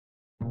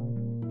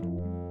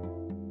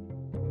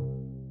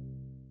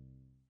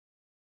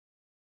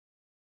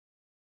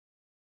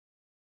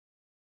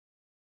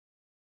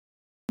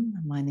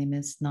My name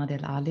is Nadia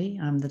Ali.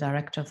 I'm the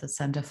director of the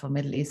Center for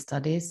Middle East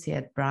Studies here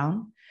at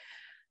Brown.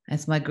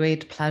 It's my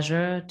great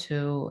pleasure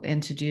to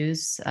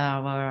introduce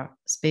our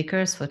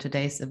speakers for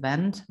today's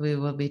event. We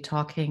will be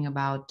talking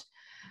about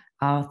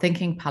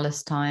Thinking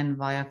Palestine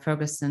via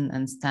Ferguson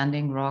and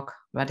Standing Rock,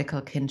 Radical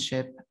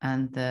Kinship,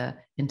 and the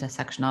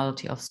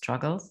Intersectionality of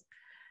Struggles.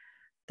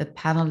 The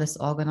panel is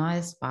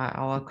organized by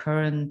our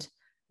current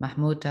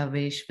Mahmoud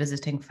Darwish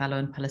Visiting Fellow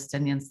in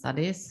Palestinian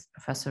Studies,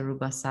 Professor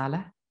Ruba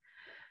Saleh.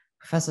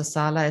 Professor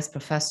Saleh is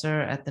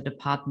professor at the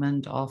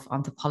Department of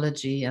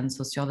Anthropology and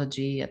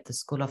Sociology at the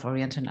School of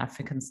Oriental and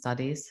African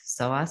Studies,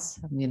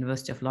 SOAS, at the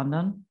University of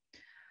London.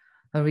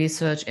 Her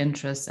research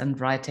interests and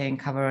writing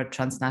cover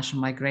transnational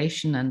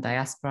migration and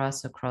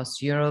diasporas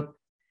across Europe,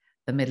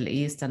 the Middle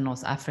East and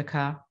North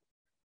Africa,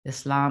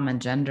 Islam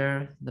and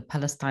gender, the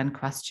Palestine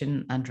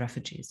question, and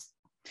refugees.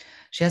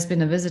 She has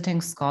been a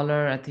visiting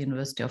scholar at the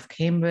University of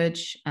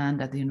Cambridge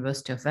and at the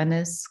University of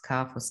Venice,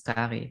 Ca'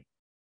 Foscari.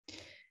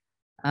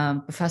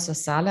 Professor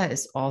Saleh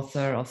is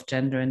author of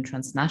Gender and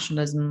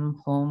Transnationalism,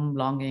 Home,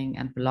 Longing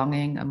and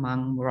Belonging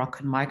Among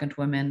Moroccan Migrant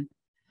Women,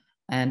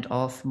 and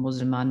of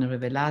Musulmane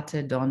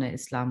Rivelate, Donne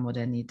Islam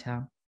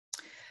Modernita.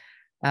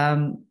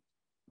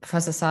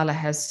 Professor Saleh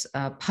has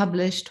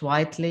published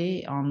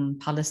widely on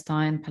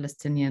Palestine,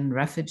 Palestinian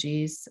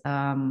refugees,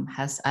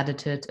 has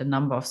edited a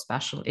number of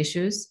special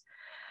issues.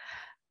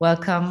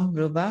 Welcome,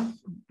 Ruba.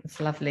 It's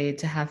lovely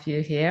to have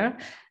you here.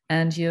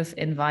 And you've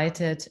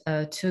invited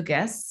two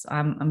guests.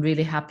 I'm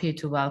really happy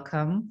to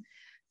welcome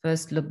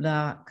first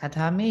Lubna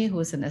Qutami, who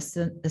is an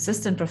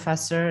assistant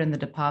professor in the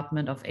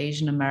Department of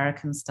Asian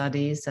American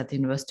Studies at the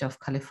University of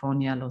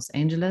California, Los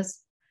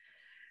Angeles.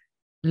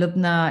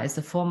 Lubna is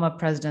a former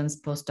president's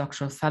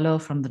postdoctoral fellow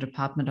from the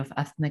Department of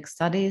Ethnic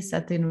Studies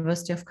at the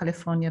University of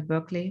California,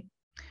 Berkeley.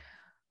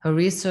 Her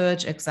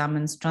research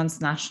examines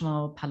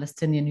transnational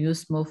Palestinian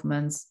youth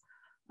movements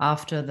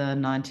after the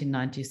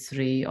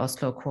 1993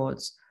 Oslo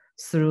Accords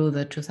through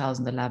the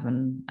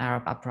 2011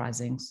 Arab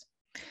uprisings.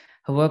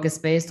 Her work is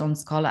based on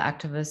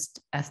scholar-activist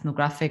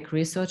ethnographic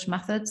research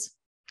methods,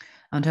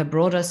 and her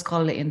broader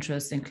scholarly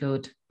interests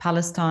include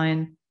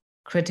Palestine,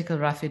 critical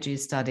refugee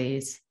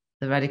studies,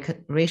 the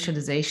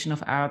racialization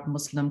of Arab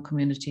Muslim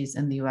communities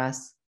in the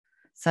US,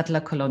 settler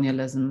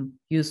colonialism,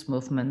 youth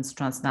movements,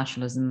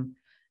 transnationalism,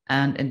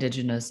 and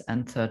Indigenous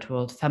and Third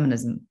World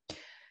feminism.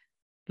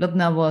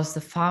 Lubna was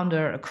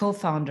a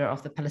co-founder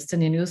of the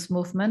Palestinian Youth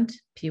Movement,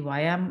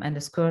 PYM, and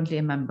is currently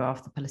a member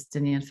of the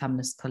Palestinian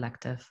Feminist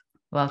Collective.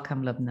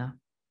 Welcome, Lubna.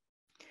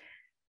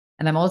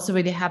 And I'm also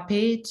really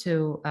happy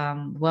to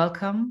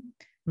welcome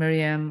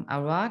Miriam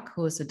Arouak,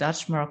 who is a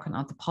Dutch-Moroccan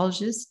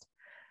anthropologist.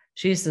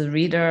 She's a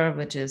reader,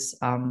 which is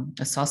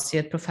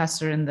associate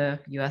professor in the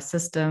US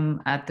system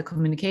at the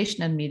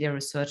Communication and Media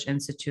Research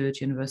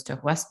Institute, University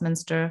of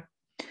Westminster.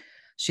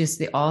 She's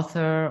the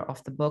author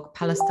of the book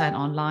Palestine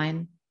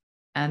Online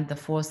and the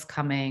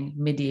forthcoming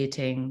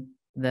Mediating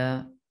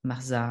the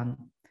Mahzan.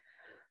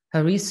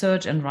 Her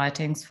research and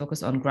writings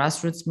focus on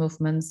grassroots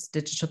movements,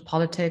 digital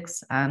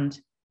politics, and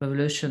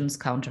revolutions,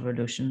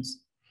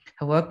 counter-revolutions.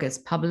 Her work is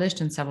published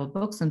in several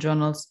books and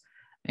journals,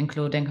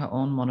 including her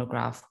own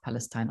monograph,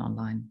 Palestine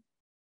Online.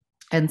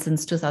 And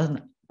since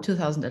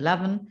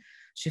 2011,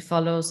 she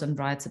follows and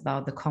writes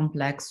about the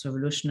complex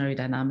revolutionary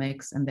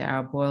dynamics in the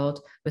Arab world,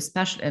 with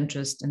special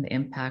interest in the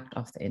impact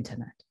of the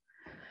internet.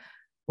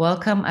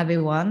 Welcome,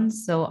 everyone.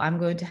 So I'm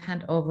going to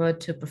hand over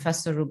to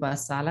Professor Ruba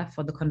Saleh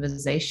for the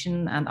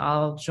conversation, and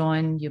I'll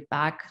join you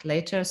back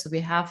later. So we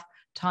have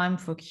time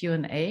for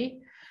Q&A.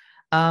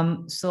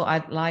 So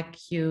I'd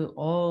like you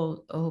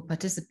all who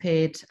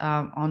participate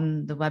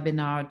on the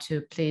webinar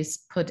to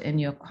please put in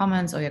your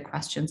comments or your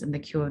questions in the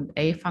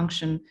Q&A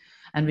function,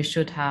 and we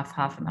should have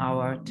half an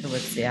hour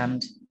towards the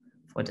end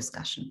for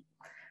discussion.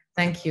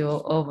 Thank you.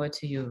 Over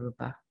to you,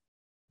 Ruba.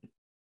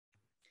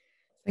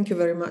 Thank you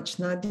very much,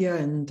 Nadia,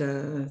 and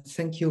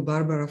thank you,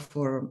 Barbara,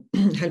 for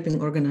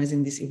helping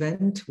organizing this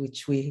event,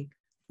 which we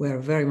were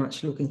very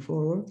much looking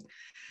forward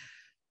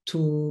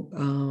to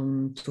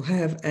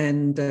have,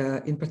 and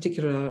in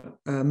particular,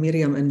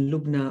 Miriam and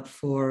Lubna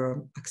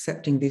for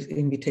accepting this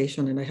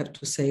invitation. And I have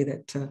to say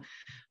that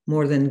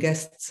more than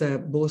guests,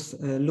 both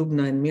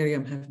Lubna and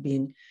Miriam have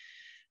been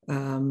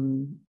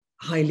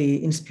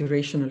highly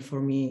inspirational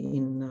for me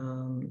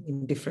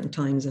in different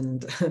times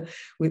and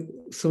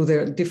through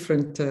their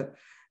different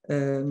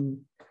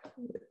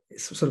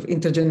sort of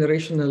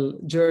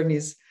intergenerational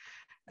journeys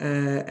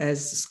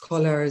as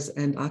scholars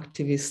and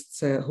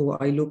activists who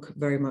I look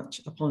very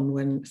much upon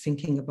when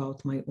thinking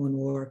about my own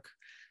work.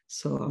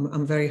 So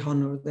I'm very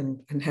honored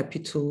and happy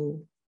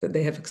that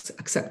they have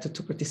accepted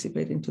to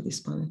participate into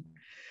this panel.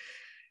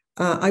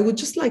 I would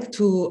just like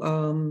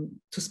to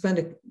spend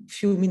a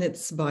few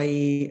minutes by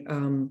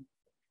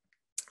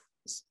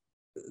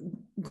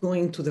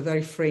going to the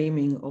very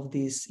framing of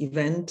this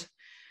event,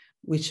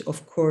 which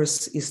of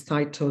course is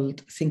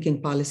titled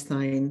Thinking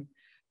Palestine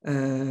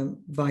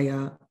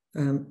via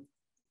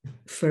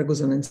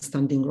Ferguson and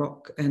Standing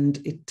Rock. And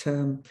it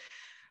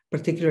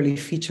particularly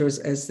features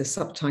as the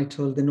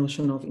subtitle the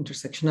notion of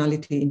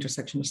intersectionality,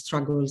 intersectional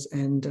struggles,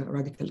 and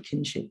radical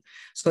kinship.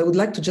 So I would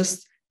like to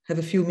just have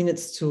a few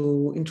minutes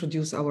to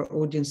introduce our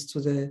audience to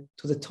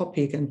the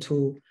topic and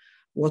to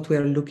what we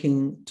are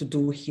looking to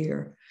do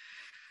here.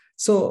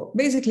 So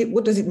basically,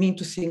 what does it mean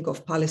to think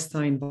of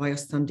Palestine via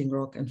Standing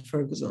Rock and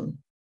Ferguson?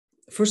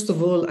 First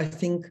of all, I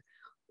think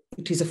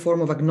it is a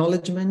form of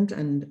acknowledgement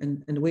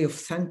and a way of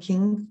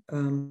thanking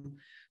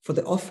for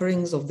the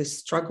offerings of the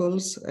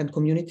struggles and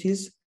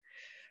communities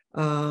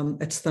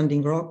at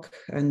Standing Rock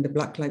and the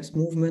Black Lives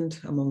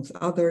Movement, amongst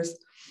others,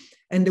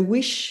 and the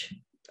wish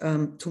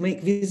to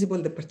make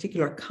visible the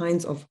particular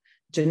kinds of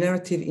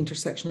generative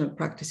intersectional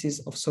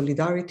practices of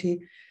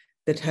solidarity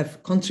that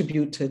have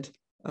contributed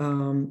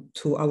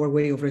to our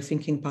way of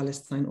rethinking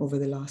Palestine over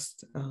the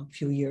last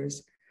few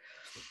years.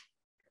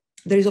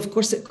 There is, of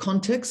course, a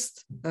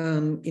context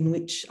in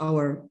which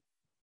our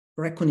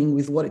reckoning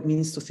with what it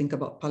means to think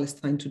about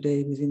Palestine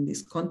today within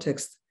this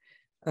context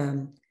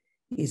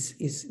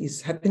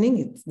is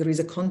happening. There is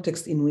a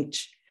context in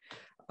which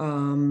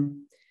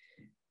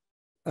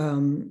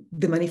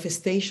the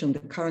manifestation, the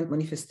current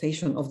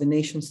manifestation of the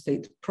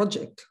nation-state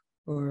project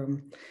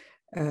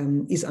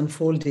is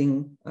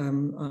unfolding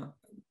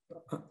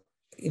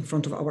in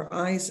front of our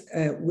eyes,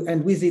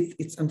 and with it,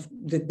 it's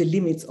the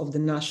limits of the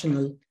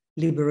national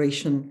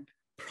liberation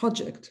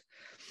project.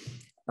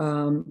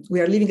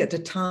 We are living at a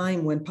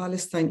time when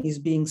Palestine is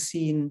being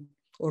seen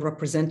or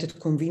represented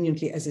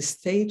conveniently as a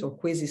state or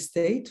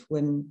quasi-state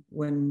when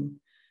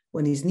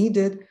is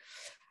needed,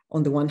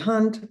 on the one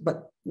hand,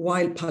 but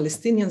while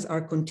Palestinians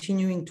are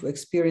continuing to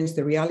experience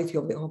the reality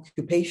of the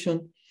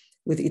occupation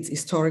with its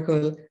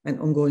historical and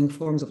ongoing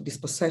forms of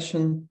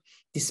dispossession,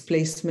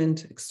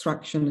 displacement,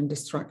 extraction, and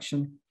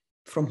destruction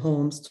from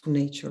homes to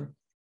nature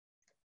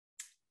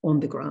on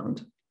the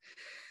ground.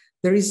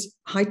 There is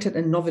heightened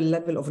and novel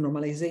level of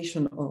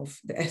normalization of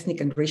the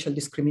ethnic and racial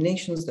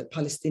discriminations that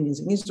Palestinians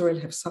in Israel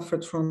have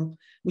suffered from,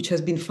 which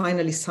has been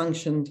finally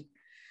sanctioned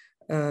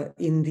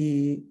in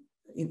the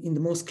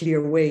most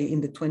clear way in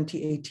the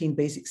 2018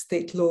 Basic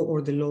State Law,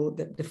 or the law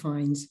that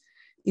defines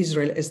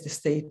Israel as the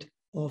state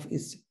of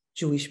its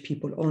Jewish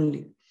people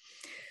only,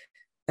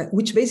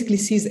 which basically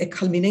sees a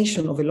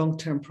culmination of a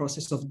long-term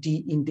process of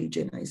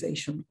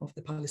de-indigenization of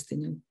the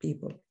Palestinian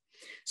people.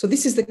 So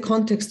this is the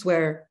context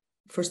where,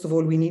 first of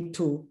all,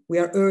 we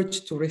are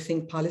urged to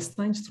rethink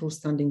Palestine through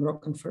Standing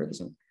Rock and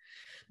Ferguson.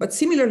 But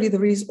similarly,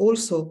 there is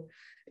also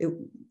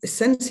a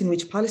sense in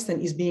which Palestine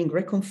is being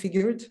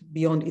reconfigured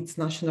beyond its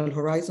national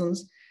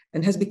horizons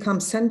and has become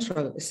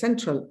central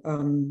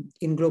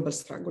in global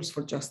struggles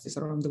for justice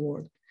around the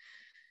world.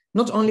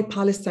 Not only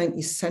Palestine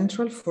is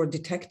central for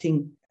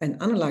detecting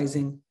and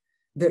analyzing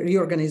the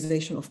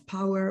reorganization of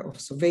power, of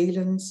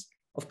surveillance,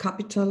 of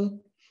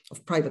capital,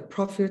 of private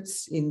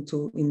profits in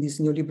these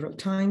neoliberal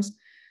times,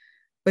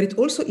 but it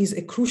also is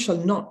a crucial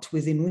knot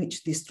within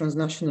which these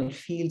transnational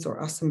fields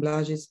or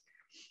assemblages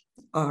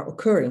are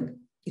occurring.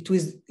 It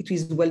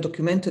is well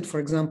documented, for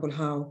example,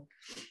 how,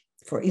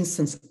 for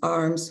instance,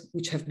 arms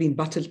which have been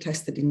battle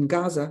tested in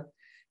Gaza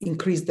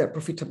increased their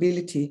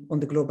profitability on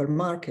the global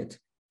market.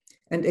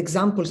 And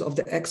examples of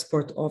the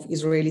export of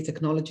Israeli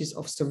technologies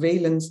of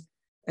surveillance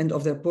and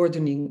of their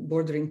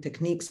bordering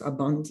techniques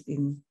abound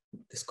in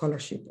the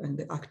scholarship and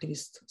the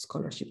activist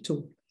scholarship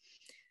too.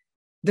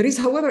 There is,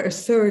 however, a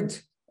third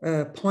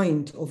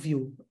point of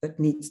view that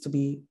needs to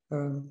be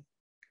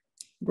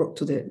brought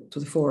to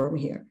the forum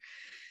here,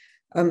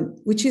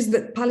 which is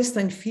that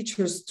Palestine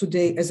features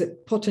today as a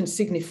potent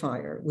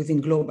signifier within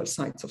global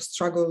sites of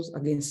struggles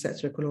against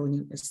settler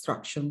colonial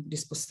extraction,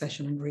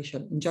 dispossession, and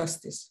racial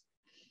injustice.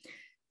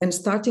 And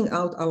starting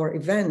out our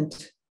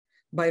event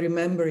by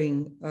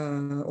remembering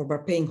or by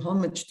paying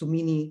homage to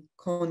Mni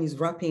Wiconi's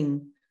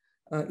wrapping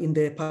in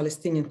the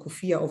Palestinian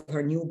Kuffyah of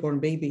her newborn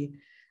baby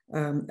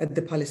at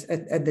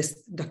the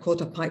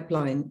Dakota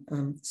pipeline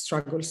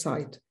struggle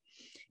site,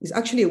 is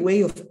actually a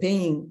way of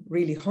paying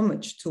really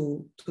homage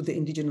to the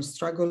indigenous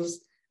struggles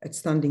at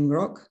Standing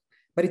Rock,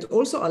 but it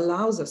also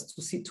allows us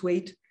to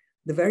situate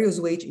the various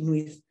ways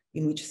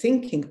in which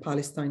thinking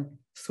Palestine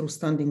through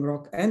Standing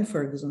Rock and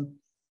Ferguson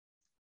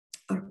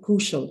are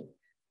crucial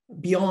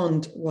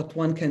beyond what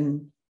one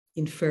can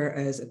infer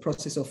as a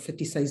process of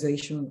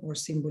fetishization or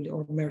symbol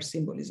or mere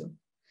symbolism.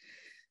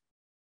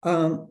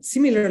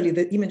 Similarly,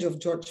 the image of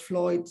George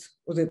Floyd,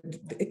 or the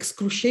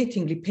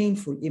excruciatingly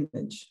painful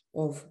image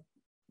of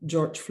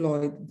George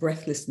Floyd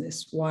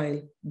breathlessness while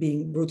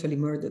being brutally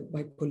murdered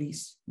by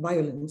police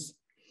violence,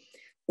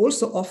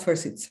 also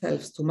offers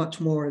itself to much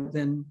more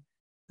than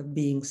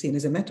being seen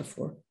as a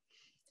metaphor.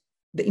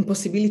 The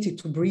impossibility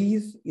to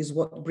breathe is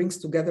what brings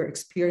together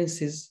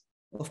experiences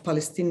of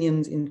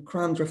Palestinians in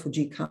crammed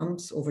refugee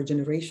camps over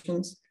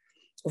generations,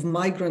 of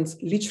migrants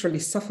literally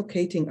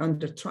suffocating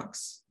under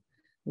trucks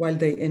while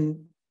they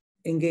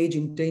engage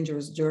in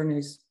dangerous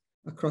journeys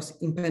across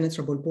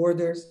impenetrable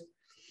borders,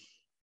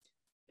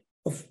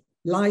 of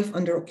life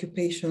under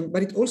occupation,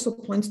 but it also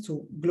points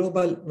to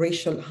global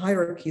racial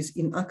hierarchies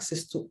in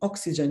access to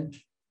oxygen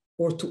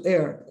or to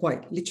air,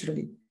 quite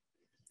literally.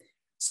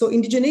 So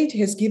indigeneity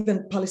has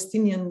given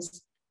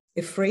Palestinians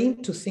a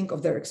frame to think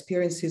of their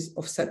experiences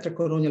of settler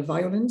colonial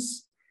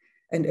violence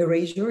and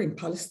erasure in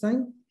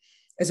Palestine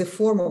as a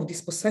form of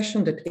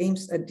dispossession that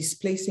aims at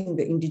displacing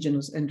the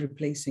indigenous and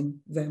replacing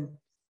them.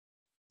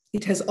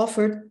 It has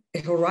offered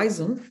a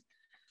horizon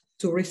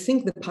to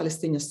rethink the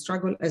Palestinian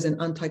struggle as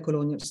an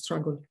anti-colonial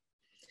struggle.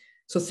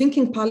 So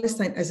thinking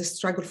Palestine as a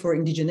struggle for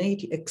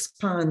indigeneity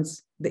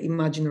expands the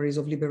imaginaries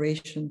of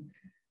liberation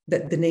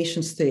that the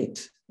nation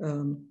state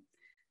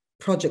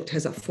project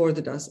has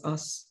afforded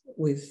us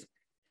with.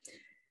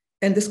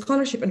 And the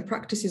scholarship and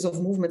practices of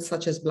movements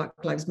such as Black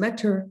Lives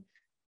Matter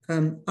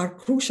are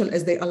crucial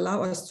as they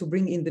allow us to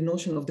bring in the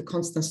notion of the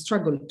constant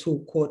struggle,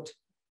 to quote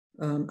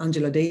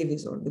Angela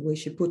Davis, or the way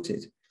she put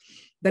it.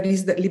 That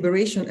is, that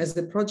liberation as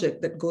a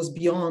project that goes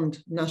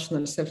beyond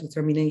national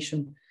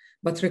self-determination,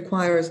 but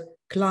requires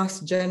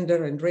class,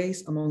 gender, and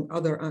race, among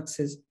other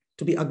axes,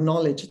 to be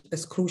acknowledged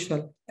as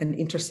crucial and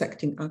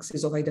intersecting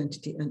axes of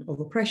identity and of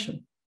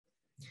oppression.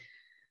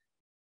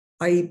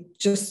 I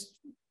just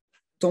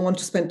don't want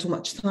to spend too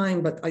much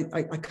time, but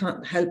I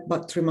can't help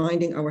but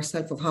reminding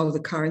ourselves of how the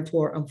current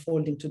war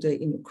unfolding today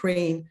in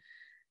Ukraine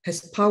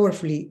has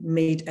powerfully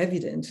made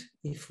evident,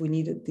 if we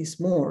needed this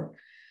more,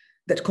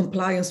 that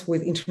compliance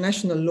with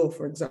international law,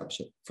 for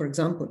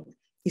example,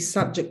 is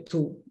subject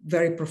to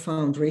very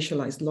profound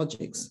racialized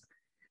logics,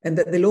 and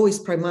that the law is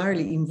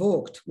primarily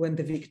invoked when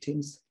the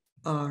victims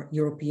are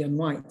European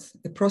whites,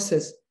 a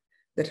process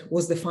that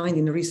was defined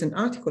in a recent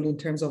article in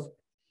terms of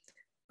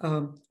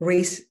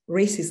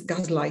racist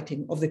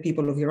gaslighting of the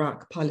people of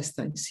Iraq,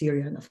 Palestine,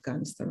 Syria, and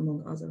Afghanistan,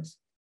 among others.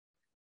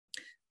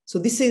 So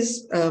this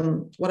is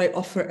what I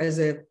offer as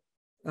a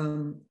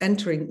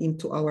entering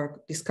into our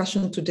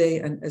discussion today,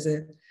 and as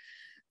a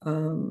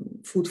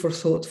food for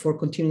thought for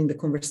continuing the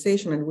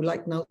conversation. And we'd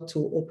like now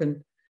to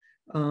open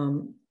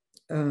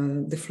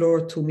the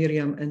floor to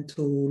Miriam and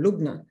to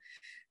Lubna.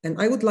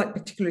 And I would like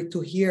particularly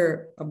to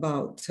hear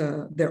about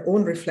their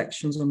own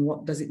reflections on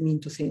what does it mean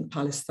to think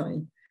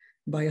Palestine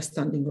by a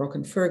Standing Rock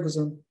and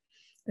Ferguson,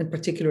 and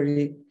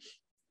particularly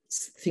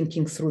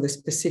thinking through the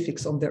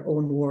specifics of their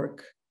own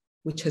work,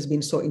 which has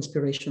been so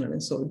inspirational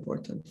and so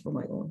important for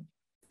my own.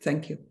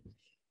 Thank you.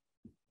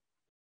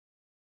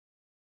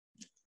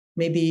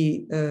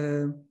 Maybe,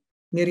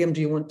 Miriam,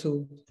 do you want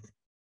to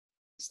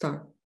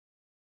start?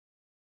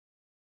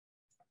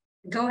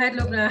 Go ahead,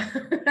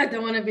 Lubna. I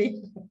don't want to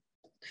be.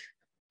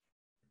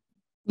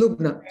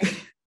 Lubna.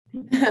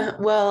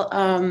 Well,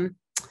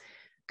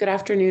 good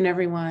afternoon,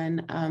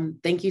 everyone.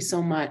 Thank you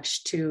so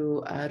much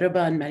to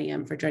Ruba and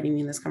Mariam for joining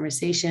me in this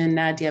conversation,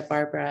 Nadia,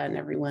 Barbara, and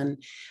everyone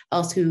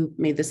else who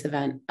made this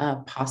event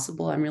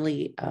possible. I'm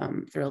really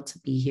thrilled to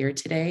be here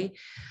today.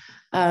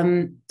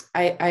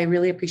 I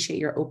really appreciate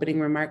your opening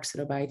remarks,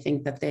 Ruba. I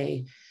think that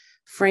they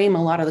frame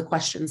a lot of the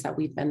questions that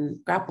we've been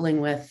grappling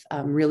with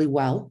really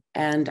well.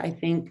 And I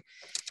think,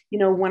 you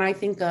know, when I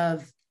think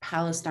of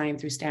Palestine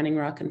through Standing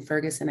Rock and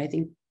Ferguson, I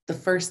think the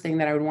first thing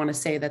that I would want to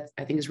say that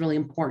I think is really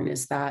important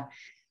is that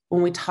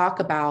when we talk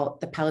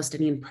about the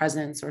Palestinian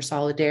presence or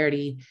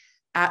solidarity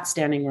at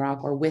Standing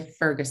Rock or with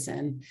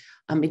Ferguson,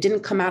 it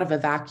didn't come out of a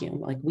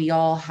vacuum. Like, we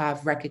all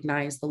have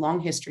recognized the long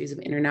histories of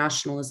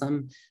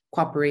internationalism,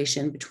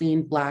 cooperation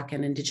between Black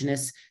and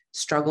Indigenous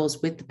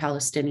struggles with the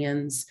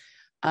Palestinians.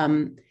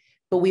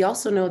 But we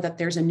also know that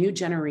there's a new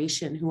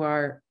generation who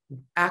are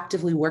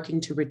actively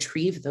working to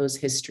retrieve those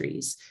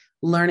histories,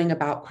 learning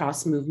about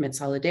cross-movement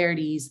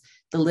solidarities,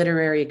 the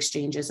literary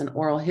exchanges and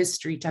oral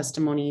history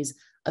testimonies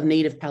of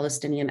Native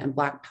Palestinian and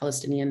Black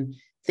Palestinian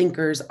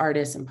thinkers,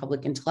 artists, and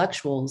public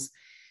intellectuals.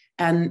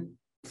 And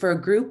for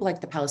a group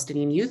like the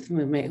Palestinian Youth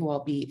Movement, who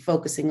I'll be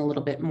focusing a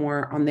little bit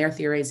more on their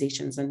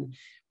theorizations and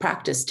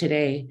practice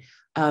today,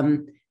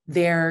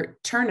 their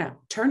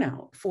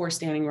turnout for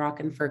Standing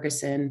Rock and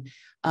Ferguson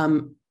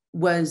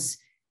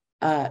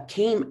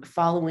came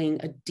following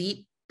a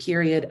deep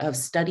period of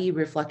study,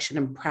 reflection,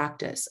 and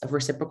practice of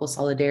reciprocal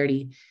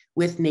solidarity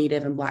with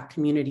Native and Black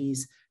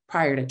communities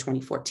prior to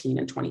 2014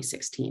 and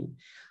 2016.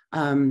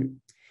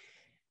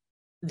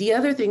 The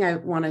other thing I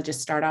want to just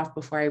start off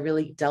before I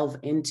really delve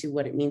into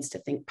what it means to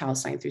think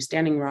Palestine through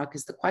Standing Rock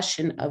is the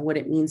question of what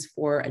it means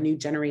for a new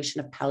generation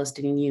of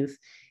Palestinian youth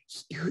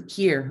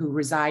here who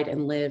reside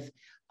and live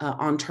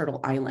on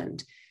Turtle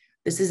Island.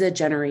 This is a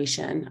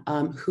generation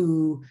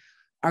who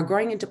are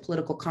growing into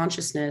political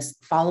consciousness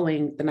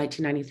following the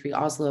 1993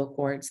 Oslo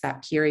Accords,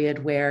 that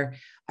period where,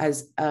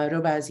 as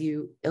Ruba, as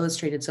you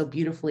illustrated so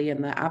beautifully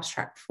in the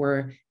abstract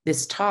for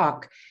this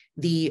talk,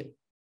 the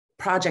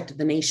project of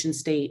the nation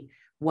state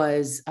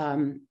was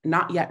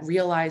not yet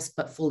realized,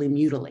 but fully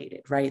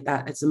mutilated, right?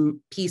 That it's a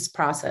peace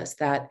process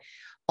that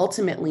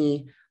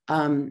ultimately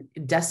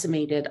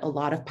decimated a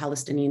lot of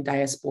Palestinian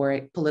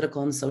diasporic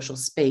political and social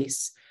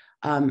space,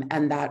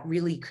 and that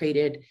really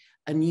created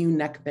a new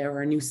nekbeh,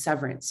 or a new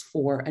severance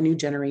for a new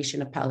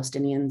generation of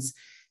Palestinians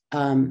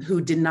who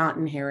did not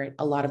inherit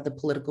a lot of the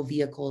political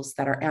vehicles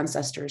that our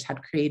ancestors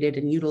had created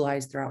and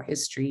utilized throughout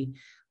history,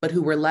 but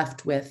who were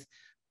left with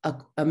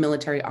a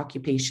military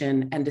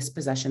occupation and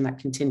dispossession that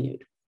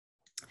continued.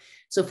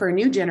 So for a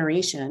new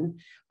generation,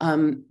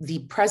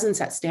 the presence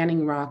at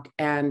Standing Rock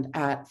and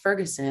at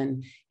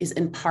Ferguson is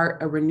in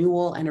part a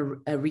renewal and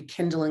a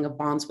rekindling of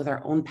bonds with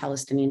our own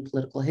Palestinian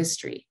political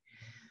history.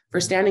 For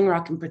Standing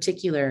Rock in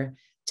particular,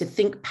 to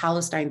think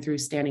Palestine through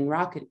Standing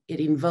Rock, it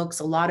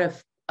invokes a lot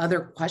of other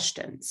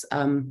questions,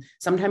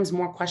 sometimes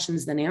more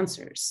questions than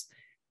answers.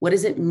 What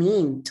does it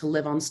mean to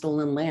live on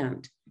stolen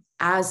land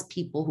as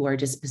people who are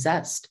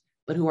dispossessed,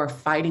 but who are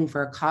fighting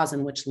for a cause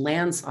in which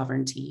land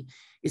sovereignty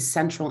is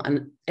central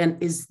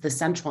and is the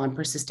central and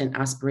persistent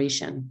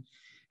aspiration?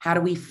 How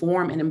do we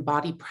form and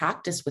embody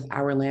practice with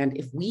our land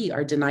if we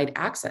are denied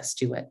access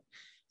to it?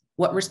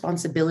 What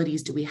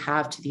responsibilities do we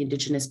have to the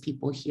Indigenous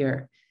people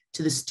here,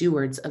 to the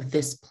stewards of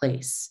this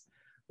place?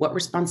 What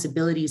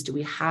responsibilities do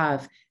we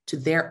have to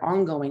their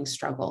ongoing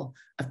struggle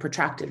of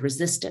protracted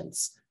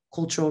resistance,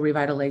 cultural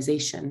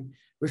revitalization,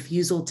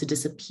 refusal to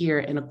disappear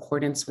in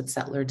accordance with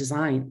settler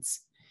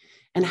designs?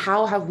 And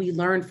how have we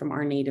learned from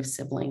our Native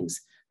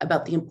siblings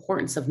about the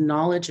importance of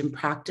knowledge and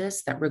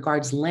practice that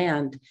regards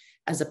land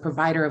as a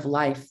provider of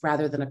life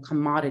rather than a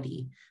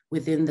commodity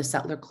within the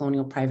settler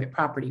colonial private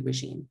property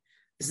regime?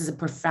 This is a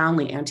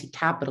profoundly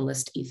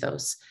anti-capitalist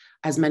ethos,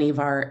 as many of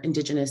our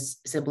Indigenous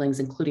siblings,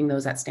 including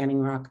those at Standing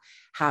Rock,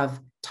 have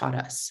taught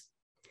us.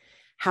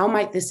 How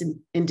might this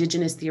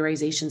Indigenous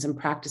theorizations and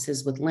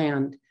practices with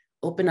land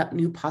open up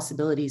new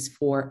possibilities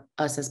for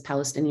us as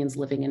Palestinians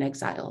living in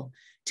exile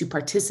to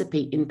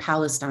participate in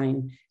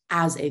Palestine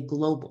as a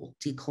global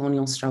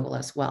decolonial struggle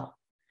as well?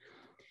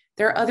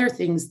 There are other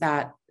things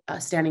that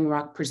Standing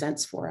Rock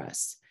presents for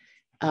us.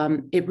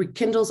 It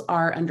rekindles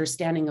our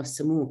understanding of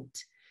samud.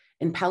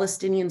 In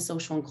Palestinian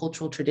social and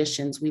cultural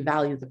traditions, we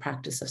value the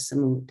practice of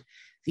samud,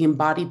 the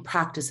embodied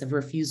practice of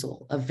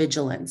refusal, of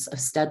vigilance, of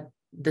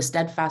the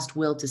steadfast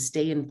will to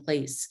stay in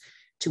place,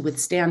 to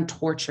withstand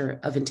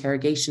torture of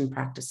interrogation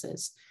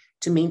practices,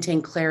 to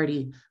maintain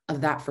clarity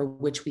of that for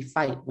which we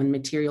fight when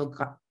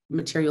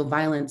material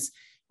violence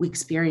we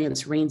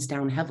experience rains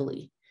down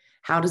heavily.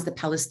 How does the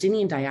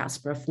Palestinian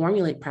diaspora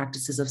formulate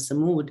practices of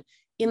samud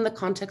in the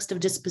context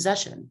of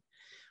dispossession?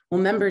 Well,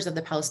 members of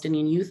the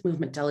Palestinian Youth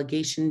Movement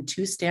delegation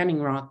to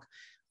Standing Rock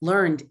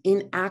learned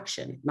in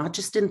action, not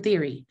just in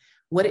theory,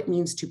 what it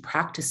means to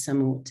practice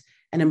samud,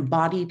 an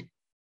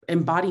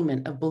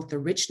embodiment of both the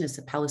richness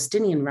of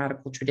Palestinian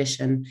radical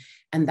tradition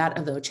and that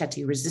of the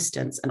Ocheti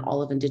resistance and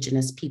all of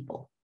Indigenous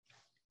people.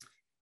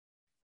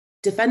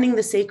 Defending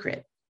the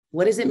sacred.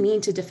 What does it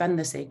mean to defend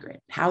the sacred?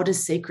 How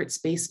does sacred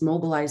space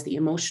mobilize the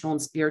emotional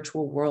and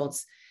spiritual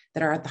worlds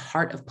that are at the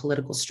heart of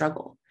political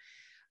struggle?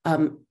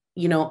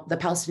 The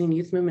Palestinian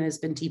Youth Movement has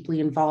been deeply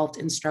involved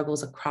in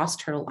struggles across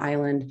Turtle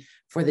Island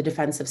for the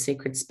defense of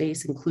sacred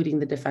space, including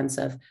the defense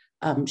of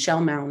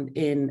Shell Mound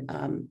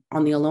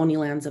on the Ohlone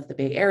lands of the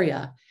Bay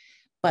Area.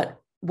 But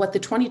what the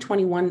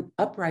 2021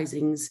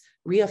 uprisings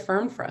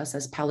reaffirmed for us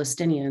as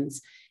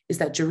Palestinians is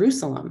that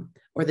Jerusalem,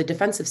 or the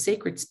defense of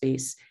sacred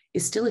space,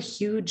 is still a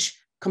huge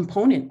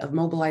component of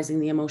mobilizing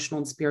the emotional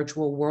and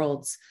spiritual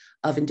worlds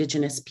of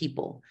Indigenous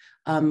people.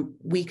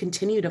 We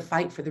continue to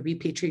fight for the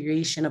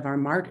repatriation of our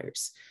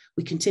martyrs.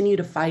 We continue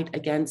to fight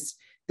against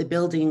the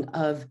building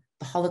of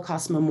the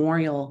Holocaust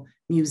Memorial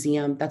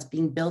Museum that's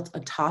being built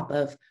atop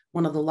of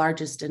one of the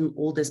largest and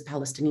oldest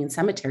Palestinian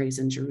cemeteries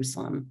in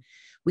Jerusalem.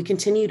 We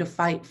continue to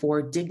fight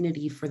for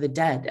dignity for the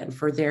dead and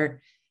for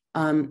their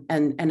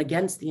and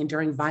against the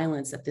enduring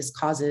violence that this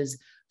causes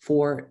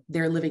for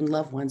their living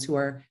loved ones who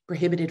are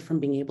prohibited from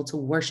being able to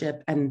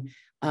worship and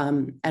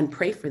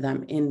pray for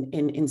them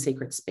in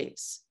sacred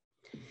space.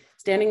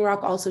 Standing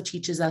Rock also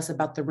teaches us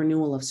about the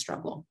renewal of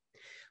struggle.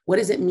 What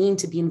does it mean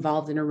to be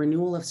involved in a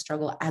renewal of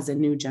struggle as a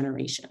new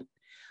generation?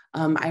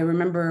 I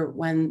remember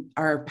when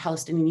our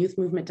Palestinian Youth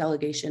Movement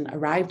delegation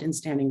arrived in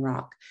Standing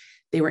Rock,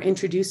 they were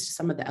introduced to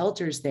some of the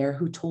elders there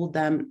who told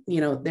them,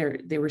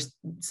 they were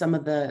some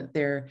of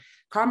their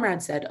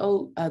comrades said,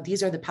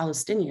 these are the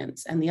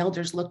Palestinians. And the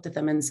elders looked at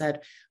them and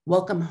said,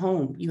 welcome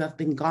home, you have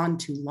been gone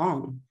too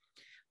long.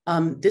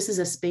 This is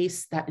a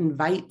space that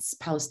invites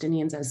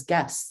Palestinians as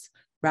guests,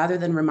 rather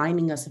than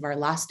reminding us of our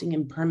lasting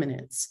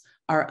impermanence,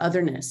 our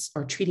otherness,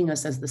 or treating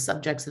us as the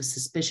subjects of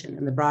suspicion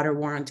in the broader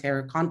war on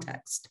terror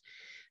context.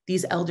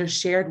 These elders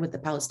shared with the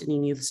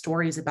Palestinian youth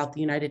stories about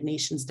the United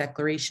Nations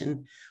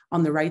Declaration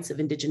on the Rights of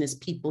Indigenous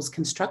Peoples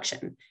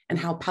construction and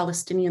how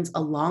Palestinians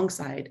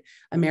alongside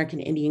American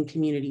Indian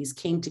communities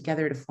came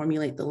together to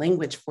formulate the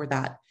language for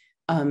that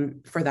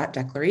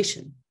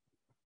declaration.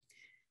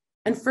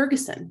 And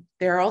Ferguson,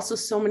 there are also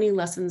so many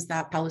lessons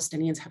that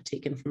Palestinians have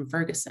taken from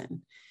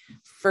Ferguson.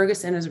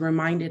 Ferguson has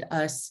reminded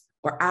us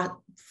or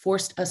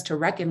forced us to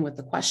reckon with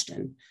the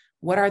question,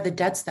 what are the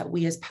debts that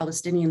we as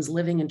Palestinians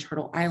living in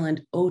Turtle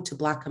Island owe to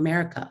Black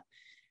America?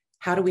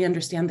 How do we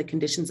understand the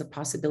conditions of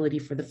possibility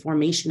for the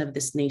formation of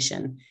this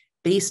nation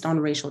based on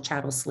racial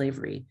chattel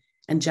slavery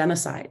and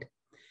genocide?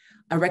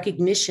 A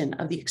recognition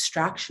of the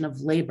extraction of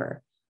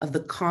labor, of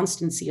the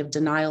constancy of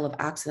denial of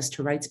access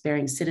to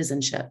rights-bearing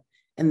citizenship,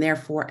 and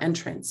therefore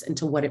entrance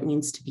into what it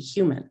means to be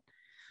human.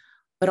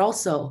 But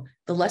also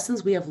the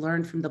lessons we have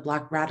learned from the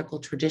Black radical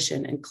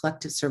tradition and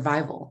collective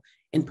survival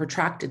in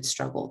protracted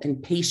struggle,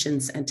 in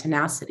patience and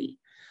tenacity,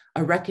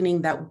 a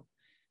reckoning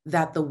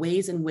that the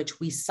ways in which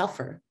we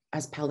suffer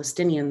as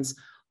Palestinians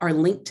are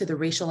linked to the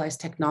racialized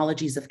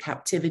technologies of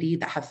captivity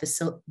that have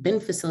been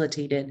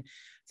facilitated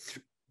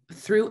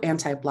through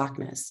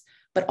anti-Blackness,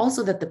 but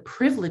also that the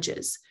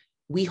privileges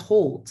we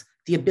hold,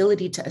 the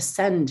ability to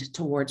ascend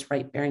towards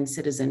right-bearing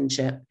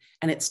citizenship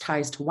and its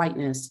ties to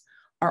whiteness,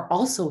 are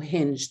also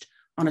hinged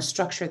on a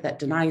structure that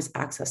denies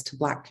access to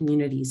Black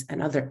communities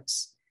and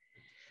others.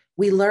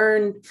 We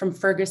learn from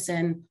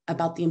Ferguson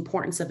about the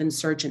importance of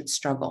insurgent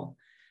struggle.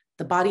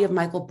 The body of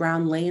Michael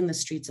Brown lay in the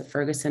streets of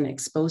Ferguson,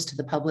 exposed to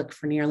the public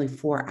for nearly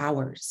 4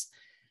 hours.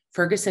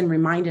 Ferguson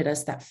reminded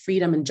us that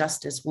freedom and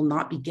justice will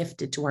not be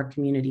gifted to our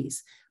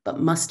communities, but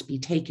must be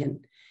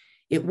taken.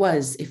 It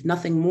was, if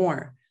nothing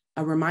more,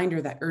 a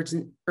reminder that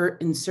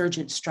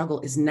insurgent struggle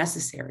is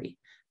necessary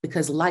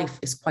because life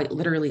is quite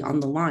literally on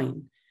the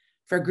line.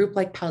 For a group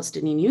like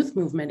Palestinian Youth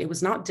Movement, it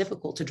was not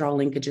difficult to draw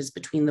linkages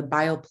between the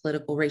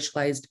biopolitical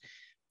racialized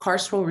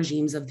carceral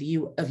regimes of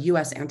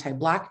US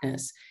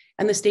anti-Blackness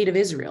and the state of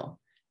Israel.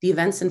 The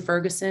events in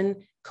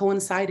Ferguson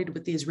coincided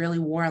with the Israeli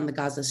war on the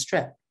Gaza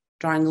Strip.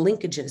 Drawing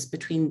linkages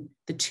between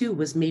the two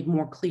was made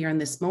more clear in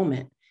this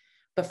moment.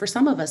 But for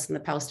some of us in the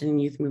Palestinian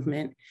Youth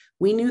Movement,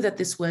 we knew that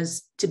this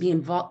was to be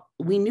involved.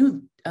 We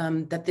knew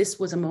that this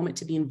was a moment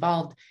to be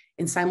involved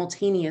in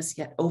simultaneous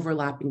yet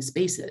overlapping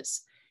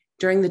spaces.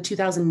 During the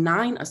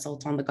 2009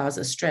 assault on the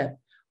Gaza Strip,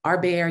 our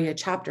Bay Area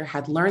chapter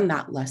had learned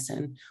that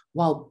lesson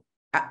while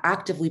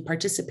actively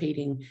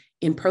participating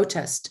in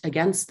protest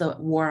against the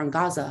war on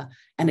Gaza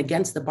and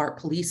against the BART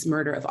police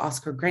murder of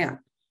Oscar Grant.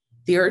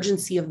 The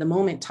urgency of the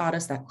moment taught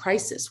us that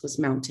crisis was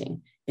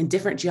mounting in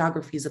different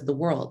geographies of the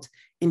world,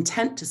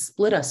 intent to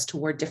split us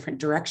toward different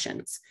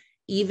directions,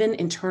 even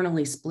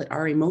internally split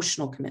our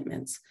emotional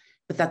commitments,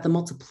 but that the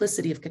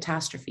multiplicity of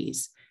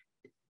catastrophes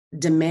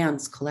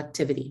demands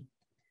collectivity.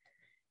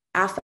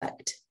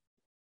 Affect.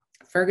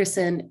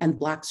 Ferguson and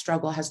Black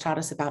struggle has taught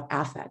us about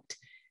affect.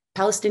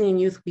 Palestinian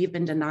youth, we've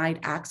been denied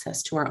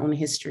access to our own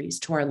histories,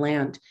 to our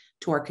land,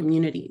 to our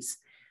communities.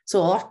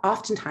 So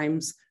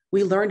oftentimes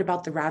we learned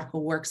about the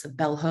radical works of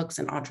Bell Hooks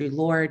and Audre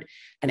Lorde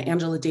and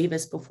Angela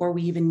Davis before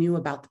we even knew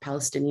about the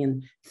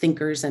Palestinian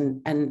thinkers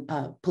and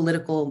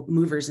political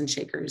movers and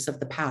shakers of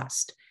the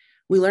past.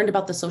 We learned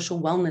about the social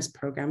wellness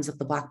programs of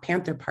the Black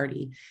Panther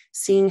Party,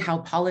 seeing how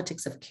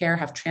politics of care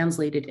have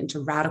translated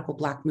into radical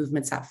Black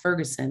movements at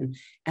Ferguson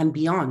and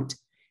beyond,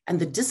 and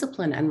the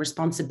discipline and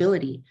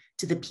responsibility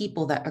to the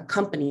people that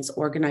accompanies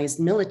organized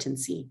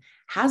militancy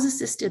has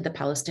assisted the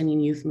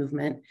Palestinian Youth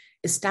Movement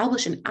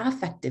establish an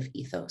affective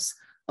ethos,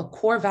 a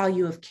core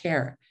value of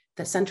care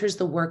that centers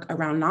the work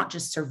around not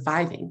just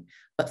surviving,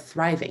 but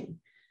thriving.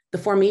 The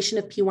formation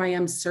of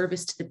PYM's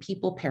service to the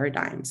people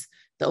paradigms,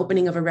 the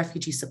opening of a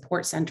refugee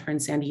support center in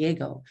San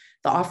Diego,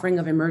 the offering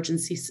of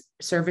emergency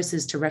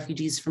services to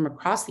refugees from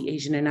across the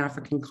Asian and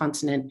African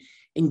continent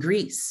in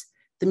Greece,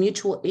 the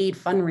mutual aid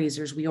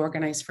fundraisers we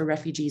organized for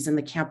refugees in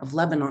the camp of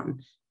Lebanon,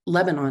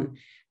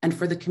 and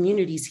for the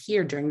communities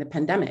here during the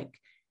pandemic,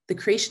 the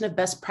creation of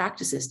best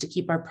practices to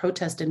keep our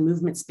protest and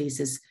movement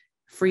spaces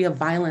free of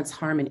violence,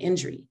 harm, and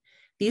injury.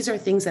 These are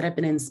things that have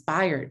been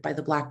inspired by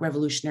the Black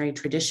revolutionary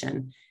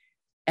tradition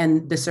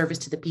and the service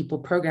to the people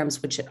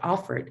programs which it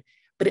offered,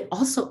 but it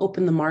also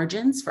opened the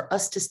margins for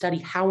us to study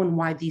how and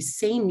why these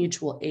same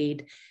mutual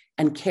aid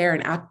and care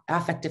and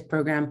affective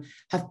program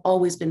have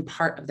always been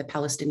part of the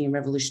Palestinian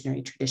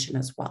revolutionary tradition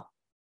as well.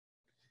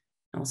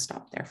 I'll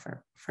stop there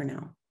for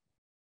now.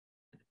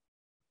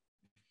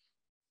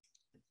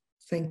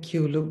 Thank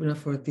you, Lubna,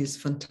 for these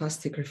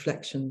fantastic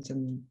reflections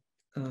and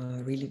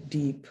really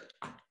deep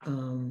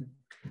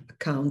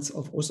accounts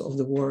of also of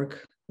the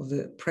work, of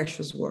the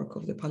precious work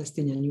of the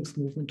Palestinian youth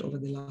movement over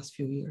the last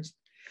few years.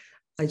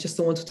 I just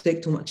don't want to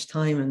take too much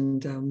time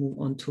and move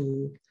on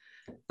to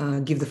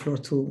give the floor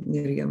to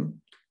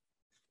Miriam.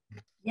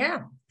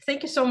 Yeah,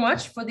 thank you so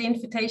much for the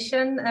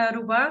invitation,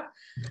 Ruba,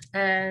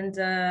 and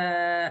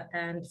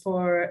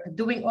for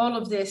doing all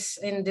of this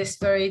in this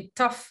very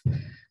tough,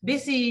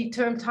 busy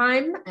term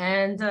time.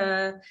 And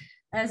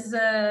as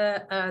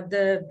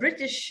the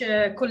British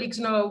colleagues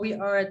know, we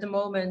are at the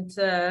moment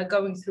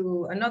going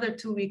through another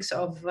 2 weeks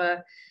of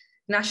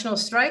national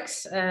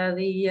strikes,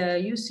 the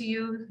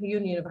UCU,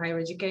 Union of Higher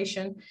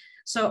Education.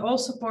 So all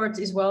support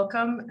is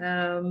welcome,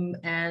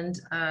 and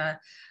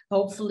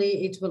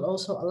hopefully it will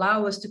also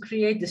allow us to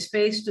create the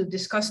space to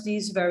discuss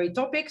these very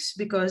topics,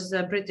 because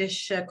the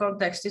British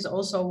context is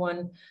also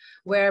one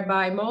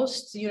whereby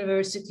most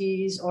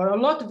universities, or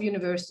a lot of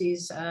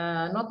universities,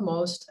 not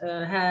most,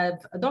 have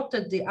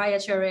adopted the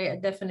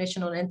IHRA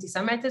definition on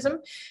anti-Semitism,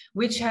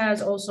 which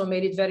has also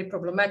made it very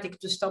problematic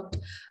to stop,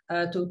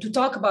 to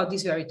talk about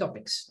these very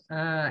topics,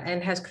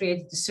 and has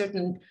created a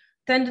certain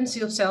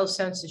tendency of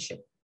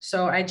self-censorship.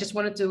 So I just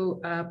wanted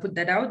to put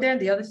that out there.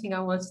 The other thing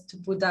I wanted to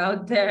put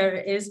out there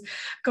is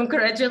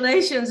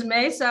congratulations,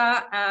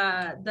 Mesa.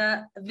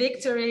 The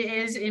victory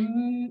is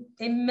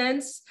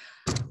immense.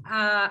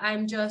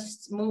 I'm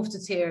just moved to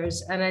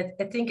tears. And I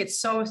think it's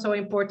so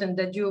important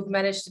that you've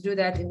managed to do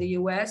that in the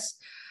US.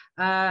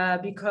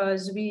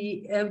 because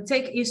we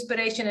take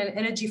inspiration and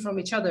energy from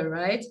each other,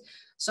 right?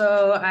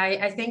 So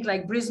I think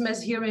like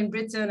Brismes here in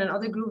Britain and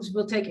other groups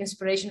will take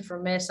inspiration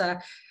from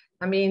MESA.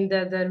 I mean,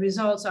 the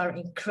results are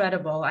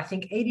incredible. I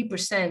think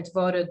 80%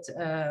 voted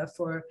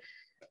for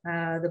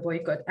the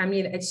boycott. I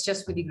mean, it's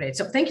just really great.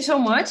 So thank you so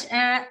much.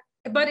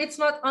 But it's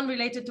not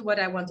unrelated to what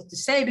I wanted to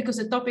say, because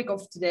the topic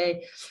of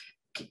today,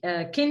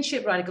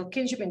 kinship, radical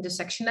kinship,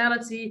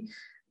 intersectionality,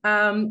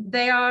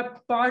 they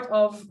are part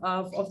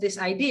of this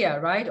idea,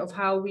 right? Of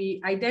how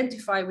we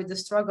identify with the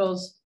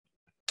struggles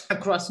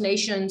across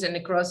nations and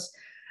across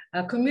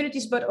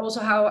communities, but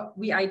also how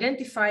we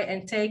identify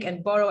and take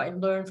and borrow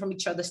and learn from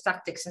each other's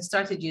tactics and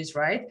strategies,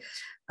 right?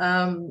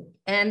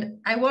 And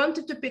I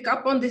wanted to pick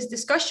up on this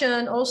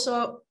discussion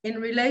also in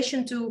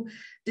relation to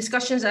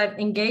discussions I've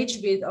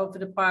engaged with over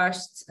the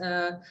past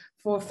 4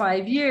 or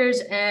 5 years,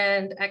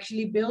 and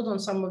actually build on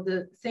some of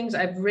the things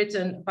I've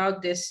written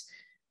about this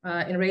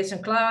in Race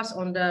and Class,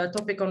 on the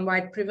topic on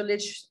white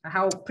privilege,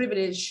 how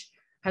privilege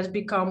has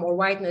become, or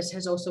whiteness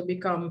has also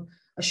become,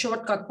 a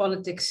shortcut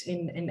politics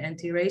in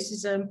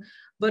anti-racism,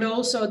 but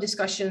also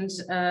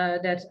discussions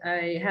that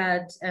I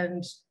had,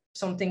 and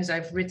some things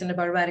I've written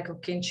about radical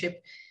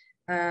kinship,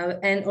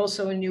 and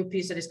also a new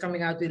piece that is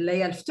coming out with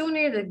Leia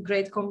Alftouni, the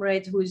great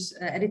comrade who's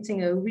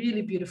editing a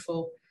really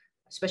beautiful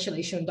special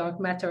issue on dark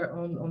matter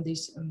on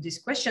these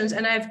questions.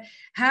 And I've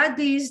had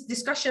these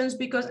discussions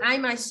because I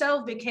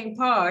myself became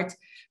part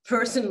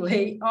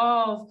personally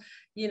of,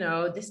 you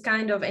know, this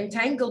kind of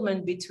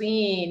entanglement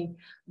between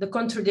the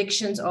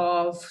contradictions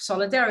of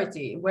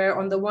solidarity, where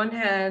on the one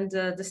hand,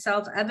 the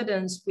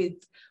self-evidence with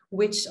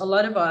which a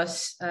lot of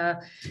us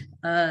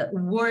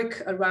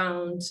work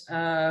around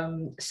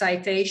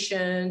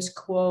citations,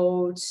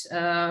 quotes,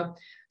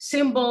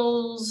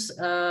 symbols,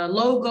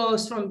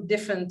 logos from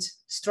different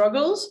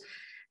struggles,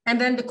 and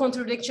then the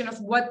contradiction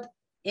of what,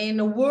 in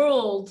a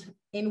world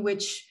in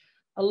which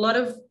a lot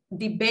of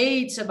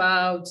debates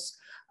about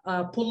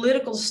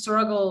political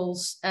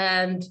struggles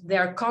and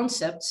their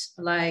concepts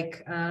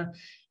like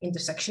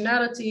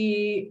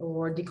intersectionality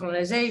or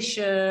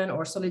decolonization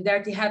or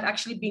solidarity have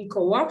actually been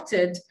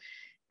co-opted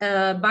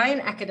by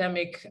an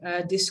academic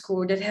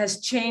discourse that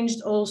has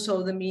changed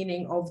also the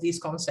meaning of these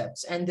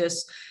concepts, and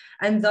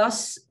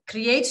thus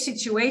create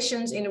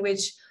situations in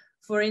which,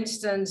 for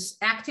instance,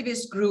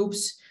 activist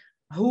groups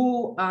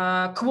who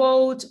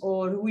quote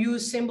or who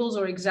use symbols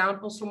or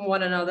examples from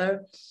one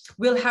another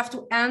will have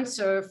to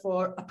answer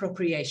for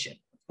appropriation,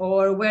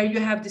 or where you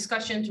have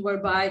discussions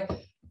whereby,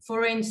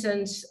 for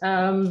instance,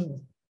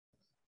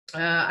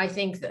 I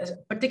think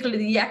that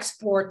particularly the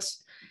export,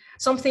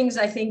 some things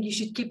I think you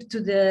should keep to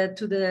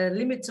the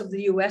limits of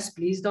the US,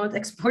 please don't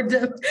export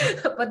them,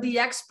 but the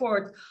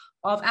export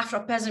of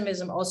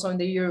Afro-pessimism also in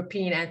the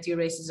European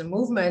anti-racism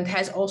movement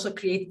has also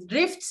created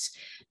rifts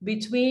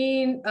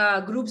between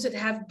groups that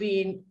have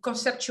been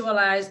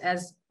conceptualized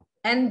as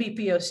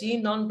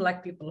NBPOC,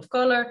 non-Black people of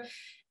color,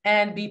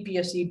 and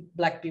BPOC,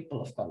 Black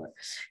people of color.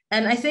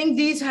 And I think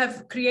these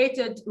have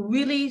created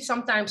really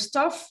sometimes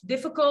tough,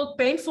 difficult,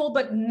 painful,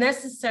 but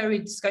necessary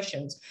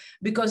discussions,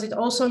 because it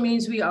also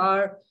means we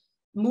are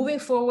moving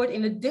forward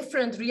in a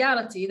different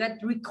reality that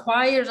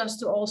requires us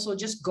to also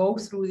just go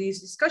through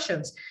these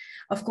discussions.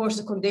 Of course,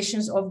 the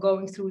conditions of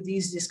going through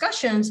these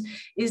discussions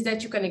is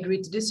that you can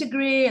agree to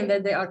disagree, and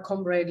that they are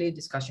comradely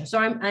discussions. So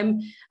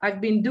I've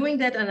been doing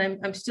that, and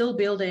I'm still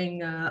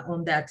building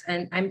on that,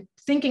 and I'm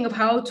thinking of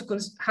how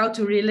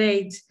to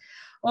relate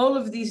all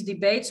of these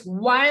debates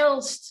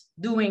whilst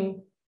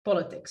doing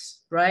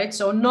politics, right?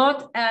 So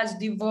not as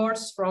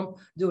divorced from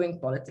doing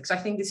politics. I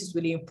think this is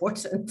really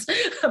important.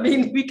 I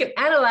mean, we can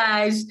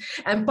analyze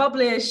and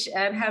publish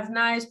and have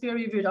nice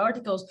peer-reviewed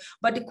articles,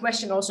 but the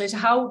question also is,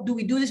 how do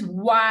we do this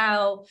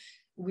while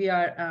we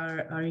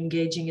are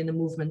engaging in the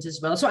movement as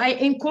well? So I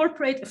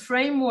incorporate a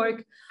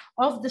framework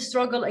of the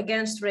struggle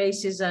against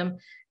racism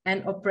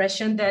and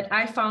oppression that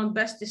I found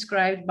best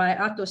described by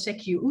Ato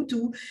Sekyu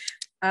Utu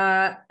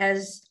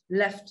as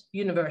left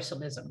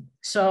universalism.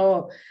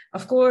 So,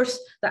 of course,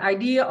 the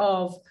idea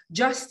of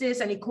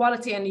justice and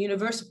equality and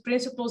universal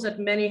principles that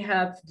many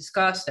have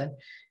discussed, and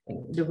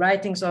the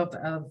writings of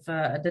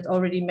that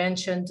already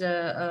mentioned,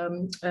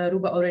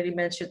 Ruba already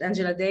mentioned,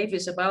 Angela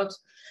Davis, about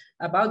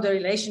the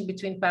relation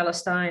between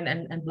Palestine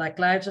and Black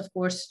lives, of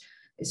course,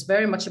 is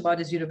very much about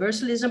his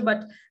universalism,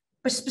 but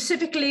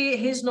specifically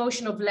his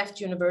notion of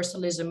left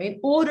universalism, in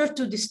order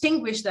to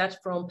distinguish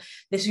that from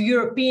this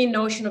European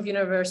notion of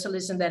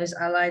universalism that is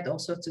allied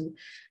also to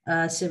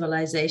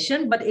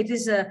civilization. But it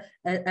is a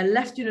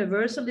left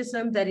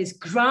universalism that is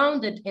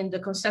grounded in the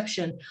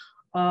conception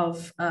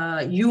of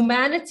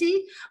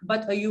humanity,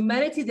 but a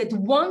humanity that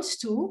wants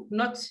to,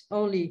 not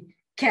only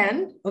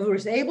can or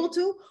is able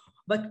to,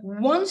 but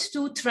wants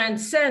to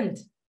transcend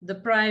the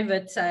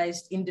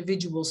privatized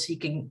individual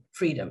seeking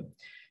freedom.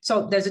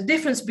 So there's a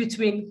difference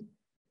between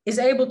is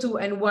able to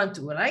and want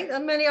to, right?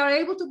 And many are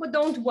able to, but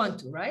don't want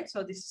to, right?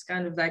 So this is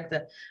kind of like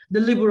the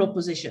liberal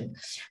position.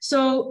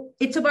 So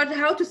it's about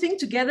how to think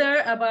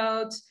together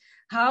about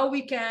how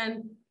we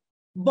can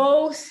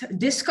both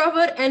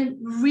discover and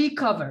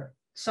recover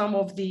some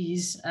of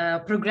these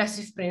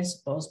progressive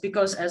principles,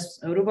 because as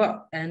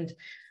Ruba and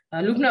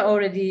Lubna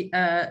already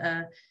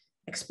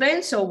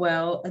explained so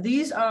well,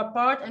 these are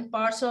part and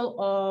parcel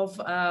of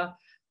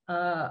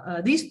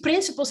these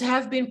principles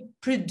have been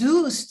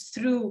produced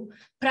through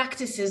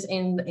practices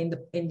in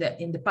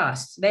the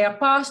past. They are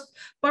part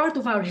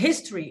of our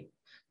history.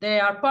 They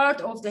are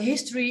part of the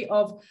history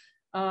of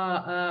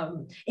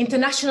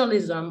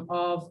internationalism,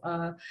 of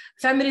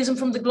feminism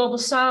from the global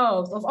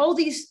south, of all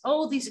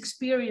these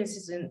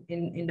experiences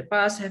in the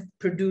past have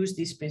produced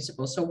these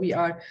principles. So we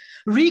are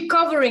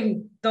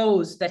recovering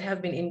those that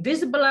have been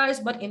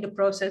invisibilized, but in the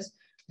process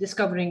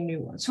discovering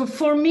new ones. So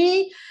for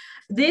me,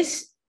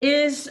 this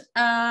is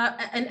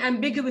an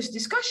ambiguous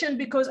discussion,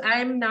 because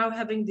I'm now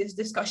having this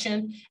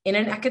discussion in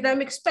an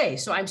academic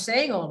space. So I'm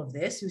saying all of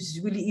this, which is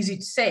really easy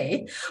to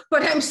say,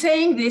 but I'm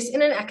saying this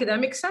in an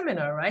academic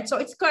seminar, right? So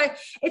it's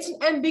an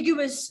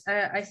ambiguous,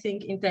 I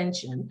think,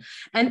 intention.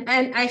 And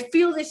I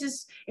feel this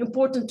is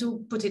important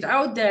to put it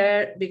out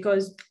there,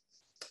 because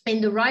in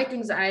the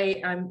writings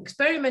I'm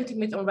experimenting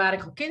with on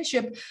radical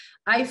kinship,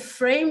 I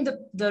frame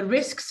the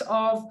risks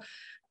of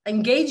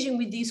engaging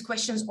with these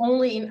questions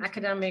only in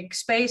academic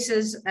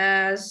spaces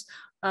as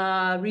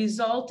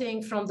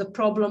resulting from the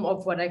problem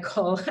of what I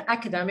call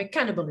academic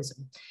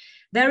cannibalism.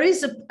 There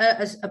is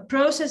a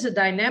process, a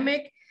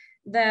dynamic,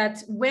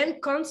 that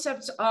when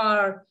concepts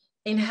are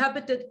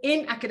inhabited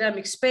in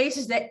academic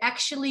spaces, they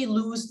actually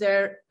lose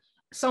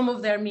some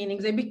of their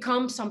meanings. They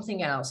become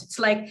something else. It's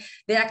like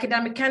the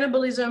academic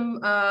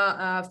cannibalism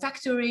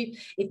factory.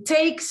 It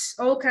takes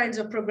all kinds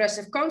of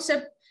progressive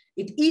concepts,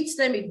 it eats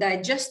them, it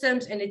digests them,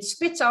 and it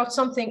spits out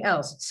something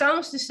else. It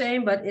sounds the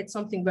same, but it's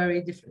something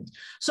very different.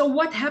 So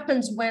what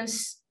happens when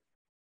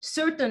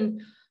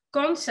certain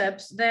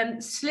concepts then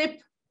slip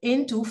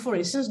into, for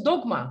instance,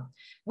 dogma,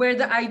 where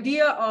the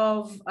idea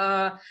of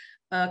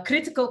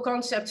critical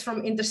concepts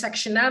from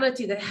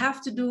intersectionality that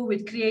have to do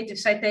with creative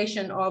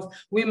citation of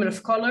women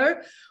of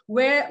color,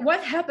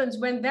 what happens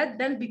when that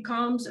then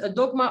becomes a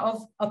dogma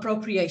of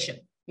appropriation?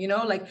 You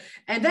know, like,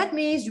 and that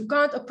means you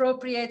can't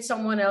appropriate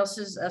someone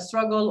else's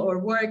struggle or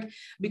work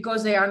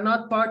because they are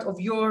not part of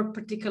your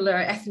particular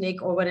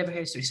ethnic or whatever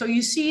history. So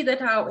you see that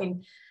how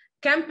in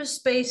campus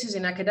spaces,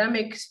 in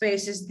academic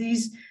spaces,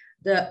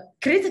 the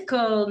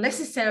critical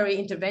necessary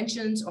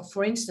interventions of,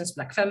 for instance,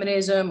 Black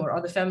feminism or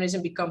other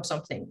feminism become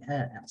something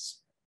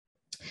else.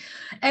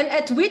 And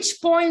at which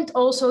point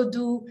also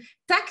do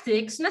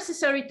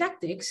necessary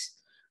tactics,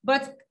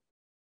 but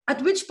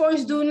at which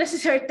point do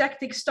necessary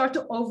tactics start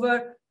to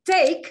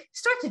overtake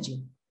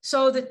strategy?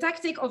 So the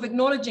tactic of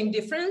acknowledging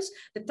difference,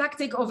 the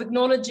tactic of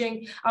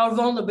acknowledging our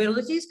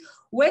vulnerabilities,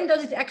 when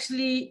does it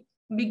actually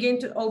begin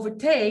to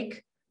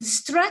overtake the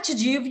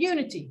strategy of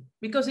unity?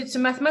 Because it's a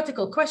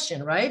mathematical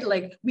question, right?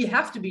 Like, we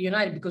have to be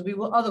united because we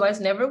will otherwise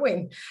never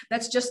win.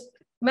 That's just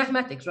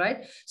mathematics,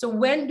 right? So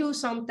when do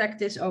some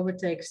tactics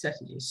overtake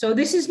strategies? So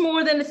this is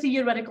more than a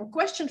theoretical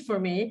question for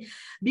me,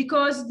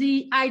 because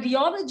the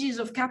ideologies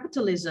of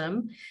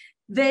capitalism,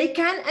 they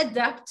can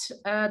adapt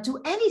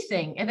to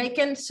anything, and they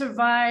can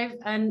survive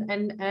and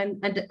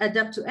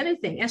adapt to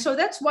anything. And so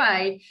that's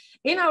why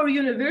in our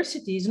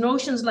universities,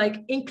 notions like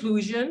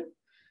inclusion,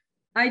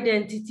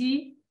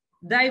 identity,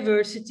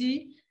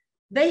 diversity,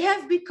 they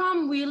have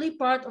become really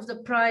part of the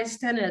prize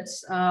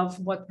tenets of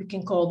what we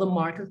can call the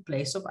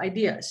marketplace of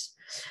ideas.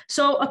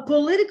 So a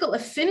political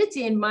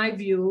affinity, in my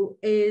view,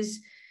 is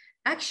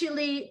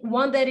actually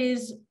one that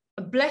is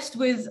blessed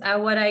with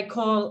what I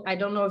call, I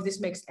don't know if this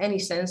makes any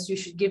sense, you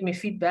should give me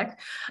feedback,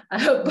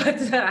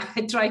 but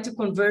I try to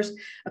converse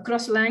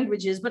across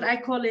languages, but I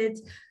call it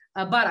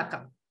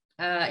baraka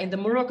in the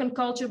Moroccan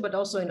culture, but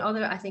also in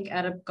other, I think,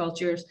 Arab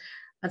cultures,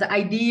 the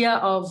idea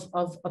of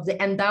the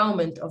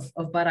endowment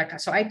of baraka.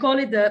 So I call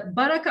it the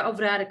baraka of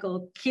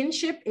radical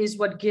kinship is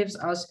what gives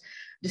us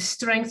the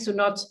strength to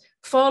not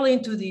fall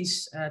into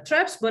these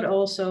traps, but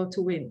also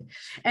to win.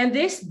 And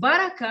this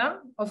baraka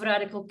of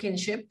radical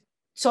kinship,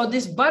 so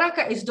this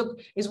baraka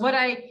is what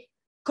I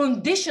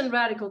condition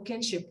radical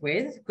kinship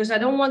with, because I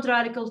don't want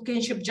radical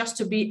kinship just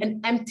to be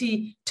an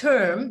empty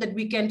term that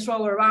we can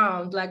throw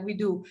around like we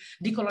do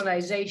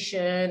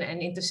decolonization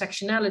and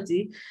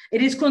intersectionality.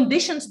 It is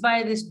conditioned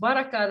by this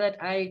baraka that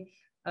I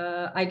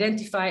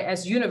identify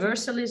as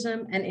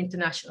universalism and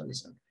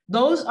internationalism.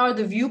 Those are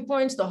the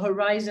viewpoints, the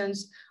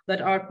horizons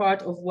that are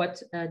part of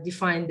what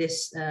define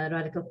this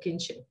radical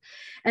kinship.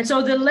 And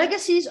so the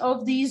legacies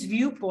of these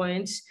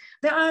viewpoints,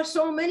 there are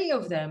so many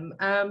of them.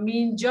 I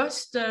mean,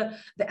 just the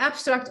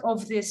abstract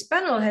of this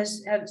panel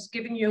has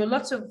given you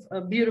lots of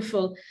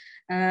beautiful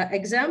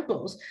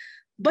examples.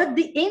 But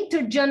the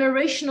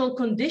intergenerational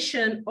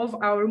condition of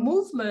our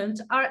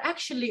movement are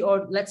actually,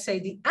 or let's say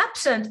the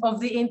absence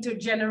of the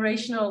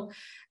intergenerational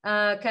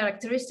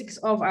characteristics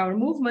of our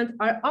movement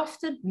are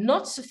often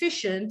not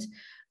sufficient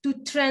to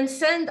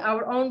transcend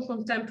our own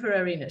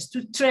contemporariness,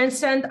 to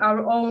transcend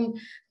our own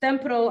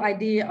temporal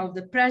idea of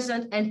the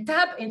present and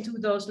tap into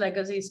those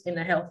legacies in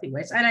a healthy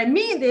way. And I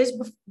mean this,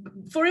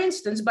 for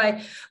instance,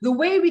 by the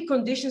way we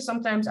condition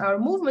sometimes our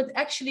movement,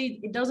 actually,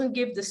 it doesn't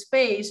give the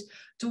space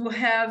to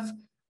have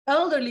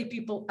elderly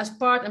people as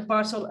part and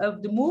parcel of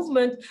the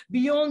movement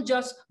beyond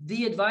just the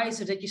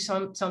advisor that you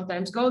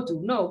sometimes go to.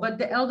 No, but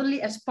the elderly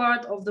as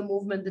part of the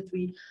movement that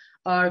we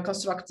are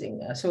constructing.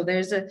 So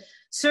there's a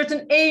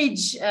certain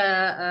age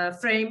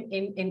frame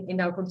in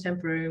our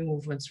contemporary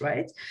movements,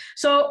 right?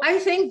 So I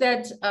think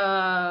that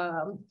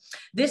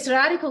this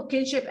radical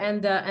kinship and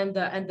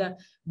the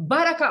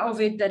baraka of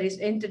it, that is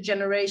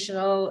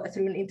intergenerational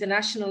through an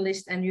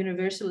internationalist and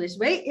universalist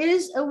way,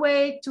 is a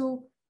way to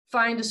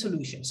find a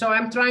solution. So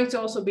I'm trying to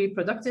also be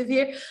productive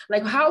here.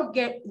 Like, how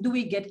do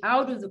we get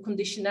out of the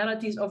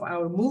conditionalities of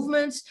our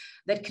movements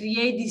that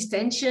create these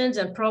tensions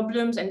and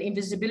problems and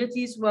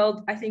invisibilities? Well,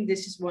 I think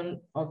this is one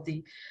of the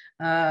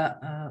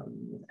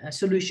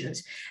solutions.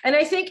 And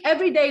I think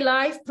everyday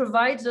life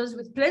provides us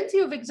with plenty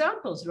of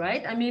examples,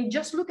 right? I mean,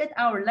 just look at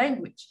our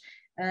language.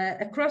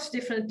 Across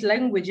different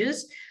languages,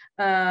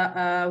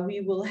 we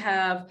will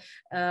have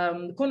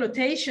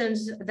connotations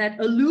that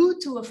allude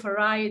to a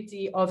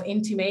variety of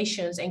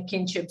intimations and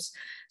kinships,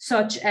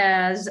 such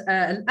as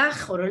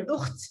al-akh or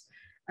al-ukht,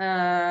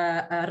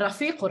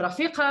 rafiq or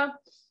rafiqa.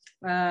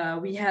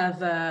 We have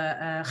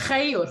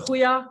khay or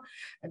khuya,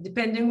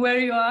 depending where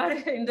you are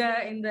in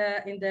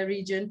the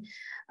region.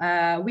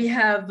 We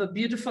have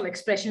beautiful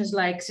expressions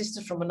like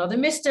sister from another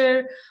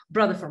mister,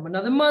 brother from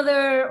another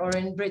mother, or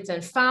in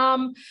Britain,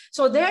 femme.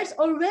 So there's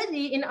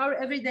already in our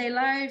everyday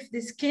life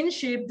this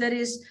kinship that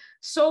is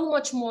so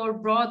much more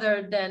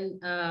broader than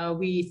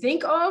we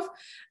think of,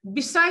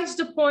 besides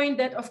the point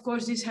that, of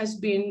course, this has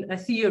been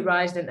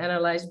theorized and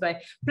analyzed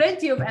by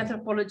plenty of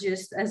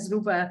anthropologists, as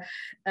Ruba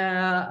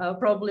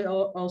probably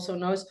also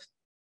knows.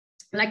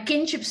 Like,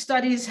 kinship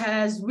studies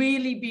has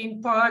really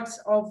been part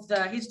of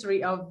the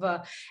history of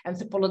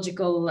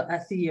anthropological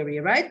theory,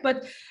 right?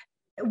 But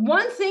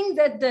one thing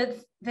that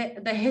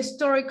the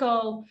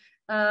historical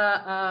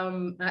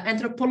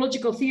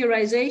anthropological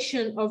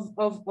theorization of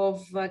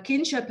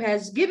kinship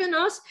has given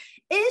us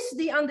is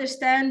the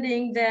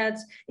understanding that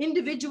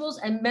individuals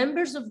and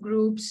members of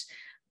groups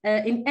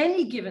in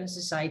any given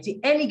society,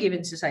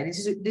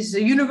 this is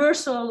a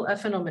universal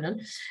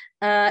phenomenon,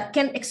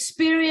 can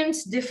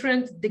experience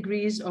different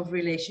degrees of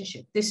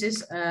relationship. This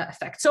is a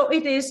fact. So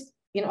it is,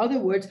 in other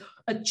words,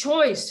 a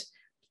choice.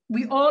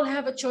 We all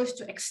have a choice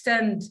to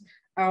extend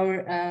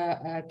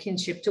our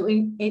kinship, to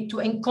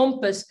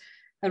encompass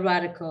a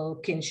radical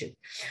kinship.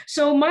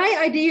 So my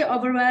idea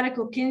of a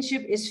radical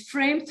kinship is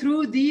framed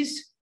through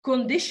these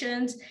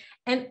conditions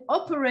and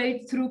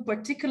operate through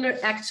particular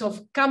acts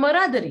of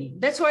camaraderie.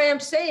 That's why I'm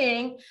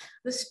saying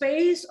the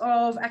space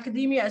of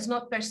academia is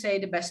not per se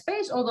the best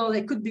space, although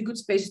they could be good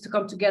spaces to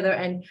come together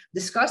and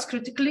discuss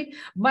critically.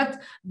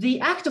 But the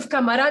act of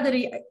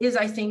camaraderie is,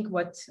 I think,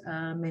 what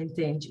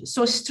maintains you.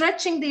 So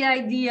stretching the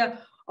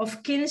idea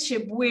of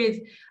kinship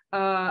with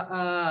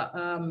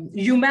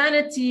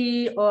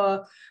humanity,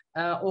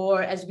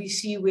 or as we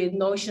see with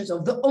notions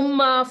of the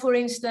ummah, for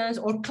instance,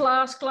 or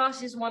class.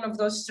 Class is one of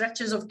those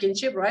stretches of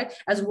kinship, right?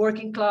 As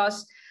working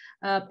class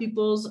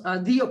peoples,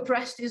 the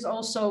oppressed is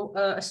also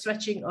a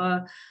stretching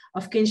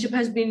of kinship,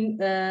 has been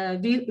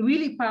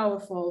really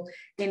powerful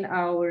in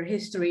our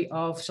history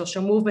of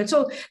social movement.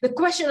 So the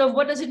question of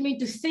what does it mean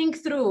to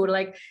think through,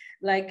 like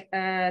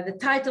the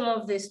title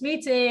of this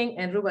meeting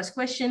and Ruba's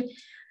question,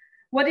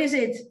 what is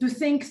it to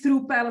think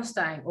through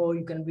Palestine? Or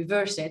you can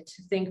reverse it,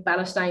 think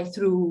Palestine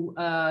through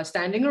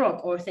Standing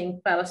Rock, or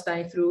think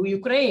Palestine through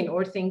Ukraine,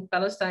 or think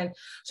Palestine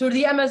through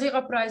the Amazigh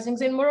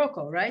uprisings in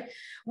Morocco, right?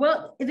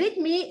 Well,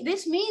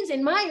 this means,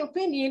 in my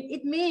opinion,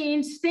 it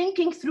means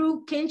thinking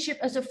through kinship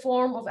as a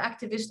form of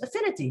activist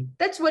affinity.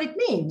 That's what it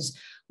means.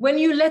 When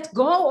you let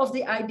go of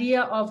the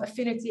idea of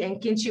affinity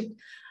and kinship,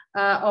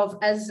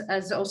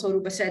 as also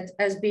Ruba said,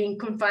 as being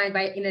confined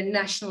in a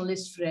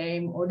nationalist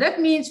frame, or that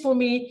means for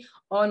me,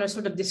 on a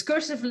sort of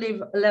discursive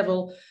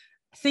level,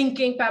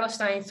 thinking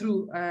Palestine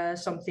through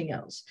something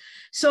else.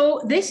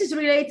 So this is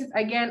related,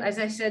 again, as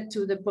I said,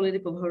 to the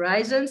political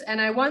horizons. And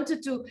I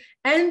wanted to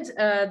end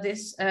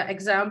this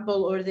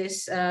example, or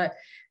this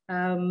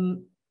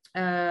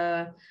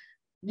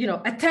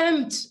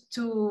attempt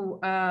to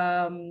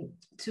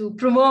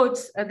promote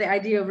the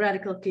idea of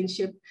radical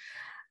kinship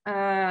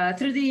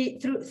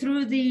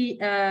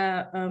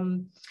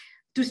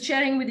to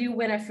sharing with you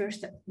when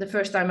the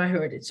first time I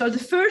heard it. So the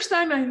first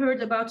time I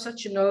heard about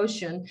such a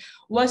notion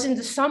was in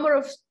the summer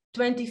of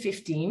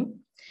 2015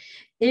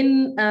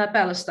 in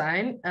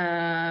Palestine.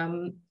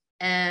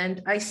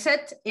 And I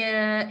sat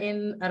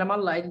in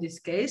Ramallah, in this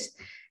case.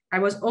 I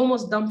was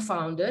almost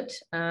dumbfounded.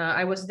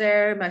 I was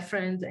there, my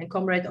friend and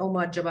comrade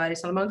Omar Jabari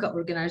Salmanka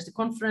organized the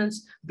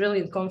conference,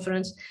 brilliant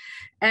conference.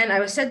 And I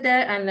was sat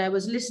there and I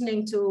was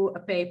listening to a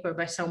paper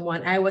by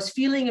someone. I was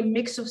feeling a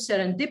mix of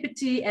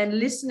serendipity and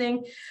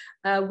listening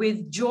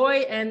with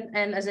joy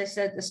and, as I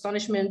said,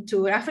 astonishment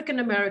to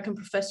African-American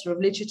professor of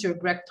literature,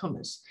 Greg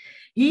Thomas.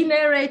 He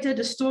narrated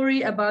a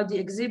story about the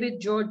exhibit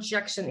George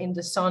Jackson in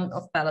The Son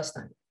of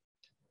Palestine.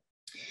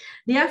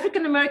 The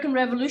African-American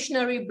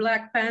revolutionary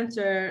Black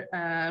Panther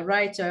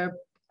writer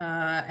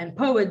and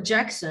poet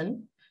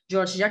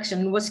George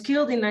Jackson, was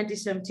killed in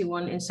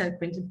 1971 in San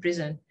Quentin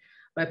prison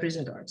by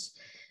prison guards.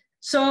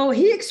 So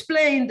he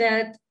explained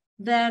that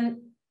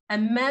then a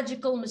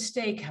magical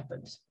mistake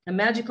happened. A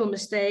magical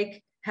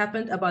mistake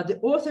happened about the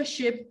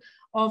authorship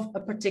of a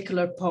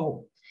particular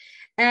poem.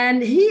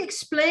 And he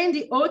explained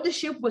the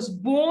authorship was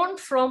born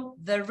from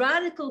the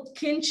radical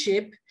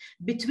kinship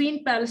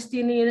between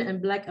Palestinian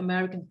and Black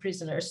American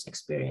prisoners'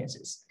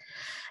 experiences.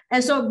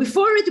 And so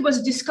before it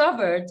was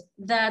discovered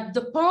that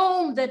the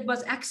poem that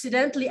was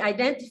accidentally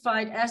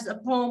identified as a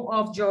poem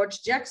of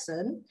George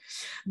Jackson,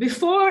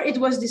 before it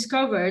was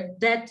discovered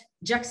that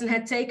Jackson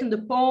had taken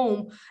the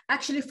poem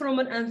actually from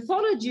an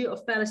anthology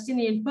of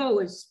Palestinian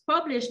poets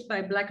published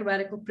by Black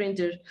radical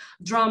printer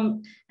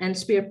Drum and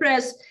Spear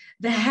Press,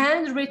 the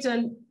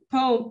handwritten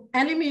poem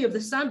Enemy of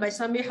the Sun by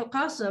Samih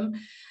al-Qasim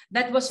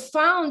that was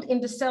found in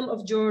the cell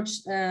of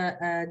George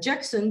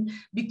Jackson,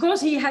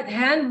 because he had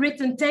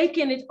handwritten,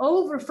 taken it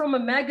over from a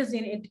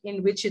magazine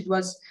in which it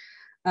was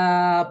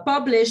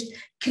published,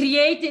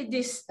 created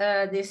this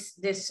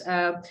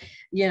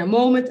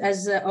moment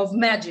of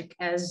magic,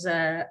 as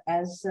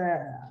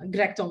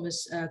Greg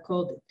Thomas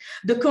called it.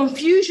 The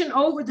confusion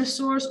over the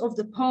source of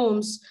the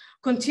poems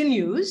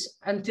continues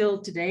until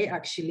today,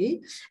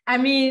 actually. I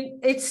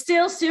mean, it's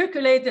still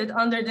circulated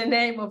under the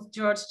name of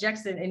George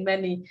Jackson in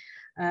many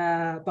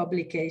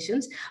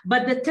publications.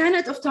 But the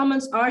tenet of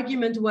Thomas'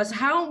 argument was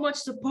how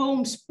much the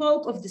poem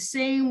spoke of the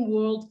same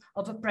world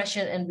of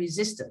oppression and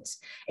resistance.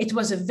 It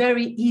was a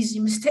very easy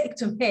mistake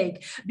to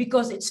make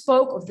because it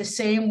spoke of the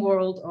same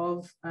world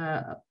of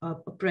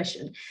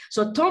oppression.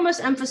 So Thomas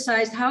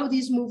emphasized how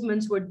these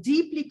movements were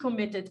deeply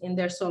committed in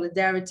their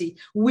solidarity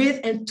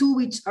with and to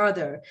each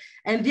other.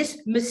 And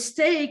this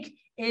mistake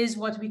is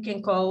what we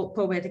can call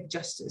poetic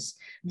justice.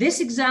 This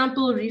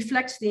example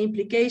reflects the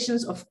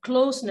implications of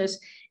closeness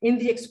in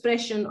the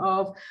expression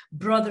of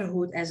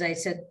brotherhood, as I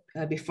said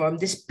before,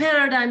 this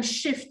paradigm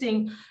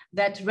shifting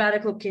that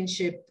radical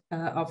kinship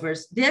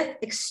offers. That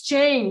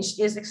exchange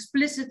is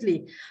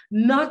explicitly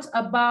not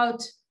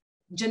about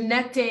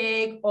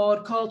genetic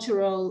or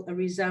cultural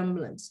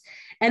resemblance.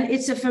 And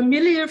it's a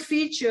familiar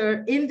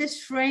feature in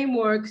this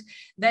framework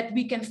that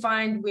we can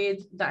find with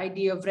the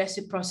idea of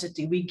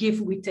reciprocity. We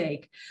give, we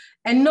take.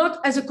 And not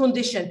as a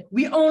condition.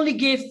 We only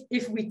give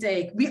if we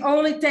take. We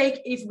only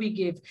take if we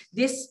give.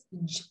 This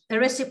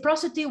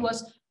reciprocity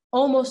was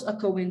almost a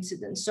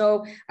coincidence.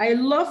 So I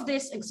love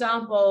this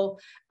example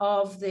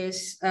of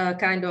this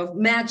kind of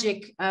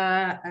magic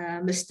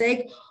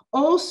mistake,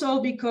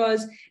 also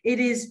because it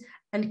is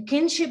a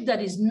kinship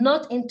that is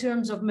not in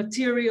terms of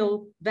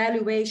material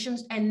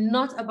valuations and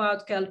not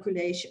about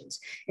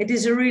calculations. It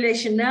is a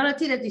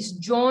relationality that is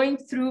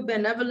joined through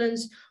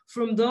benevolence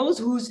from those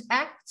whose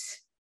acts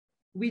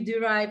we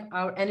derive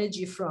our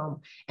energy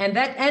from. And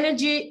that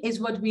energy is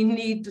what we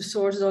need to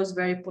source those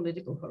very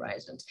political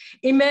horizons.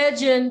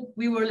 Imagine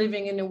we were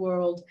living in a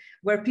world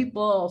where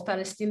people of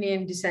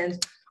Palestinian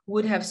descent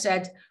would have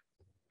said,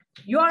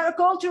 you are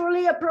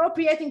culturally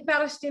appropriating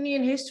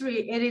Palestinian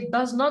history and it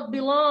does not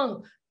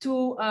belong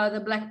to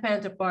the Black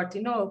Panther Party.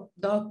 No,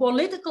 the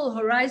political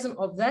horizon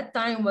of that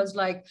time was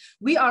like,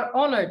 we are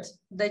honored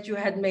that you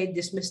had made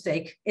this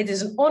mistake. It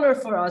is an honor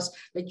for us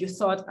that you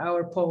thought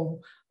our poem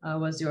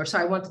was yours. So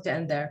I wanted to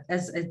end there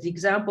as the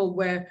example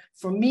where,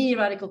 for me,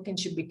 radical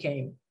kinship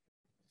became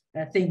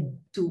a thing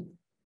to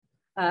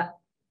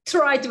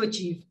try to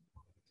achieve.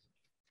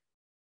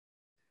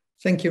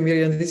 Thank you,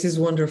 Miriam. This is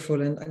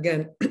wonderful. And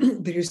again,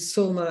 there is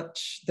so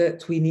much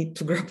that we need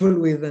to grapple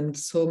with and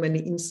so many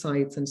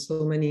insights and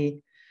so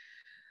many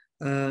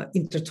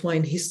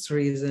intertwined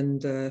histories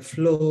and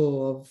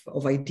flow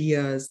of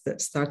ideas that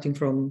starting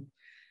from,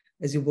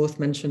 as you both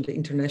mentioned, the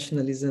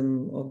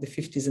internationalism of the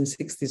 50s and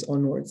 60s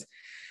onwards.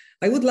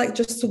 I would like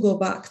just to go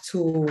back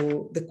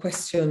to the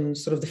question,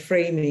 sort of the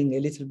framing a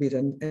little bit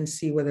and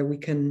see whether we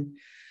can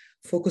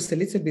focus a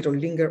little bit or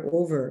linger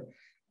over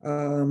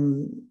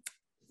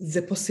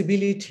the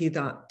possibility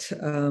that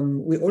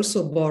we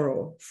also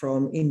borrow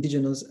from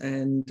Indigenous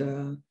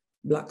and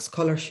Black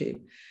scholarship,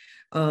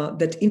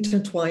 that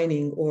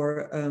intertwining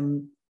or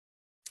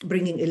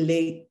bringing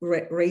a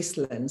race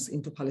lens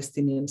into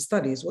Palestinian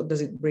studies, what does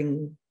it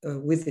bring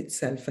with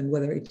itself, and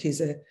whether it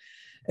is a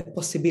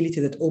possibility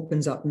that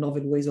opens up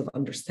novel ways of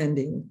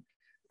understanding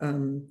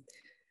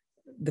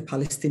the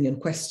Palestinian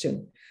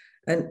question.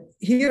 And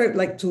here I'd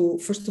like to,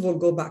 first of all,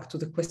 go back to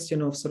the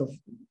question of sort of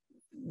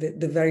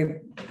the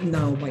very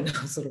by now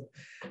sort of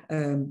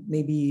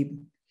maybe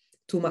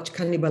too much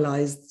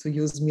cannibalized, to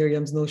use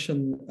Miriam's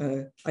notion,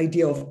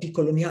 idea of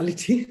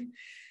decoloniality,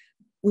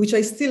 which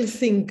I still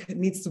think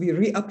needs to be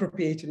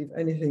reappropriated, if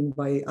anything,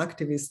 by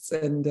activists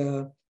and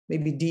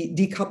maybe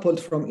decoupled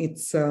from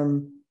its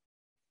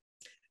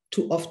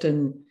too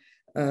often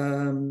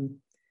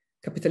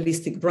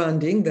capitalistic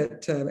branding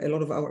that a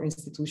lot of our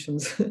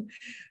institutions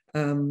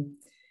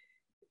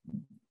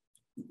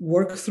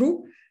work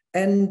through,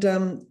 and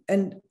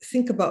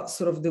think about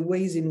sort of the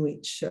ways in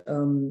which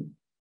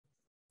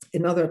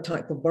another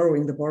type of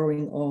borrowing, the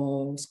borrowing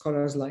of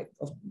scholars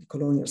of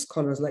colonial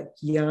scholars like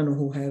Yano,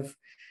 who have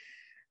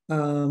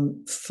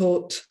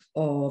thought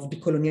of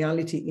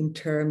decoloniality in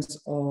terms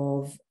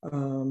of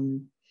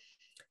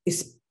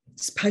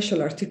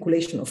special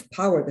articulation of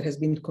power that has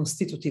been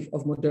constitutive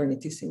of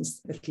modernity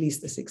since at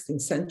least the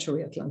 16th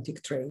century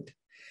Atlantic trade,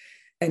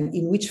 and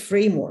in which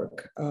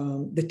framework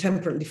the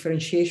temporal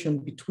differentiation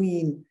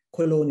between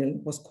colonial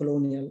and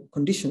post-colonial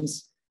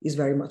conditions is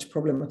very much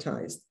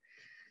problematized.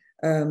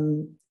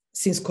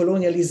 Since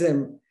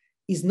colonialism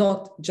is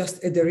not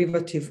just a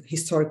derivative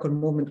historical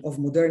moment of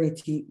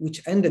modernity,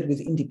 which ended with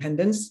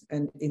independence,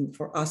 and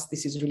for us,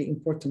 this is really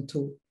important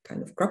to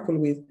kind of grapple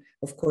with.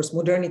 Of course,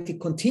 modernity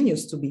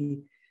continues to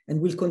be and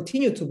will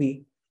continue to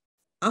be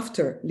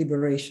after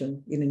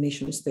liberation in a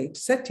nation state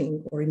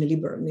setting or in a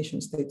liberal nation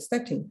state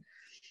setting.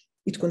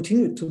 It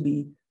continued to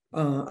be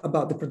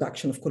about the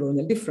production of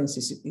colonial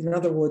differences. In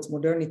other words,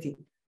 modernity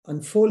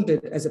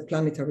unfolded as a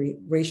planetary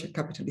racial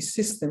capitalist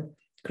system,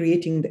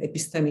 creating the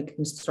epistemic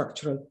and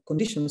structural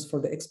conditions for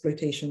the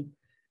exploitation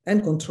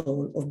and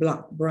control of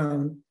Black,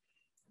 brown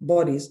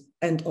bodies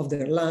and of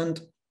their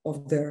land,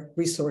 of their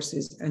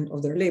resources, and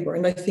of their labor.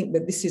 And I think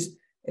that this is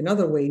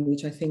another way in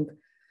which I think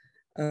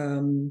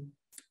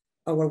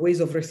our ways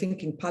of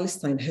rethinking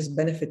Palestine has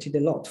benefited a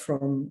lot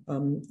from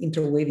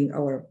interweaving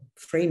our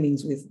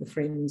framings with the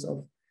framings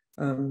of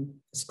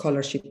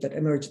scholarship that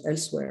emerged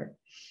elsewhere.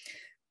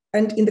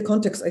 And in the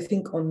context, I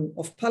think,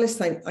 of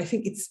Palestine, I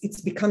think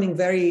it's becoming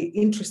very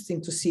interesting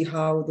to see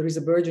how there is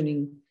a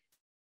burgeoning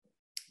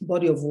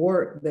body of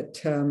work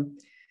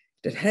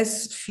that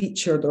has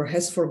featured or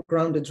has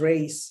foregrounded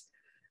race,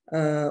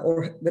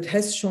 or that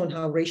has shown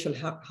how racial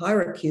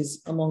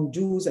hierarchies among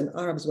Jews and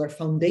Arabs were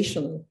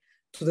foundational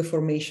to the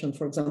formation,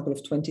 for example,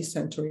 of 20th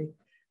century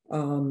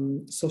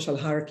social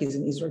hierarchies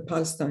in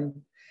Israel-Palestine.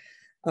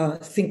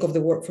 Think of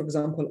the work, for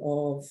example,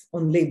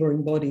 on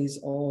laboring bodies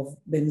of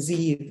Ben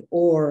Ziv,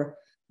 or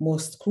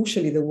most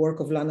crucially, the work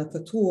of Lana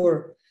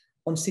Tatur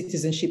on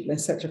citizenship and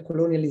settler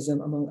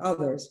colonialism, among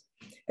others.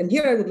 And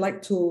here I would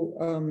like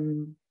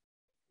to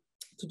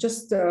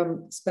just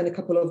spend a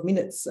couple of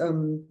minutes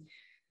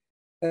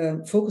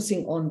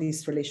focusing on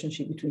this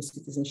relationship between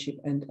citizenship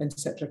and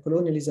settler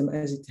colonialism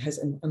as it has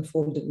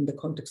unfolded in the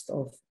context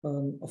of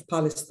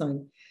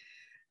Palestine.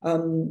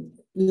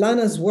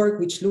 Lana's work,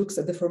 which looks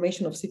at the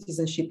formation of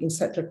citizenship in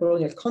settler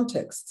colonial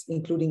contexts,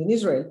 including in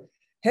Israel,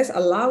 has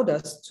allowed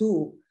us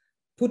to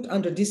put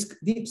under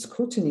deep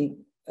scrutiny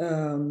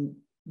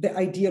the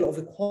ideal of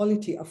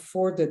equality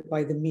afforded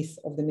by the myth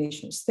of the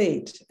nation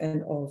state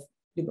and of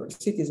liberal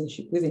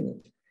citizenship within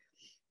it.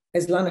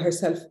 As Lana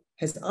herself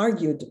has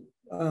argued,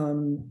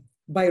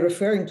 by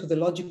referring to the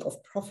logic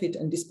of profit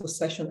and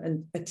dispossession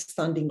and at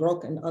Standing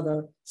Rock and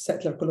other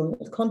settler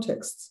colonial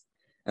contexts,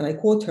 and I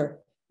quote her,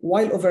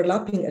 "While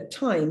overlapping at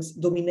times,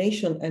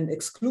 domination and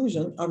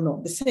exclusion are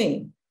not the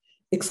same.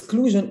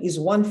 Exclusion is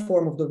one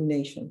form of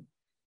domination,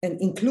 and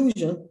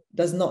inclusion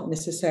does not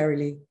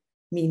necessarily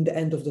mean the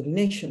end of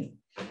domination."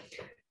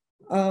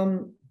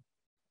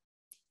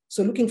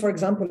 So looking, for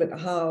example, at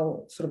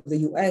how sort of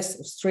the US,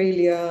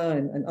 Australia,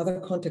 and other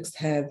contexts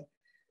have,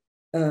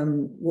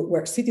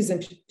 where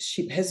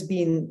citizenship has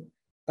been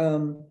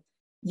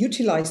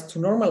utilized to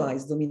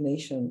normalize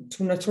domination,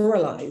 to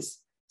naturalize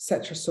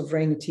settler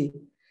sovereignty,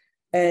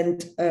 and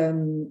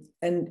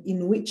in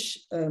which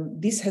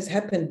this has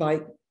happened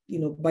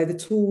by the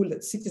tool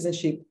that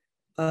citizenship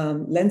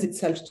lends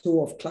itself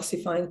to, of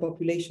classifying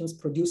populations,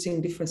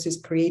 producing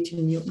differences,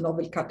 creating new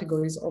novel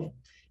categories of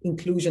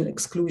inclusion,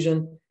 exclusion,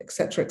 et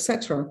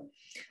cetera,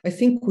 I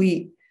think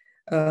we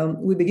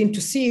begin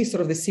to see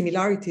sort of the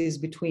similarities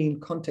between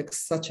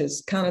contexts such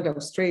as Canada,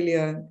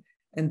 Australia,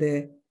 and the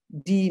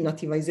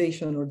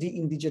denativization or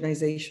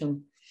de-indigenization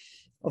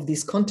of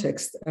this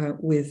context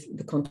with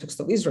the context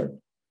of Israel.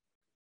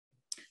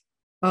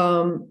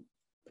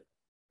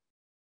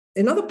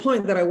 Another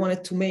point that I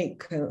wanted to make,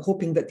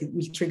 hoping that it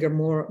will trigger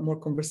more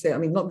conversation, I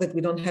mean, not that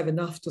we don't have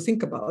enough to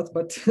think about,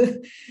 but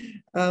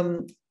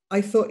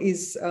I thought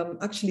is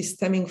actually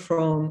stemming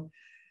from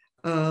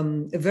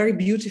a very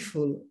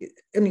beautiful,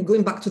 I mean,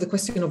 going back to the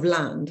question of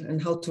land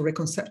and how to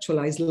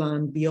reconceptualize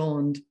land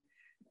beyond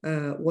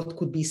what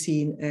could be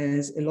seen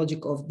as a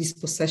logic of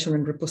dispossession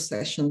and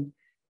repossession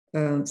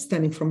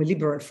stemming from a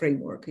liberal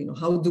framework. You know,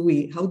 how do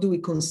we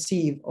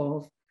conceive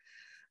of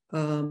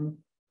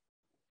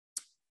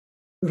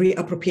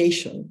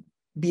reappropriation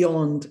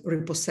beyond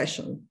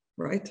repossession,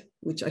 right?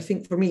 Which I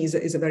think for me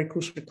is a very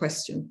crucial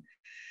question.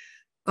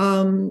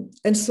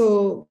 And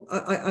so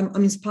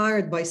I'm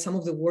inspired by some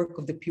of the work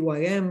of the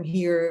PYM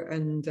here,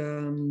 and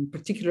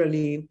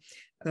particularly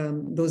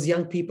those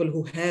young people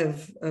who have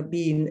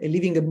been a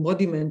living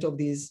embodiment of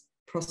these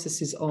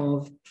processes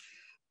of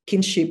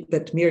kinship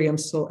that Miriam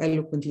so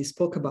eloquently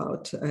spoke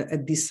about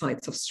at these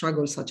sites of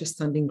struggle, such as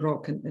Standing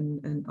Rock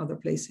and other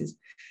places,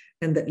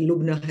 and that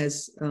Lubna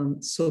has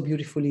so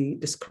beautifully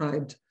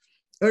described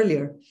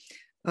earlier.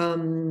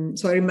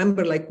 So I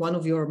remember, like, one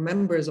of your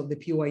members of the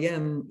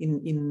PYM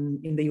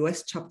in the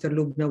US chapter,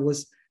 Lubna,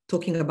 was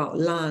talking about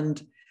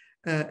land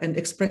and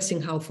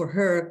expressing how for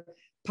her,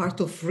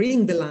 part of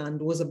freeing the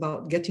land was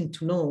about getting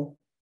to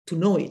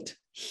know it,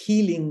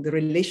 healing the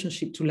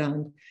relationship to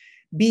land,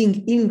 being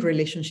in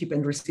relationship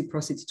and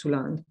reciprocity to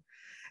land.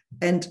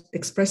 and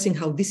expressing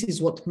how this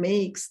is what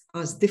makes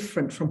us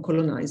different from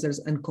colonizers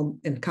and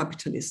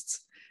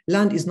capitalists.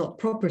 Land is not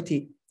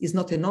property, is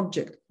not an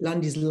object.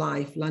 Land is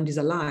life, land is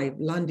alive,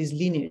 land is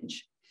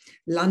lineage,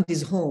 land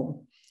is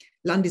home,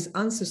 land is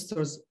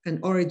ancestors and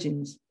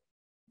origins.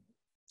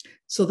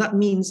 So that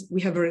means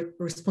we have a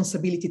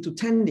responsibility to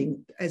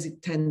tending as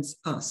it tends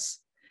us.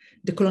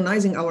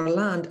 Decolonizing our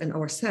land and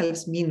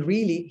ourselves mean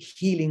really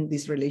healing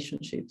these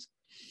relationships.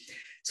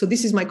 So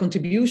this is my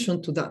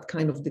contribution to that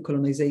kind of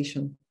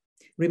decolonization,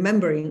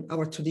 remembering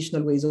our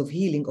traditional ways of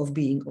healing, of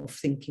being, of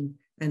thinking,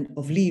 and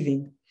of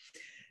living.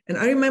 And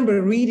I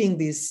remember reading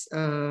this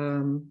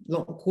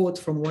long quote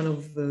from one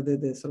of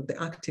the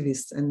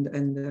activists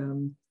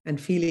and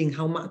feeling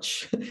how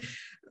much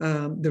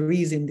there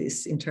is in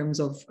this in terms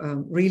of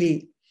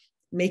really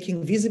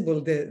making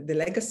visible the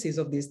legacies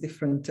of these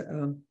different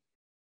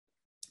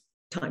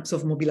types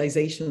of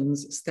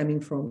mobilizations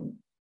stemming from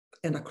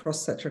and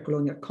across such a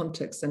colonial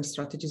contexts and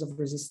strategies of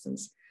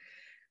resistance,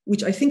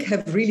 which I think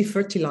have really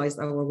fertilized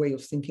our way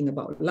of thinking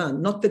about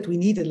land. Not that we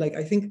needed, like,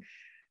 I think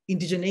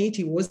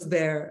indigeneity was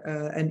there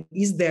and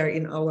is there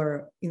in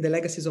the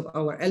legacies of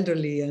our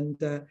elderly, and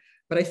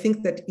but I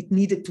think that it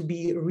needed to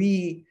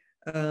be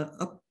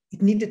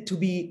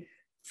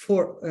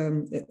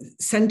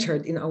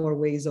centered in our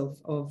ways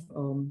of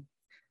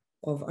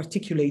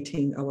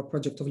articulating our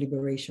project of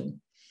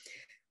liberation.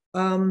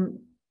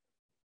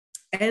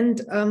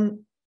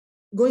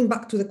 Going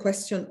back to the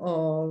question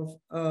of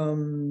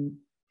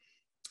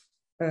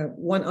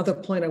one other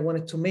point I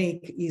wanted to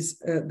make is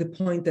the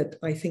point that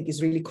I think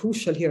is really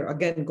crucial here,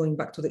 again, going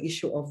back to the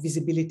issue of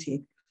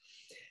visibility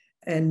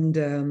and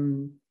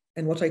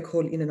what I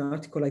call in an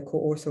article I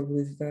co-authored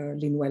with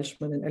Lynn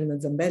Welshman and Elena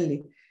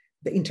Zambelli,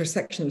 the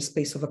intersectional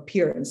space of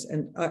appearance.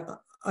 And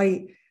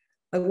I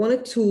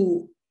wanted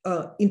to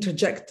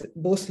interject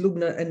both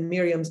Lubna and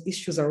Miriam's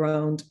issues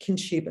around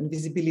kinship and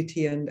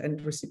visibility and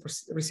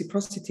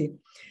reciprocity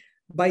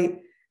by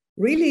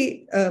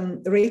really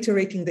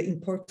reiterating the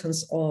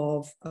importance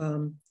of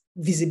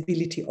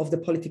visibility of the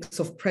politics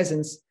of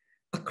presence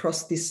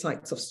across these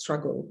sites of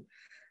struggle.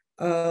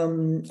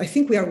 I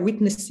think we are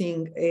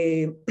witnessing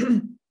a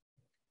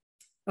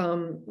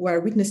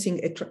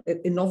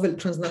novel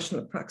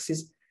transnational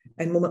praxis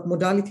and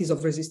modalities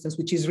of resistance,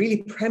 which is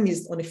really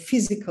premised on a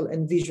physical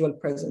and visual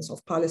presence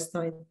of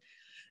Palestine,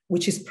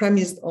 which is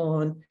premised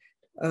on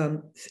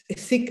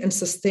thick and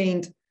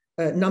sustained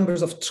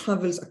numbers of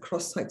travels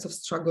across sites of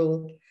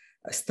struggle,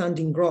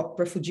 standing rock,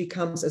 refugee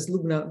camps, as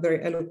Lubna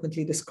very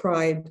eloquently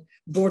described,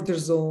 border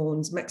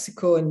zones,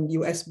 Mexico and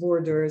US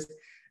borders,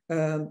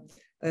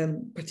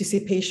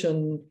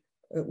 participation,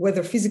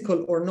 whether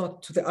physical or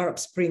not, to the Arab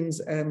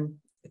Springs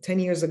 10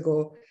 years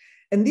ago.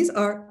 And these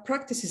are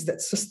practices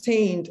that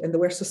sustained, and they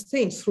were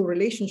sustained through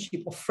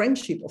relationship of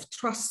friendship, of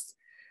trust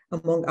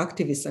among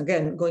activists.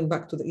 Again, going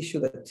back to the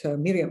issue that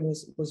Miriam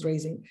was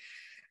raising.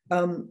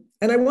 And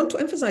I want to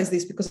emphasize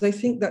this because I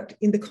think that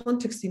in the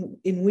context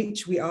in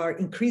which we are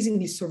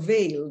increasingly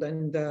surveilled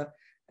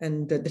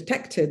and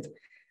detected,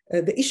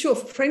 the issue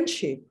of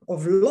friendship,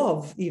 of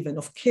love, even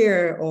of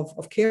care,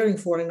 of caring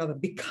for one another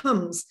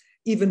becomes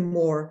even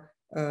more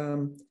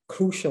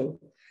crucial.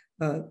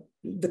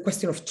 The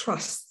question of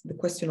trust, the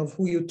question of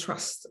who you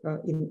trust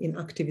in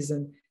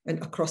activism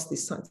and across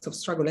these sites of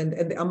struggle, and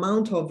the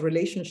amount of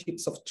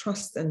relationships of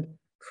trust and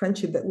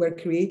friendship that were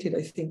created,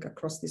 I think,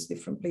 across these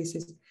different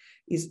places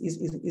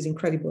is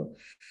incredible.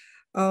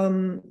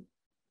 I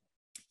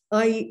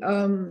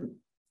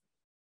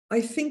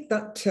think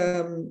that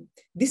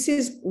this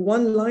is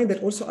one line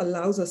that also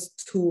allows us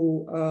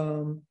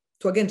to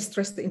again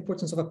stress the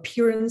importance of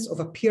appearance,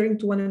 of appearing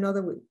to one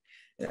another.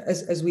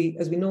 As we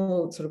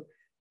know, sort of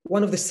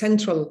one of the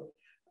central,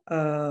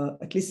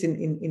 at least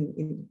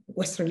in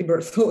Western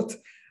liberal thought,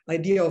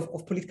 idea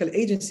of political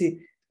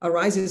agency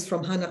arises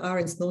from Hannah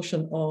Arendt's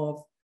notion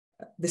of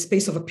the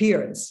space of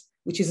appearance,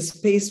 which is a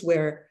space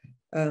where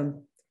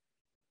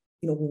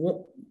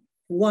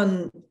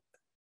one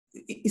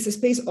is a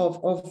space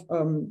of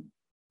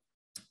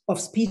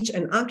speech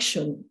and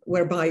action,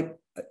 whereby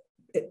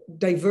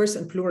diverse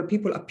and plural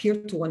people appear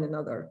to one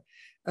another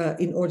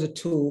in order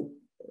to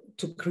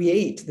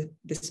create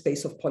the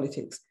space of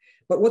politics.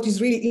 But what is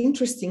really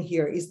interesting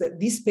here is that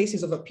these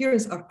spaces of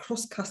appearance are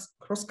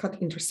cross-cut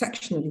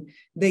intersectionally.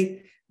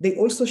 They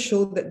also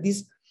show that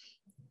these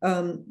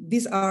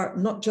are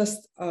not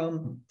just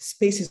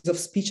spaces of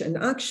speech and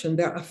action,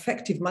 they are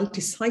effective,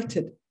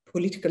 multi-sided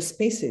political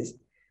spaces,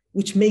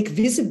 which make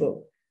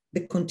visible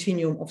the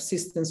continuum of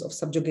systems of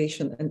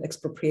subjugation and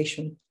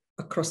expropriation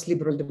across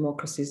liberal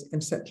democracies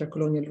and settler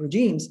colonial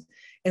regimes.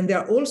 And they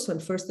are also,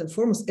 and first and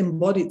foremost,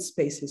 embodied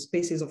spaces,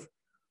 spaces of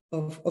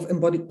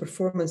embodied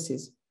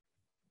performances,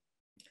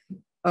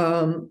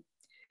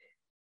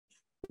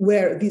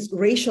 where these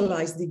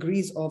racialized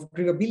degrees of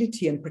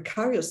grievability and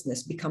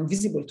precariousness become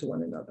visible to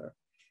one another,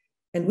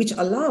 and which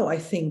allow, I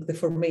think, the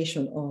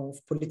formation of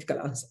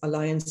political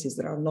alliances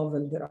that are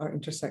novel, that are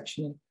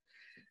intersectional,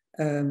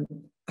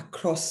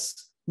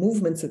 across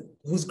movements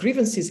whose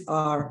grievances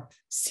are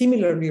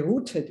similarly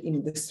rooted in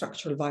the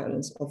structural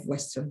violence of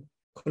Western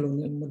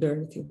colonial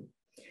modernity.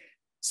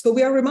 So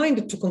we are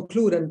reminded to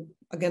conclude, and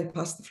again,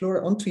 pass the floor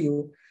on to you,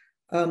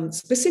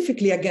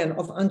 specifically again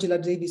of Angela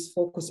Davis'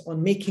 focus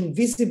on making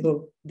visible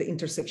the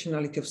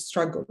intersectionality of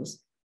struggles,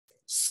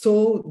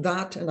 so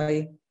that, and I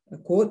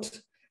quote,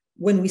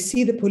 when we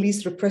see the police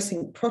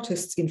repressing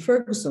protests in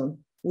Ferguson,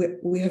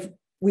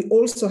 we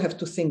also have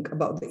to think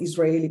about the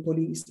Israeli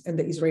police and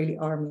the Israeli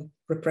army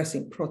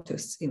repressing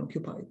protests in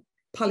occupied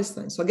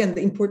Palestine. So again,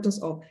 the importance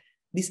of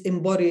this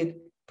embodied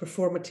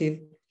performative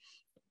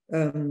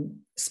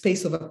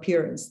space of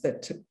appearance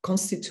that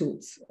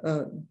constitutes,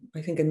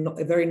 I think,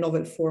 a very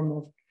novel form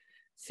of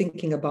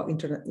thinking about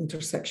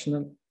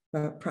intersectional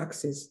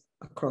praxis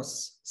across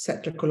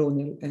settler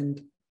colonial and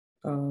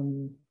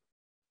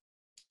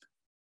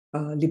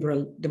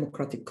liberal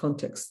democratic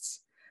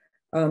contexts.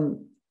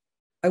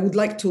 I would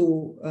like to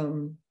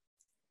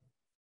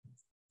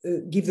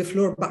give the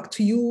floor back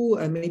to you.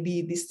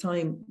 Maybe this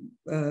time,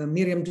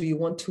 Miriam, do you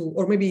want to,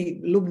 or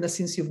maybe Lubna,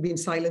 since you've been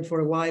silent for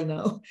a while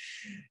now,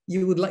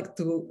 you would like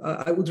to,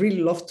 I would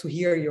really love to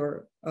hear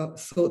your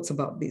thoughts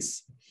about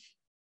this.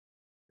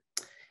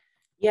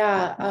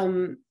 Yeah,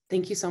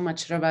 thank you so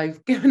much, Rabah.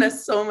 You've given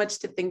us so much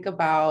to think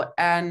about.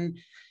 And,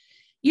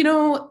 you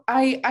know,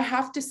 I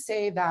have to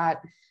say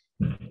that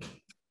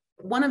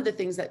one of the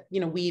things that, you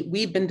know,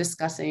 we've been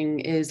discussing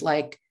is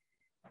like,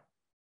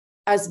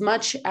 as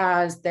much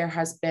as there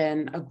has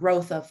been a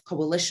growth of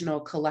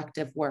coalitional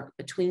collective work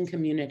between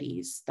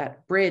communities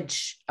that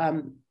bridge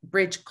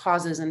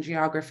causes and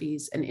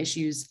geographies and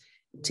issues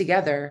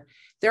together,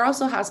 there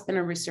also has been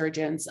a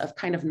resurgence of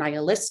kind of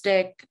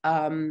nihilistic,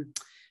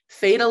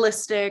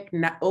 fatalistic,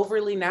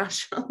 overly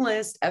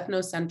nationalist,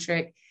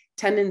 ethnocentric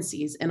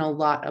tendencies in a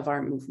lot of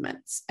our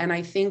movements. And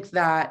I think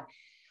that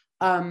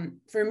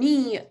for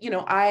me, you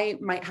know, I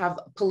might have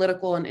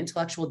political and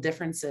intellectual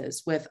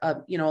differences with,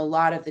 you know, a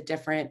lot of the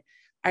different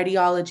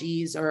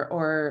ideologies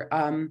or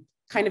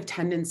kind of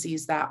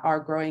tendencies that are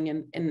growing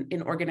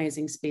in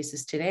organizing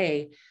spaces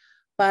today.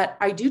 But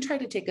I do try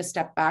to take a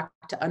step back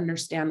to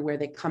understand where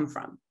they come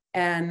from.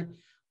 And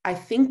I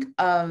think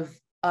of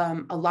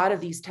a lot of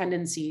these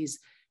tendencies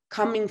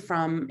coming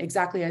from,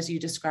 exactly as you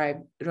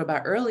described,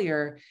 Rabah,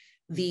 earlier,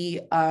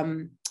 the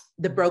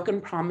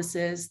broken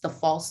promises, the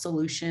false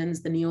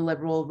solutions, the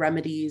neoliberal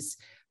remedies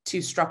to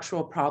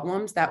structural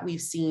problems that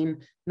we've seen,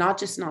 not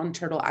just on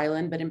Turtle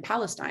Island, but in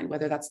Palestine,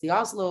 whether that's the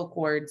Oslo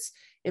Accords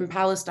in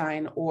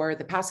Palestine or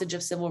the passage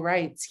of civil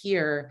rights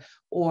here,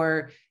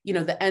 or, you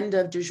know, the end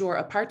of de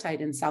jure apartheid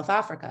in South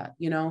Africa.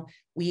 You know,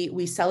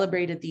 we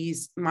celebrated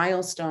these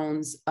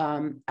milestones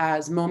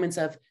as moments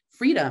of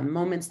freedom,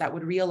 moments that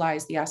would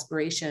realize the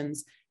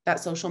aspirations that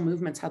social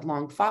movements had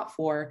long fought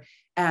for.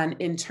 And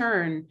in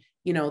turn,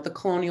 you know, the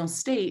colonial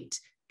state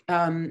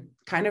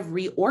kind of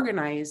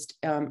reorganized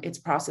its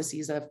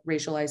processes of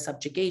racialized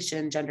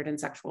subjugation, gendered and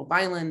sexual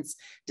violence,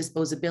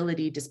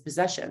 disposability,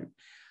 dispossession.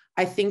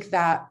 I think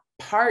that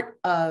part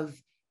of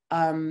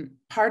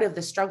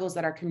the struggles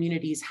that our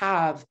communities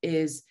have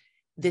is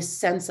this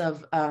sense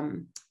of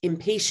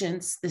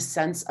impatience, this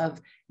sense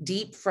of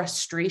deep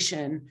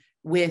frustration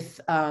with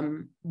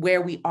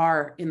where we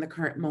are in the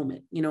current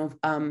moment, you know.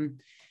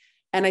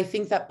 And I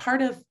think that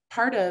part of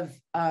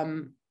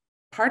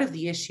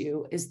the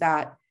issue is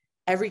that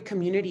every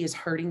community is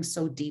hurting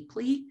so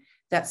deeply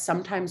that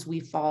sometimes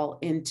we fall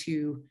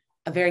into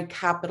a very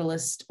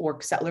capitalist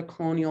or settler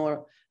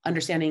colonial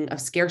understanding of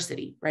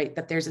scarcity, right?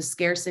 That there's a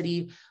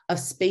scarcity of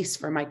space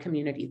for my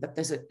community, that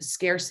there's a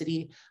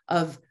scarcity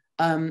of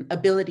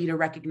ability to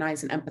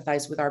recognize and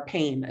empathize with our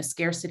pain, a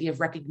scarcity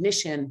of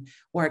recognition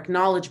or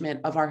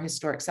acknowledgement of our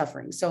historic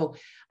suffering. So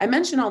I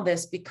mention all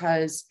this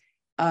because,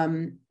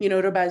 you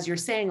know, Rabah, as you're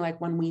saying,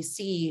 like when we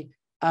see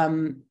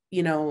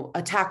you know,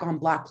 attack on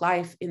Black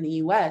life in the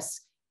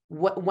US,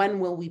 when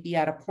will we be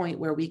at a point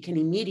where we can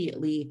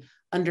immediately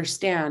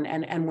understand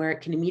and where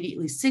it can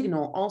immediately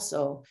signal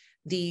also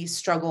the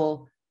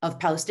struggle of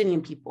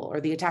Palestinian people or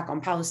the attack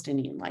on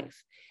Palestinian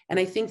life? And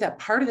I think that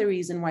part of the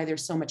reason why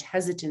there's so much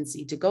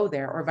hesitancy to go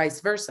there, or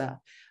vice versa,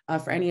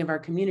 for any of our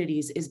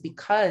communities, is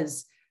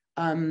because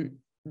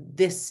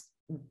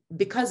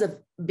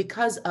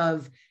because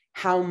of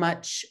how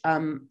much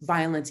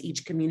violence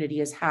each community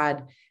has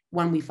had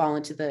when we fall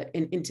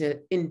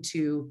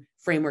into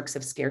frameworks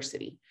of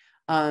scarcity.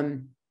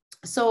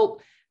 So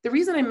the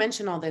reason I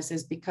mention all this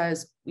is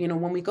because, you know,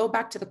 when we go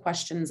back to the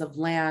questions of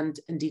land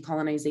and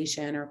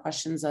decolonization, or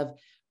questions of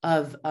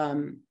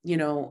you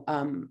know,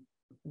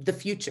 the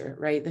future,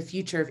 right? The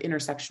future of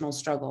intersectional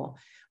struggle.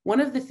 One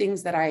of the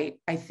things that I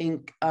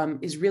think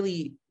is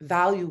really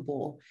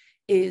valuable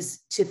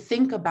is to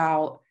think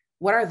about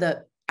what are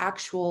the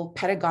actual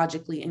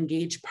pedagogically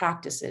engaged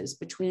practices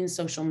between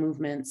social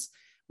movements,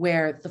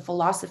 where the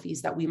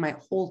philosophies that we might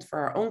hold for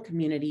our own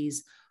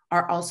communities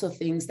are also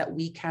things that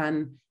we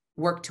can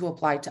work to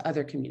apply to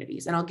other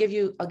communities. And I'll give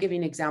you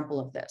an example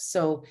of this.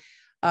 So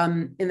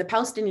In the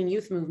Palestinian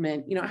youth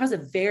movement, it has a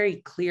very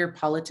clear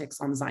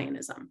politics on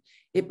Zionism.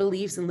 It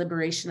believes in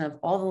liberation of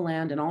all the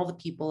land and all the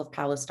people of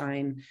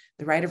Palestine,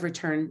 the right of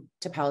return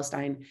to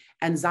Palestine,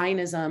 and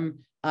Zionism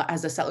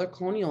as a settler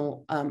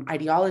colonial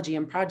ideology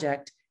and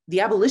project,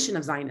 the abolition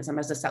of Zionism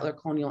as a settler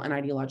colonial and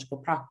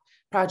ideological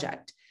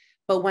project.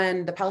 But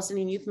when the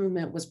Palestinian youth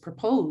movement was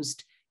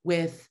proposed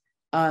with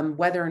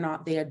whether or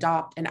not they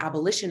adopt an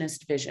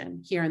abolitionist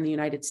vision here in the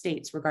United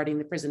States regarding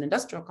the prison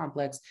industrial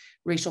complex,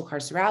 racial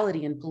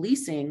carcerality, and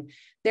policing,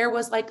 there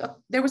was like a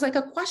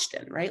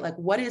question, right? Like,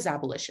 what is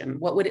abolition?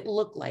 What would it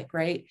look like,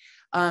 right?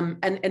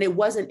 And it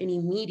wasn't an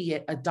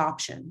immediate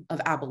adoption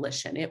of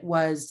abolition. It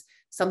was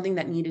something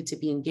that needed to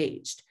be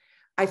engaged.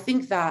 I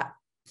think that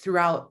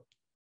throughout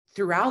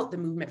the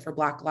movement for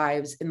Black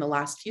lives in the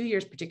last few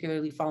years,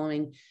 particularly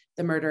following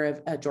the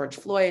murder of George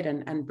Floyd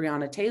and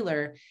Breonna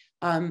Taylor,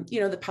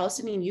 the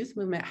Palestinian youth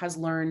movement has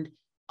learned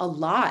a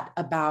lot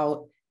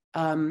about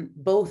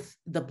both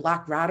the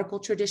Black radical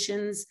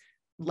traditions,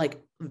 like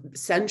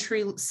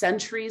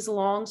centuries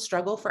long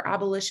struggle for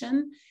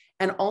abolition,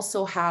 and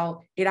also how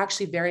it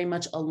actually very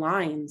much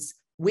aligns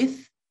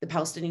with the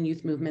Palestinian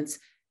youth movement's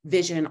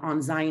vision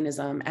on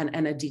Zionism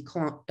and a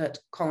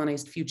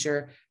decolonized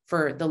future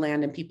for the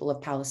land and people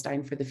of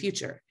Palestine for the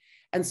future.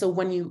 And so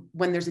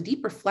when there's a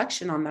deep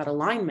reflection on that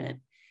alignment,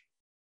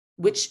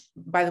 which,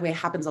 by the way,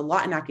 happens a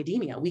lot in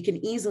academia. We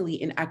can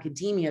easily in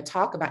academia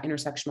talk about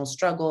intersectional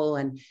struggle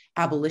and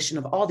abolition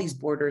of all these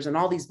borders and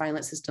all these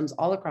violent systems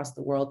all across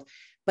the world.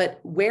 But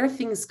where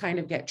things kind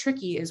of get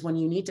tricky is when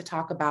you need to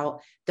talk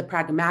about the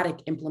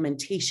pragmatic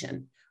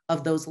implementation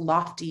of those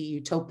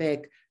lofty,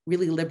 utopic,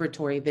 really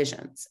liberatory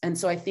visions. And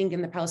so I think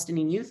in the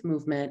Palestinian youth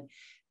movement,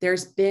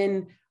 there's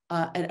been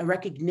a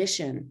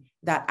recognition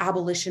that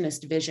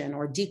abolitionist vision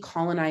or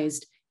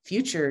decolonized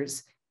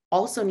futures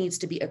also needs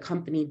to be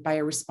accompanied by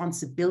a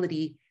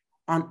responsibility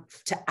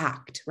to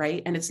act,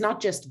 right? And it's not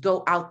just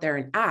go out there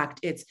and act,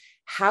 it's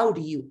how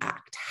do you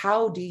act?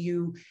 How do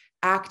you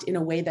act in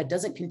a way that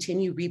doesn't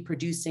continue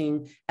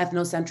reproducing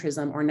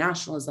ethnocentrism or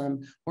nationalism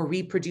or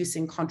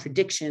reproducing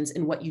contradictions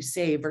in what you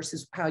say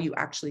versus how you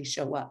actually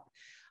show up?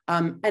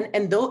 And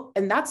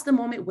that's the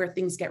moment where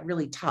things get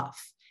really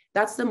tough.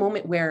 That's the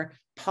moment where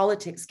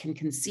politics can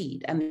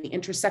concede and the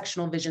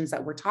intersectional visions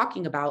that we're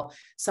talking about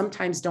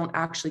sometimes don't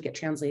actually get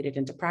translated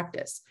into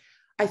practice.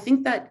 I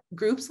think that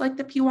groups like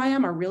the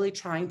PYM are really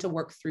trying to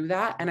work through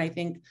that. And I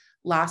think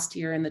last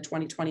year in the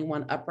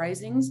 2021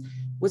 uprisings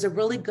was a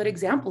really good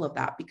example of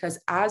that, because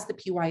as the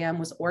PYM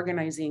was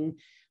organizing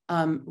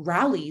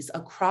rallies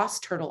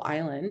across Turtle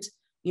Island,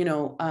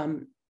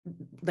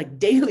 like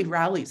daily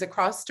rallies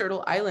across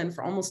Turtle Island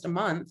for almost a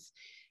month,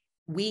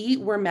 we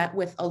were met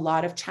with a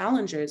lot of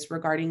challenges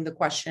regarding the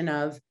question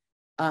of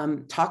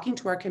talking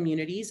to our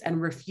communities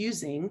and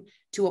refusing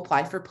to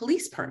apply for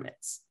police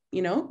permits. We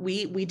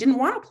didn't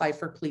want to apply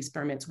for police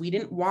permits. We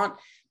didn't want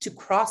to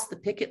cross the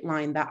picket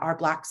line that our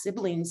Black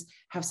siblings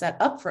have set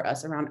up for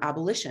us around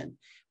abolition.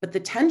 But the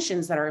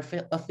tensions that are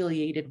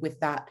affiliated with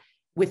that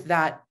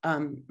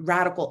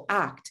radical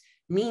act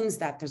means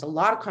that there's a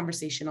lot of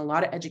conversation, a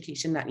lot of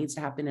education that needs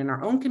to happen in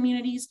our own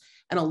communities,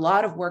 and a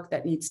lot of work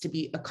that needs to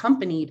be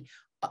accompanied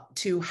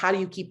to how do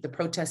you keep the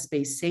protest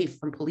space safe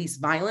from police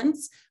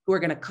violence who are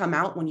going to come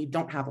out when you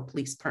don't have a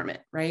police permit,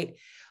 right?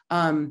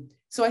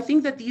 So I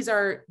think that these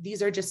are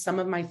just some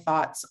of my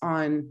thoughts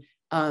on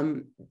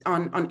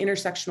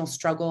intersectional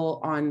struggle,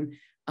 on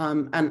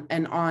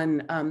the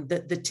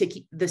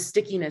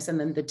stickiness and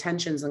then the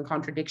tensions and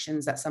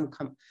contradictions that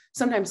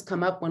sometimes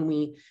come up when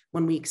we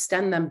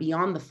extend them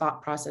beyond the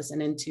thought process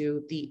and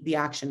into the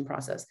action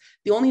process.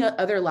 The only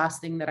other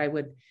last thing that I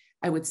would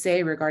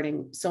say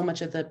regarding so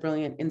much of the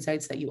brilliant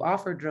insights that you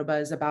offered, Roba,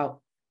 is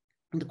about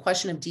the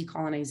question of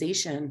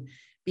decolonization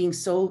being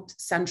so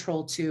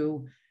central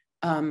to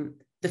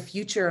the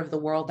future of the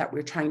world that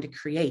we're trying to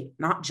create,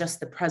 not just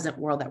the present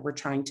world that we're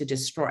trying to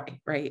destroy,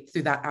 right,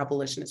 through that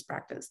abolitionist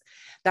practice.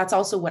 That's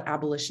also what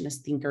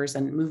abolitionist thinkers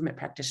and movement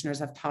practitioners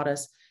have taught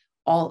us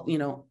all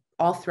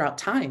throughout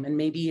time. And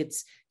maybe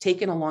it's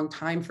taken a long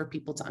time for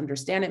people to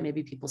understand it.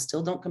 Maybe people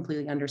still don't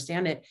completely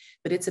understand it,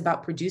 but it's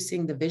about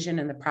producing the vision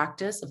and the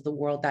practice of the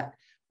world that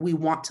we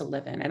want to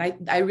live in.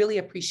 And I really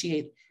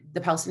appreciate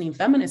the Palestinian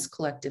feminist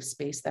collective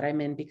space that I'm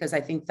in, because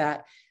I think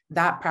that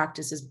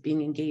practice is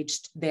being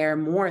engaged there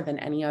more than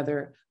any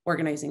other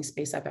organizing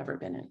space I've ever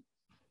been in.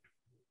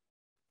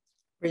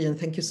 Brilliant,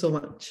 thank you so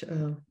much,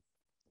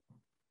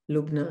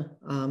 Lubna.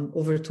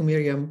 Over to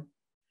Miriam.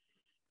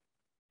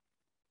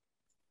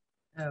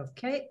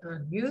 Okay,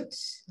 unmute.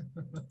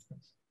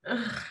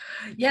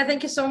 Yeah,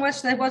 thank you so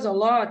much. That was a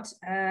lot.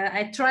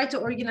 I tried to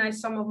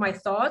organize some of my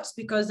thoughts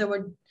because there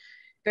were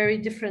very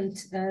different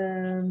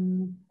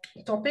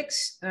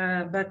topics,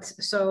 but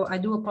so I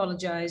do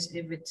apologize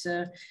if it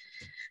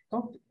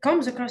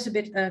comes across a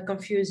bit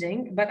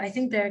confusing, but I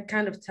think they're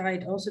kind of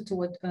tied also to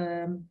what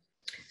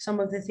some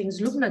of the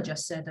things Lubna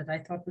just said that I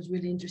thought was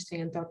really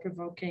interesting and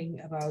thought-provoking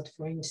about,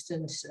 for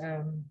instance,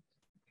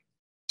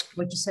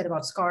 what you said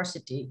about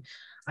scarcity.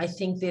 I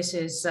think this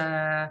is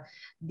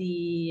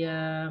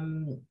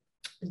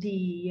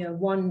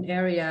one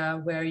area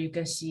where you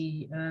can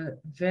see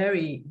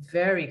very,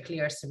 very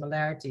clear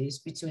similarities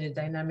between the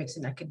dynamics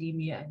in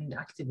academia and in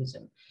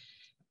activism,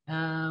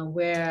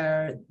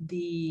 where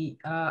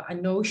a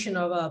notion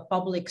of a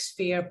public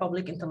sphere,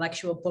 public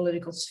intellectual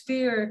political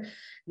sphere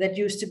that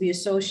used to be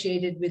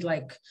associated with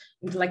like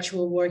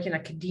intellectual work in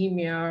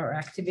academia or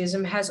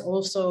activism has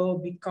also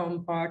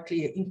become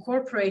partly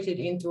incorporated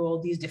into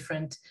all these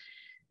different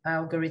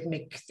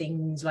algorithmic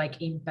things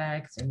like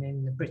impact, and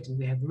in Britain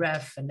we have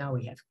ref, and now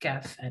we have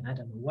CAF, and I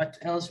don't know what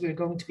else we're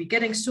going to be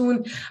getting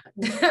soon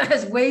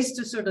as ways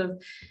to sort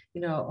of,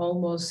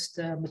 almost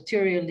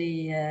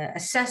materially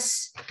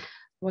assess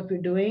what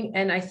we're doing.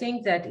 And I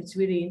think that it's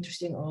really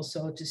interesting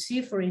also to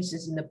see, for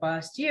instance, in the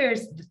past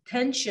years, the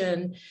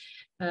tension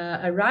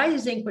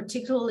arising,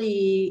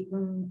 particularly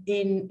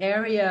in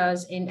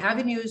areas, in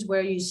avenues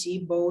where you see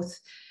both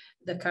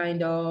the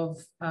kind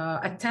of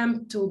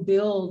attempt to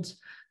build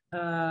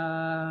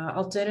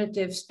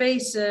alternative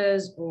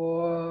spaces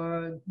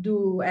or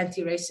do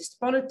anti-racist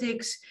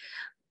politics,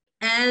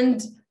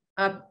 and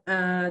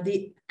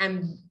the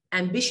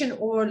ambition,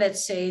 or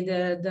let's say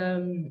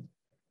the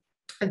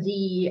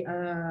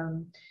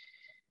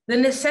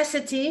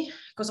necessity,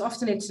 because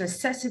often it's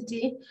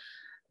necessity,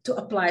 to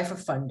apply for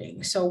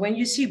funding. So when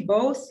you see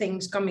both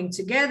things coming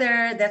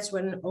together, that's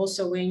when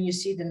you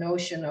see the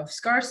notion of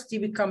scarcity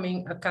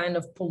becoming a kind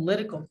of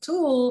political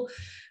tool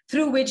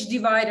through which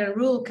divide and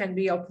rule can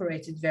be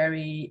operated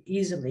very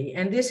easily.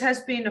 And this has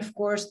been, of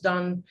course,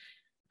 done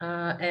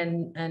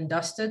and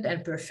dusted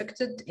and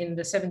perfected in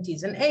the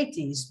 70s and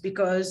 80s,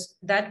 because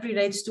that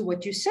relates to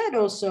what you said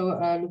also,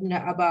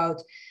 Lubna,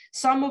 about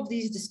some of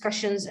these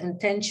discussions and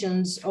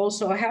tensions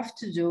also have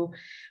to do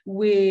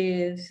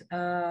with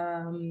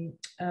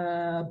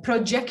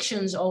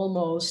projections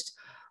almost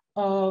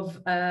of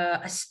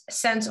a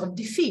sense of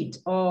defeat,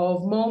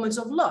 of moments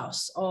of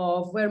loss,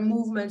 of where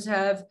movements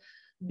have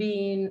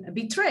been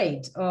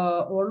betrayed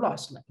or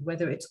lost, like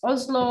whether it's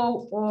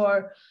Oslo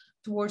or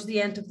towards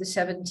the end of the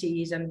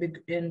 70s and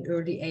in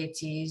early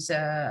 80s,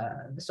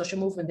 the social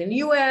movement in the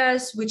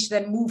US, which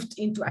then moved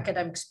into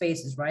academic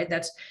spaces, right?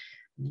 That's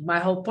my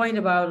whole point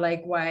about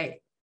like why,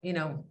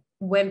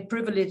 when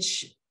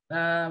privilege,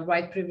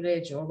 white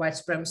privilege or white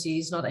supremacy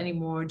is not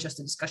anymore just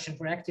a discussion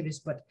for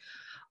activists, but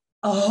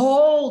a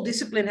whole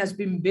discipline has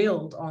been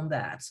built on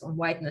that, on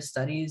whiteness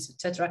studies,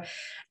 etc.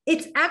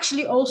 It's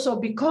actually also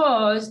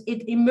because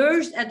it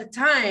emerged at the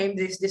time,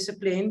 this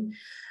discipline,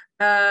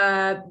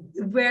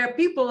 where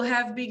people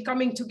have been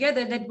coming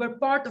together that were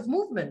part of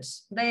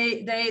movements.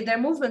 Their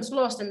movements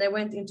lost and they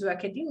went into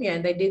academia,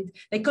 and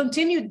they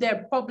continued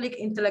their public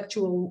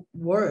intellectual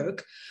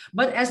work,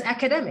 but as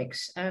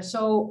academics.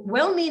 So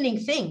well-meaning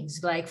things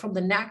like from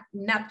the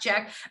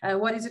knapsack,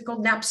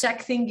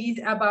 knapsack thingy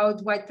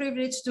about white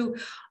privilege, to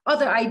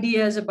other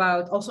ideas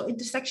about also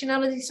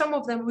intersectionality, some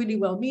of them really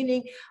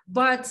well-meaning,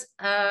 but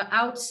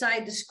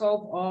outside the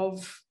scope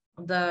of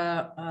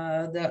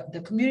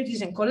the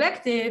communities and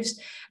collectives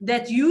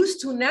that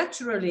used to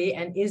naturally,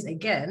 and is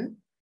again,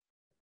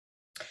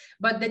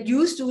 but that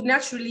used to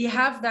naturally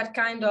have that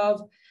kind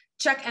of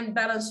check and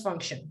balance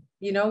function.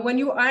 When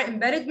you are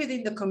embedded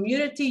within the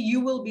community, you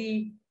will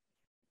be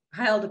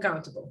held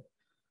accountable.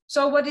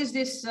 So what is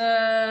this?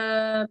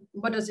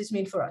 What does this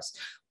mean for us?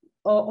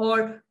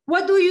 Or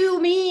what do you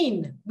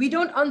mean? We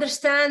don't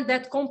understand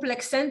that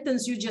complex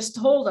sentence you just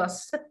told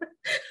us.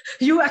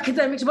 You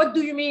academics, what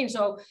do you mean?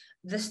 So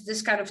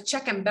this kind of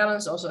check and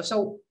balance also.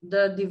 So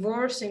the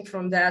divorcing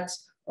from that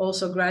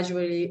also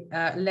gradually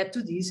led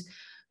to these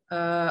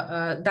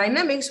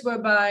dynamics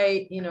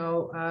whereby,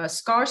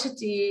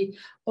 scarcity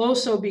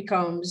also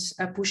becomes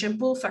a push and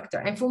pull factor.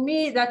 And for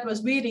me, that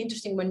was really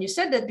interesting when you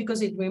said that,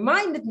 because it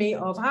reminded me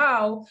of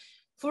how,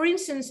 for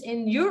instance,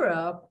 in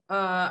Europe,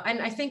 and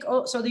I think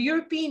also the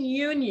European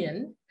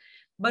Union,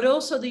 but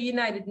also the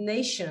United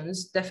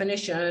Nations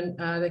definition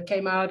that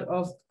came out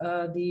of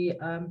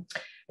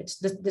it's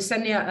the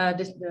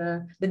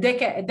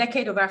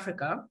decade of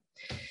Africa.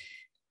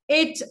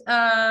 It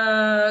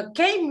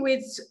came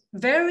with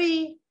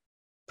very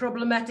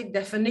problematic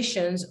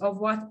definitions of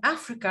what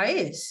Africa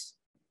is.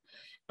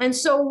 And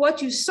so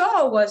what you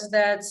saw was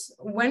that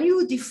when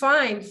you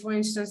define, for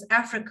instance,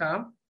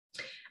 Africa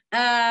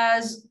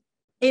as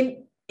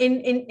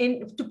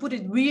to put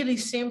it really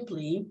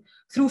simply,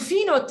 through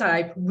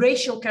phenotype,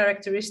 racial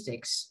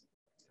characteristics,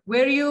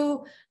 where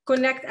you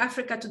connect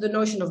Africa to the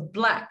notion of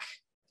Black,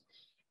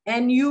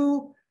 and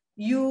you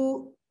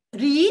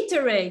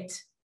reiterate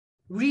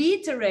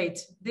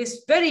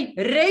this very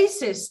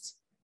racist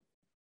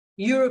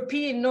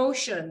European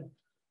notion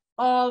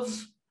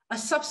of a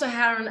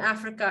sub-Saharan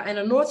Africa and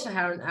a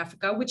North-Saharan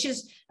Africa, which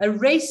is a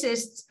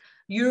racist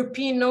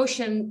European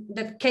notion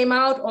that came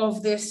out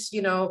of this,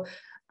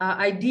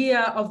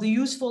 idea of the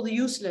useful, the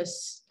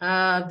useless,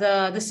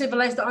 the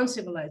civilized, the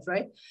uncivilized,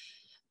 right?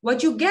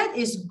 What you get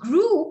is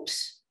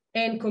groups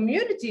and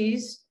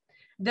communities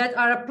that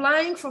are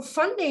applying for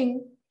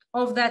funding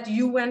of that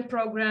UN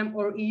program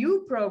or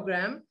EU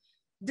program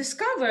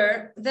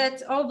discover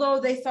that although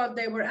they thought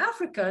they were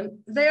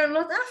African, they are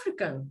not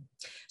African.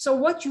 So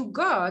what you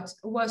got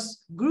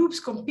was groups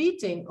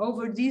competing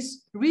over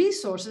these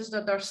resources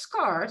that are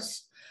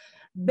scarce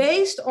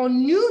based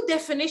on new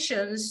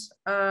definitions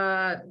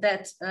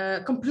that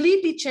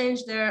completely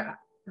change their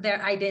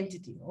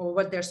identity or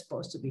what they're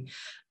supposed to be.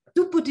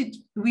 To put it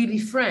really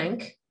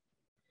frank,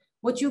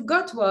 what you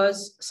got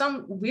was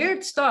some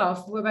weird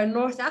stuff whereby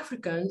North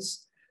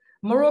Africans,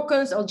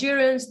 Moroccans,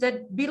 Algerians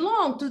that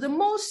belong to the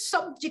most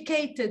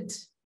subjugated,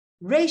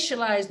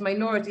 racialized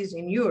minorities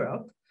in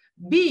Europe,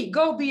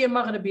 go be a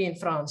Maghrebi in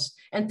France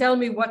and tell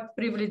me what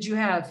privilege you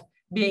have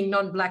being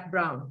non-black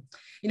brown.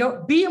 You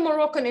know, be a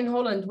Moroccan in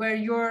Holland where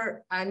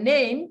your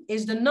name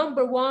is the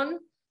 #1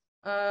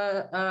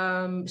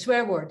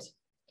 swear word.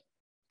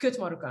 Kut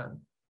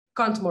Moroccan,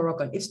 kant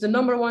Moroccan. It's the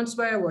 #1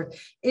 swear word.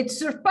 It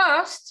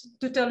surpassed,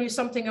 to tell you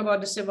something about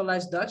the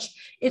civilized Dutch,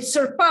 it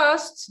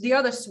surpassed the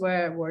other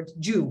swear word,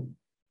 Jew.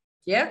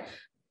 Yeah.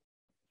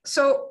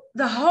 So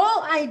the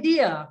whole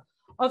idea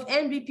of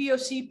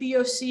NBPOC,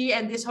 POC,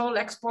 and this whole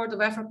export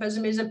of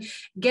Afro-pessimism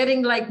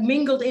getting like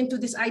mingled into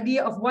this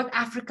idea of what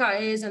Africa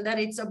is and that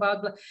it's about,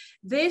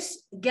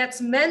 this gets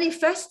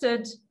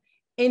manifested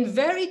in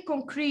very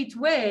concrete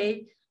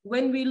way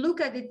when we look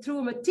at it through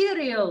a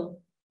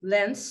material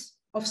lens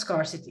of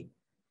scarcity,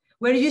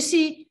 where you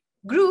see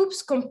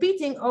groups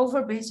competing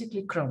over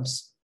basically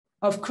crumbs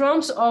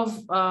of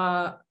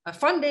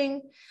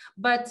funding,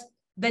 but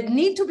that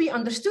need to be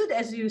understood,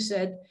 as you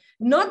said,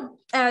 not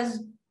as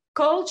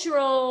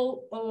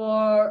cultural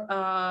or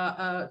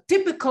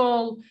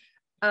typical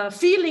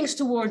feelings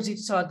towards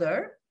each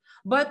other,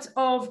 but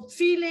of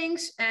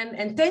feelings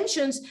and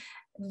tensions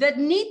that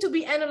need to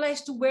be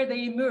analyzed to where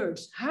they emerge.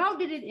 How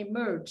did it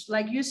emerge?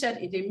 Like you said,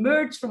 it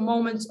emerged from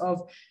moments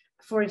of,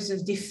 for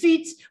instance,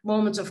 defeat,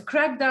 moments of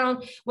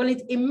crackdown. Well,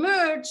 it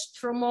emerged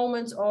from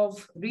moments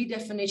of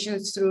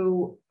redefinitions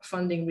through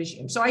funding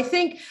regimes. So I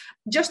think,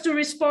 just to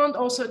respond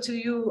also to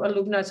you,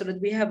 Lubna, so that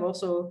we have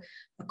also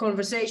a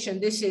conversation,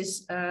 this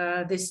is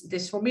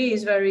this for me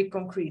is very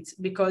concrete,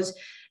 because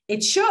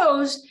it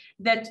shows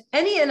that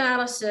any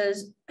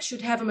analysis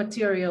should have a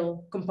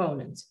material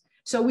component.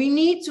 So we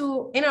need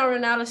to, in our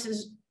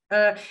analysis,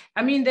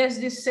 I mean, there's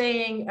this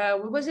saying,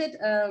 what was it?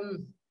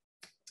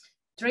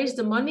 Trace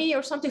the money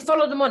or something,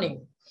 follow the money.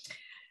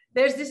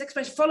 There's this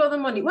expression, follow the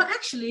money. Well,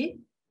 actually,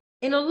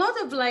 in a lot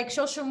of like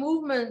social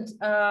movement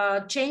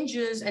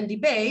changes and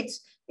debates,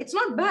 it's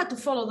not bad to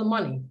follow the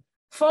money.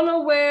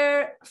 Follow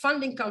where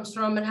funding comes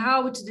from and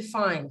how it's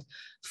defined.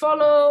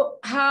 Follow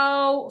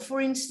how,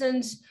 for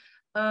instance,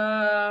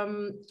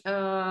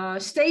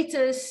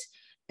 status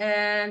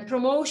and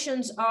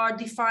promotions are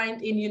defined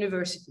in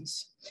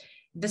universities.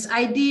 This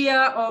idea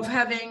of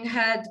having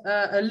had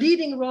a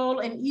leading role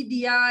in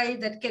EDI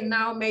that can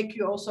now make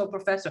you also a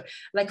professor,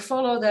 like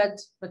follow that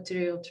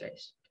material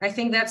trace. I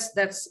think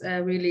that's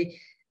really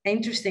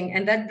interesting.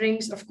 And that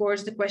brings, of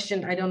course, the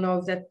question, I don't know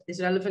if that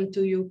is relevant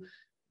to you,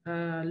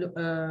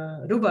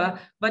 Ruba,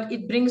 but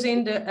it brings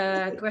in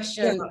the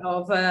question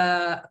of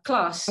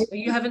class.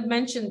 You haven't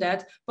mentioned that,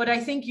 but I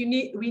think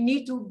we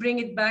need to bring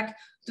it back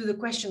to the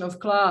question of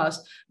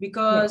class,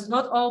 because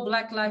not all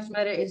Black Lives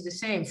Matter is the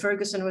same.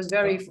 Ferguson was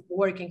very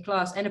working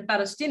class, and a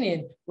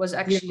Palestinian was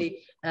actually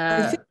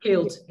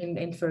killed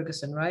in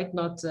Ferguson, right?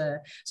 Not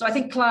so I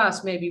think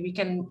class, maybe we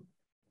can.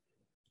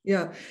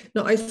 Yeah,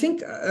 no, I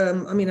think,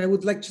 I mean, I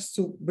would like just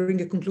to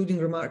bring a concluding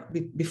remark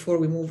before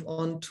we move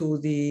on to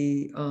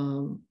the,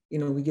 you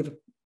know, we give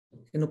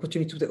an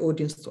opportunity to the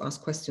audience to ask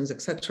questions,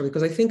 etc.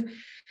 Because I think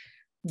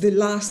the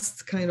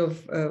last kind of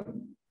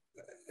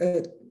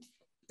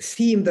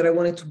theme that I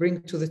wanted to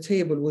bring to the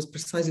table was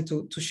precisely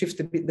to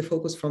shift a bit the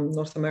focus from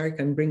North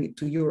America and bring it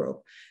to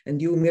Europe.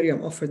 And you,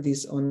 Miriam, offered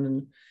this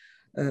on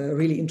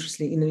really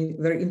interesting, in a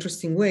very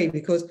interesting way,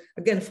 because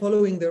again,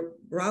 following the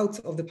route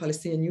of the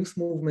Palestinian youth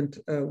movement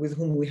with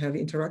whom we have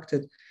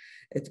interacted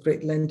at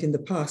great length in the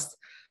past,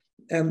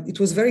 it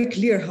was very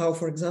clear how,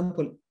 for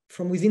example,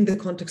 from within the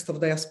context of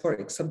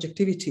diasporic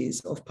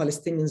subjectivities of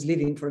Palestinians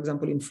living, for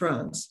example, in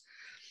France,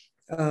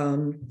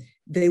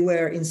 they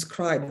were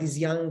inscribed, these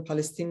young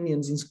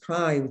Palestinians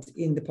inscribed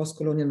in the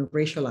post-colonial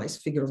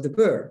racialized figure of the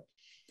Boer,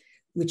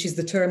 which is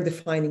the term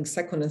defining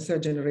second and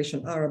third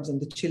generation Arabs and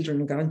the children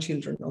and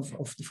grandchildren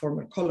of the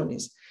former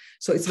colonies.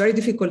 So it's very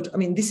difficult. I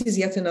mean, this is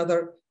yet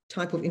another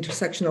type of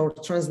intersectional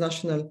or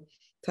transnational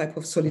type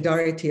of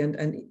solidarity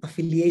and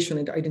affiliation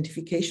and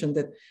identification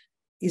that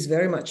is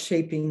very much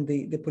shaping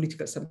the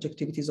political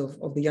subjectivities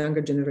of the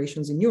younger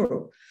generations in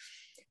Europe.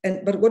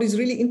 But what is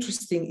really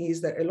interesting is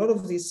that a lot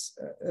of these,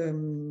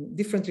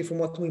 differently from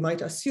what we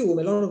might assume,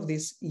 a lot of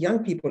these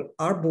young people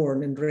are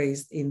born and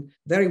raised in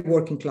very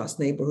working class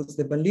neighborhoods,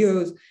 the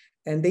banlieues,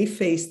 and they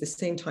face the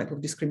same type of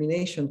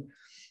discrimination,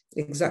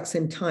 exact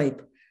same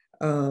type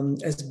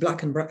as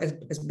black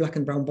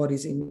and brown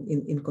bodies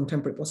in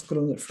contemporary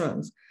post-colonial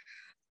France.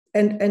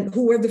 And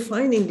who were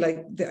defining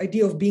like the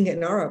idea of being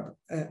an Arab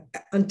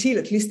until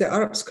at least the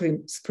Arab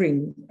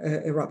Spring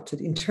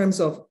erupted, in terms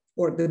of,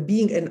 or the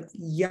being a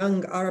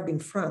young Arab in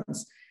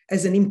France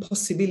as an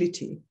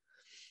impossibility.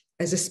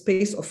 as a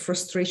space of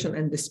frustration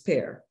and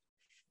despair.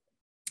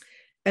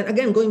 And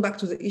again, going back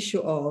to the issue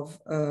of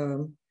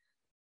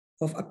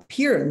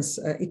appearance,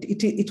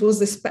 it was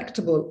the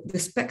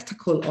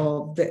spectacle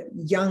of the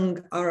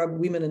young Arab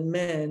women and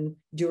men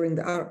during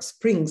the Arab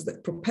Springs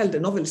that propelled a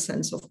novel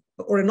sense of,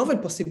 or a novel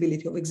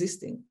possibility of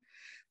existing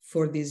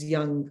for these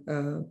young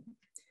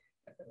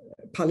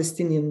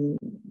Palestinian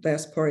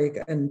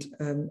diasporic and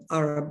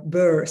Arab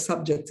Boer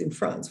subjects in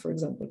France, for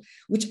example,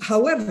 which,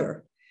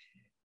 however,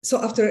 so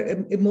after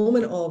a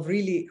moment of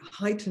really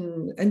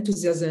heightened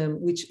enthusiasm,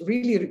 which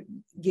really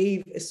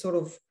gave a sort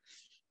of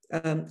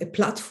a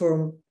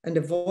platform and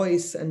a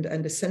voice and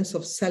a sense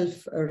of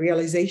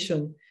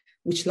self-realization,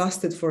 which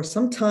lasted for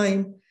some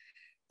time,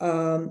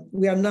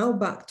 we are now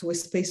back to a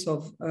space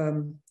of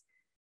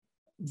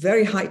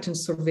very heightened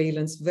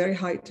surveillance, very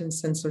heightened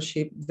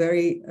censorship,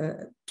 very,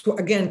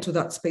 to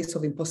that space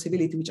of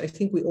impossibility, which I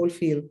think we all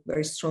feel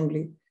very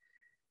strongly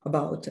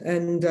about.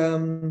 And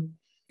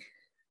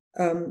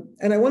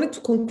I wanted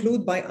to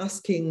conclude by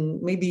asking,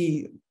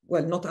 maybe,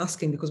 well, not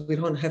asking because we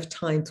don't have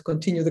time to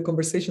continue the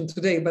conversation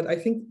today, but I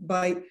think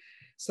by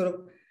sort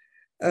of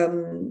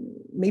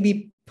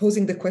maybe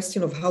posing the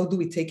question of how do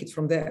we take it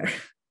from there,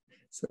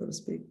 so to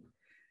speak.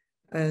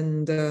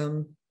 And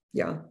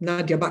yeah,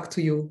 Nadia, back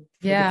to you.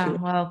 Yeah,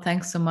 well,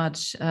 thanks so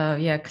much.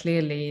 Yeah,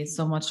 clearly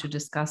so much to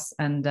discuss,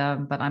 and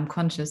but I'm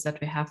conscious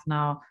that we have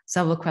now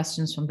several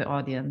questions from the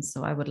audience,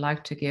 so I would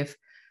like to give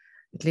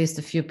at least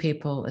a few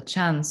people a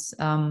chance.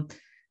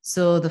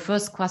 So the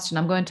first question,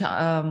 I'm going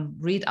to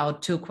read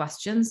out two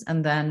questions,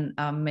 and then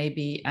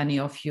maybe any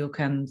of you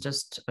can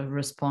just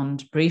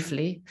respond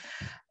briefly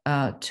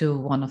to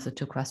one of the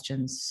two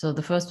questions. So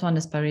the first one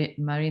is by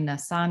Marina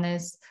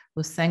Sanes,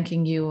 who's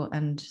thanking you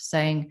and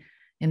saying,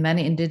 in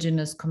many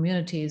indigenous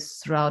communities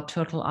throughout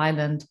Turtle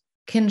Island,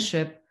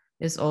 kinship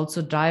is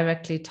also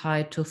directly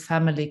tied to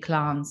family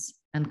clans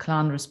and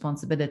clan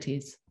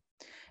responsibilities.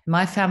 In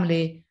my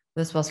family,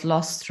 this was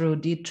lost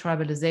through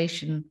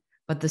detribalization,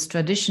 but this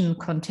tradition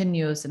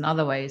continues in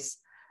other ways,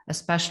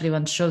 especially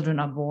when children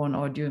are born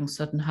or during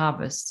certain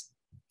harvests.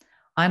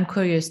 I'm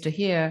curious to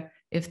hear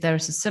if there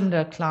is a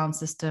similar clan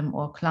system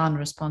or clan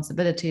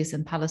responsibilities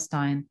in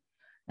Palestine,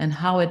 and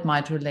how it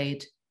might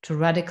relate to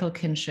radical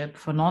kinship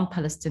for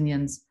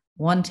non-Palestinians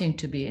wanting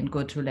to be in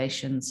good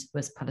relations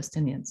with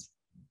Palestinians.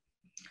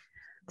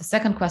 The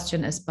second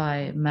question is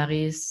by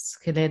Maris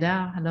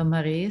Keleda. Hello,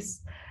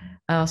 Maris.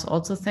 I was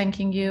also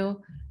thanking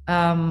you,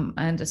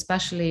 and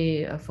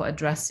especially for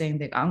addressing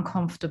the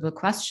uncomfortable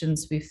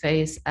questions we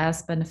face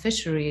as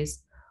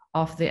beneficiaries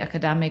of the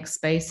academic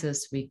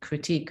spaces we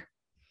critique.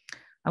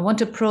 I want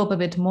to probe a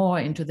bit more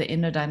into the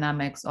inner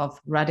dynamics of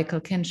radical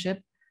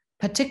kinship,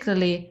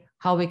 particularly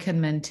how we can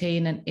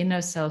maintain an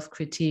inner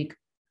self-critique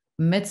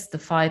amidst the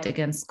fight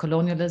against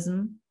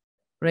colonialism,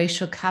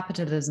 racial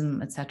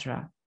capitalism,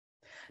 etc.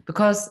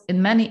 Because in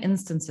many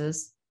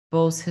instances,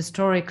 both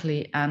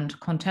historically and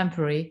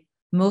contemporary,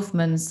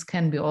 movements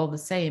can be all the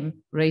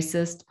same: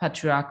 racist,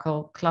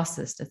 patriarchal,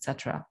 classist,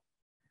 etc.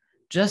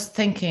 Just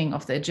thinking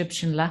of the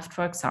Egyptian left,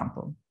 for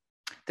example.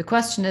 The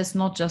question is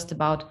not just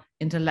about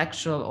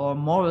intellectual or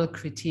moral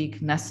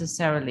critique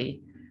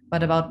necessarily,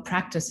 but about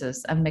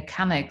practices and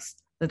mechanics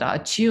that are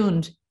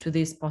attuned to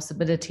these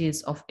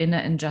possibilities of inner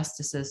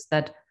injustices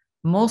that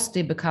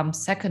mostly become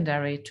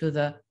secondary to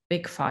the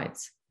big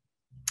fights.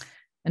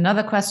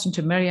 Another question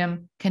to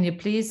Miriam: can you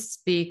please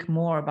speak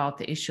more about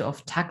the issue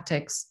of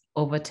tactics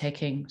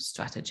overtaking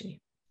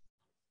strategy?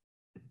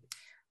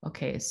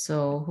 Okay,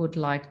 so who'd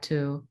like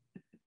to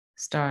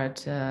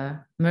start?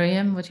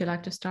 Miriam, would you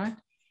like to start?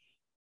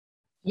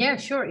 Yeah,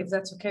 sure, if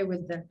that's okay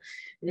with the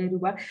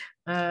Ruba.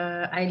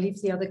 I leave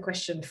the other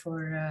question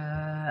for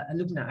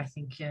Lubna. I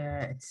think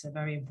it's a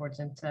very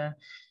important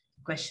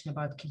question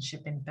about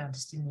kinship in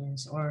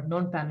Palestinians or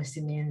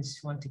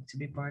non-Palestinians wanting to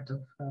be part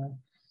of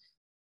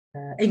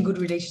in good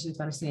relations with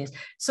Palestinians.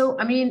 So,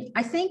 I mean,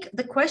 I think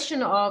the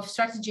question of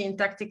strategy and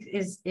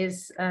tactics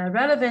is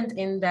relevant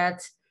in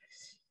that.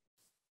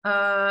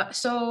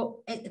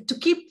 To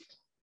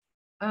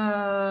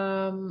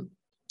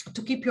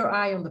keep your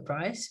eye on the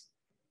prize.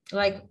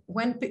 Like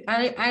when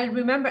I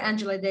remember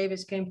Angela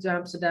Davis came to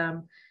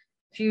Amsterdam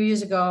a few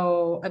years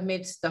ago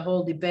amidst the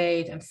whole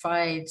debate and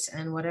fights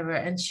and whatever,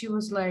 and she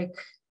was like,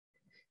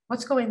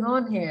 "What's going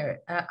on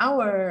here?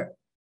 Our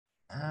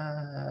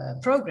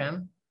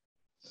program,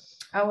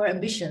 our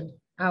ambition,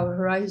 our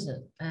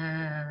horizon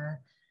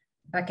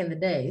back in the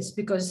days,"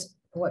 because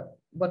what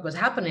was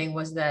happening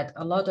was that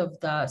a lot of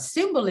the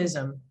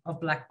symbolism of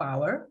Black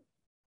power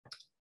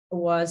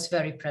was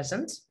very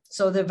present.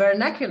 So the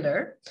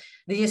vernacular,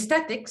 the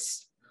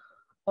aesthetics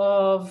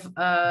of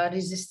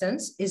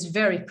resistance is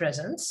very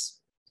present,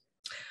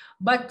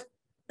 but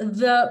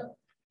the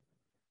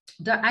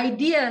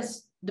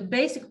ideas, the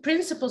basic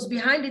principles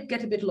behind it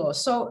get a bit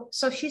lost. So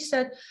she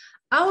said,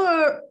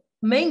 our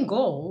main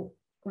goal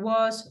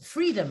was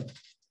freedom.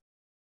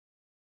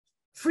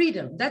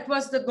 Freedom, that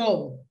was the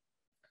goal.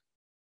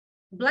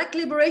 Black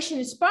liberation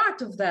is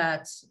part of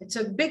that. It's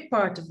a big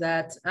part of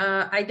that.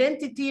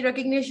 Identity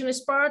recognition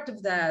is part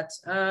of that.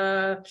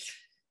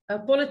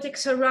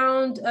 politics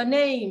around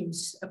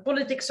names,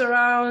 politics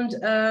around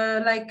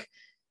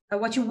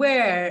what you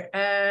wear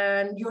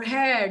and your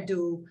hair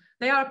do.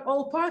 They are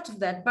all part of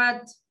that,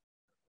 but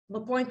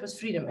the point was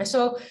freedom. And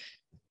so,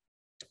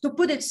 to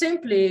put it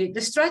simply,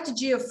 the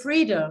strategy of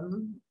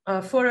freedom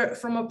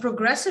from a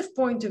progressive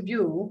point of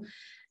view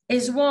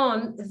is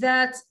one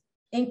that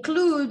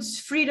includes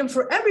freedom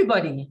for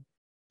everybody.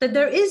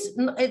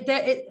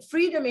 That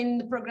freedom in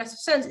the progressive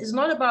sense is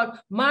not about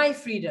my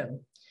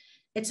freedom.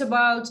 It's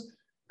about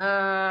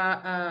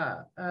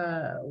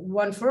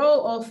one for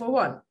all for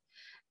one.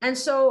 And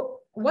so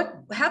what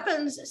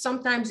happens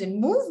sometimes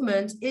in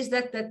movements is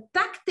that the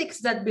tactics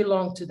that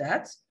belong to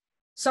that,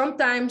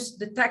 sometimes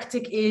the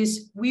tactic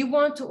is we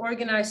want to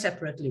organize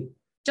separately,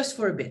 just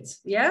for a bit,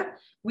 yeah?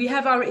 We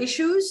have our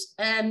issues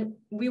and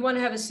we want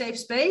to have a safe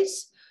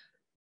space.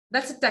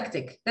 That's a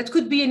tactic. That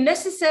could be a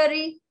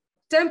necessary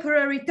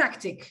temporary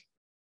tactic.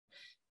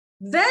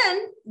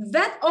 Then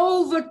that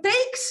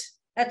overtakes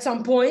at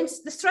some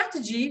points the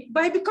strategy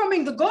by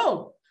becoming the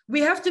goal. We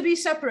have to be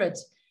separate.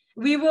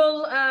 We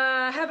will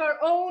have our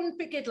own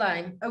picket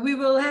line. We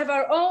will have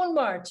our own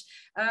march.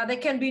 There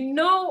can be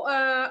no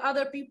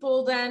other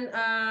people than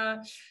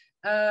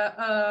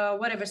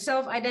whatever,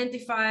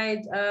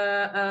 self-identified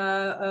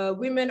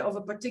women of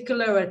a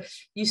particular.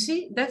 You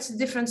see, that's the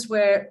difference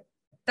where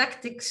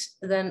tactics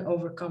then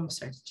overcome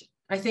strategy.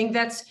 I think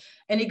that's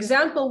an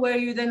example where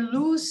you then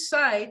lose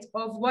sight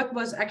of what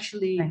was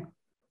actually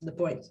the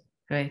point.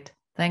 Great.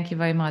 Thank you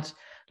very much.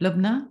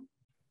 Lubna?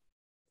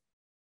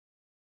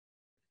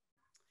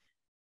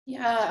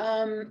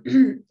 Yeah,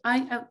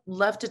 I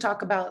love to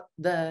talk about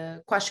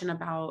the question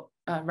about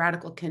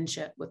radical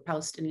kinship with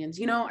Palestinians.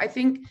 You know, I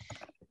think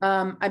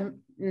I'm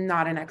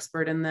not an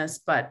expert in this,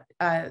 but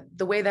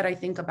the way that I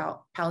think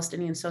about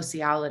Palestinian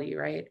sociality,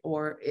 right,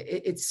 or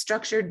it's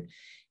structured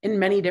in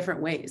many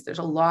different ways. There's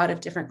a lot of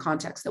different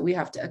contexts that we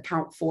have to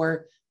account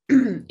for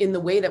in the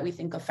way that we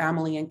think of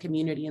family and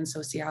community and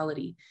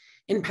sociality.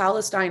 In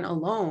Palestine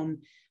alone,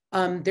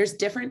 there's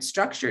different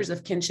structures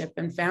of kinship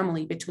and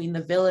family between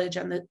the village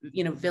and the,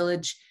 you know,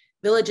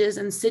 villages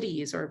and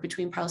cities, or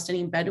between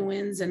Palestinian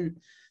Bedouins and,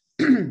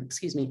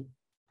 excuse me,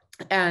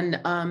 and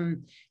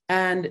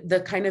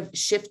the kind of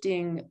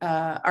shifting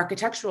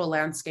architectural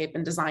landscape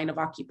and design of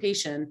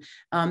occupation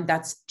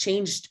that's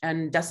changed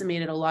and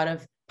decimated a lot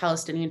of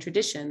Palestinian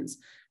traditions.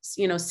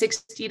 You know,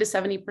 60 to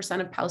 70%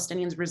 of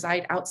Palestinians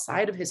reside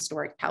outside of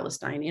historic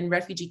Palestine in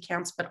refugee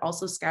camps, but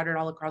also scattered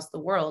all across the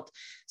world.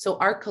 So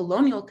our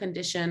colonial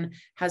condition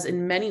has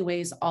in many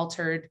ways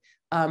altered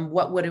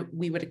what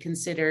we would have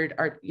considered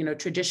our, you know,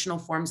 traditional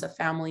forms of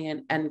family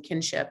and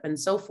kinship and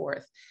so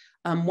forth.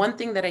 One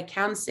thing that I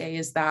can say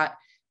is that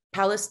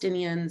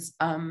Palestinians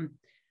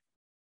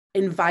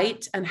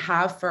invite and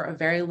have for a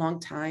very long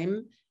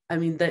time, I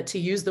mean, to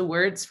use the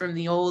words from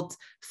the old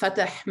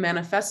Fatah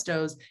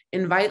manifestos,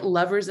 invite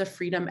lovers of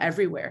freedom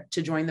everywhere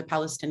to join the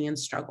Palestinian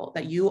struggle,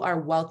 that you are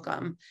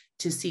welcome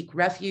to seek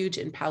refuge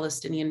in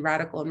Palestinian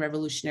radical and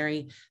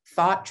revolutionary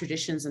thought,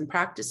 traditions, and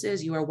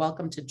practices. You are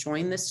welcome to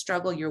join this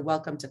struggle. You're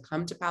welcome to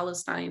come to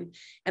Palestine.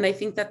 And I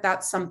think that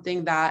that's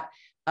something that,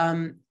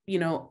 you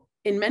know,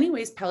 in many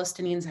ways,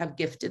 Palestinians have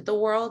gifted the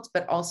world,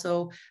 but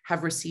also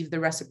have received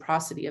the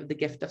reciprocity of the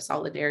gift of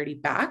solidarity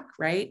back,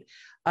 right?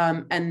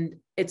 And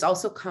it's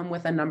also come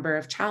with a number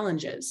of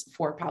challenges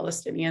for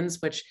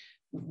Palestinians, which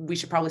we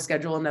should probably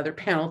schedule another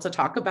panel to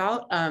talk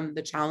about,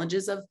 the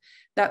challenges of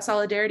that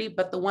solidarity.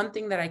 But the one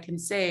thing that I can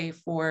say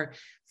for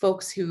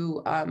folks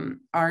who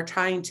are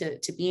trying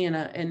to be in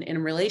a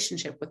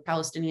relationship with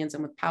Palestinians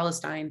and with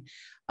Palestine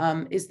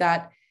is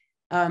that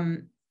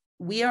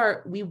we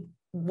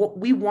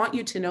want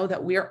you to know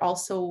that we are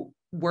also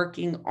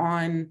working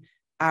on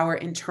our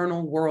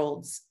internal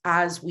worlds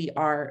as we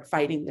are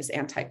fighting this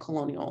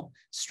anti-colonial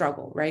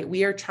struggle, right?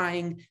 We are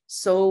trying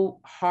so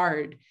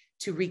hard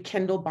to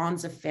rekindle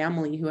bonds of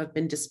family who have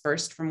been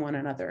dispersed from one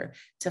another,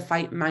 to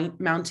fight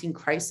mounting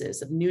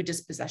crisis of new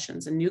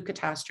dispossessions and new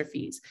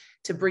catastrophes,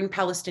 to bring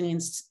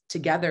Palestinians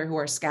together who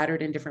are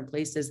scattered in different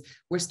places.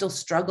 We're still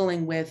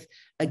struggling with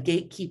a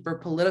gatekeeper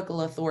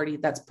political authority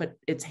that's put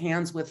its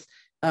hands with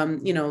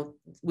you know,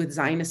 with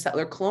Zionist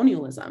settler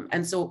colonialism.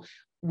 And so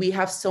we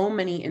have so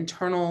many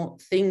internal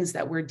things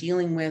that we're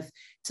dealing with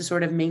to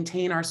sort of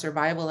maintain our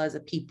survival as a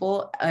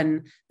people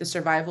and the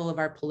survival of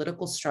our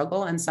political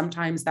struggle. And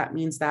sometimes that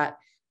means that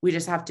we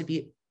just have to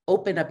be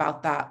open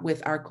about that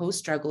with our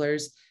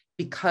co-strugglers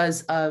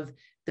because of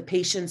the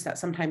patience that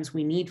sometimes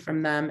we need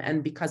from them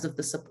and because of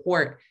the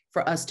support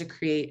for us to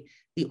create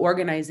the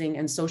organizing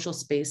and social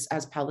space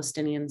as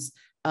Palestinians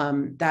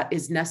that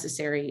is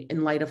necessary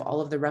in light of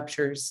all of the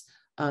ruptures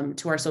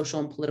to our social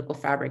and political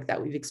fabric that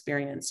we've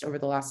experienced over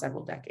the last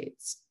several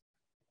decades.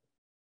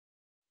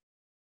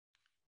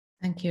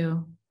 Thank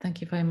you.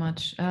 Thank you very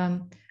much.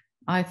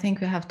 I think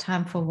we have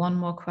time for one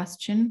more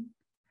question.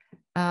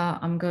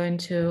 I'm going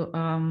to,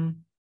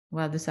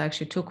 well, this is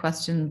actually two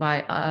questions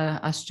by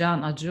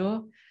Ashjan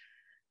Ajur.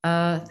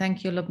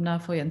 Thank you, Lubna,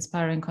 for your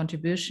inspiring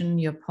contribution.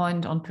 Your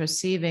point on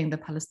perceiving the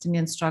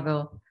Palestinian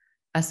struggle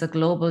as a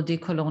global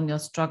decolonial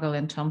struggle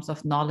in terms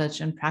of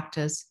knowledge and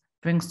practice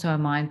brings to our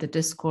mind the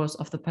discourse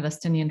of the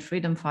Palestinian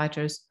freedom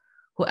fighters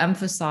who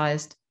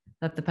emphasized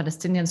that the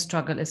Palestinian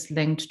struggle is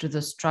linked to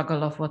the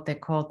struggle of what they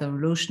called the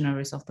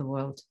revolutionaries of the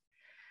world.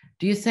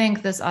 Do you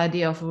think this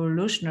idea of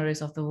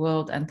revolutionaries of the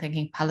world and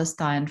thinking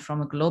Palestine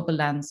from a global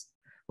lens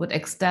would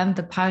extend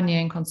the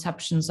pioneering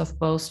conceptions of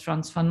both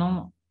Frantz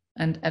Fanon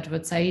and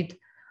Edward Said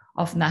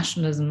of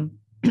nationalism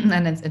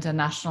and its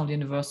international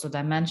universal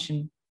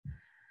dimension?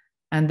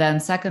 And then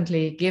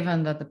secondly,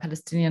 given that the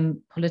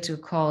Palestinian political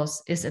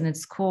cause is in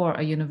its core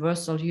a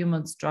universal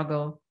human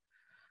struggle,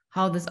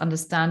 how this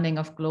understanding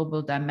of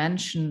global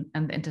dimension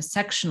and the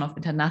intersection of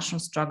international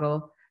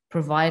struggle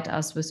provide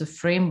us with a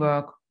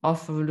framework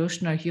of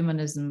revolutionary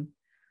humanism,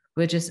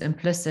 which is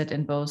implicit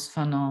in both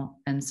Fanon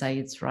and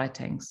Said's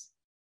writings?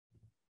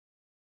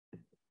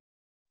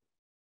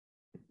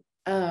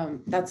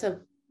 That's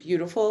a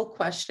beautiful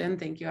question.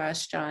 Thank you,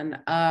 Ashjan.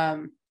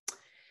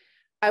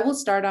 I will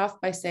start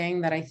off by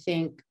saying that I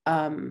think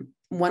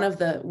one of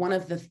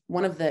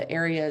the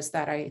areas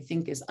that I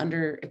think is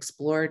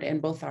underexplored in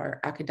both our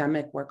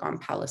academic work on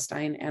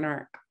Palestine and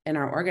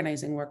our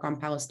organizing work on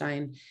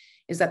Palestine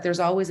is that there's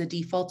always a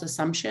default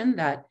assumption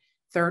that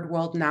third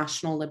world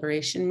national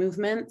liberation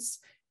movements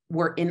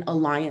were in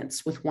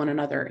alliance with one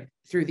another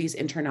through these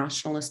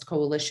internationalist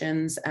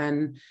coalitions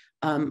and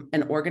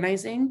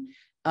organizing.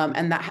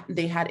 And that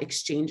they had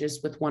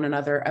exchanges with one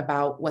another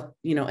about what,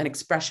 an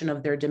expression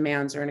of their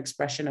demands or an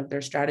expression of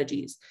their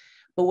strategies.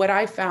 But what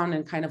I found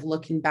in kind of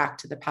looking back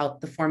to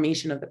the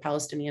formation of the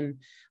Palestinian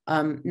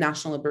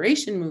national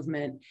liberation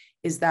movement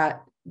is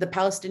that the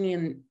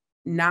Palestinian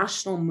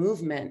national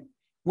movement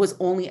was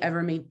only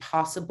ever made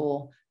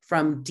possible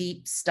from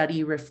deep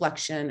study,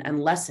 reflection,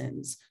 and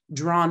lessons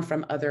drawn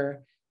from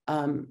other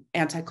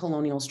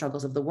anti-colonial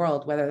struggles of the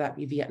world, whether that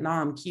be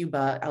Vietnam,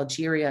 Cuba,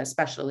 Algeria,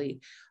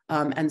 especially,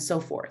 and so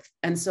forth.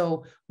 And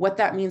so what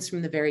that means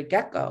from the very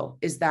get-go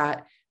is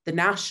that the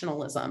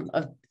nationalism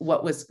of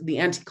what was the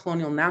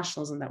anti-colonial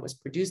nationalism that was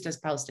produced as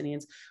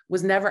Palestinians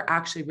was never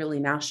actually really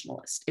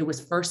nationalist. It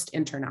was first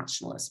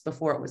internationalist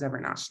before it was ever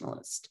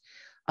nationalist.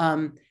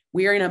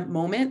 We are in a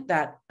moment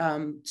that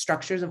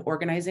structures of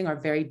organizing are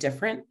very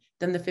different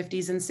than the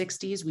 50s and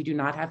 60s. We do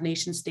not have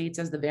nation states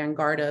as the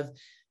vanguard of,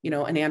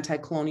 an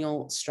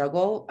anti-colonial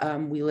struggle.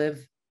 We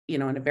live,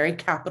 in a very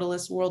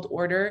capitalist world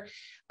order.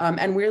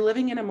 And we're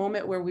living in a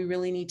moment where we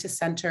really need to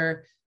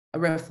center a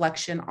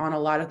reflection on a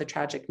lot of the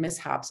tragic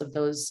mishaps of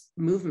those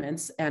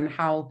movements and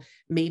how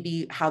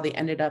they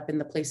ended up in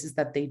the places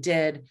that they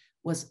did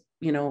was,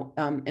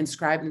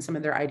 inscribed in some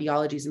of their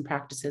ideologies and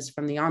practices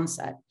from the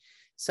onset.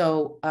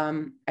 So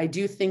I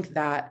do think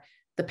that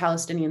the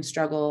Palestinian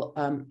struggle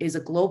is a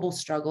global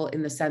struggle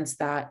in the sense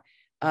that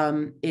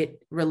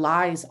it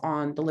relies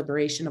on the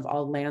liberation of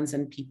all lands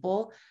and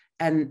people.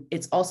 And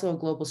it's also a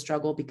global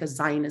struggle because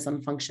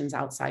Zionism functions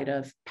outside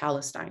of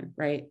Palestine,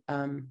 right?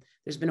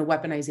 There's been a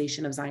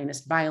weaponization of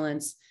Zionist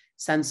violence,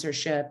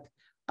 censorship,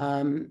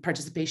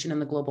 participation in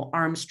the global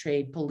arms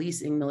trade,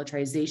 policing,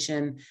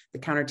 militarization, the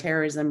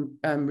counterterrorism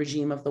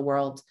regime of the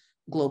world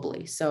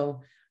globally.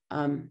 So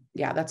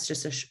yeah, that's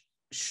just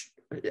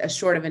as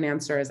short of an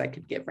answer as I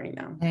could give right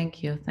now.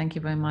 Thank you. Thank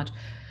you very much.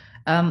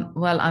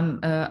 Well,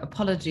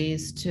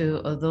 apologies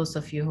to those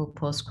of you who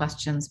posed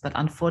questions, but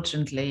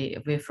unfortunately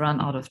we've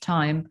run out of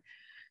time.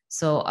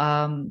 So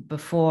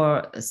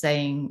before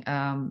saying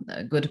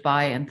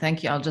goodbye and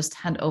thank you, I'll just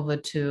hand over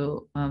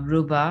to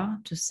Ruba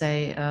to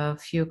say a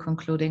few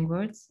concluding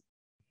words.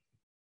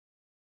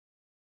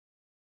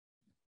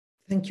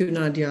 Thank you,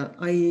 Nadia.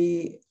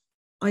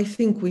 I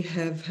think we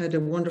have had a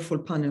wonderful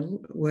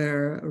panel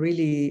where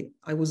really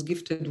I was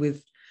gifted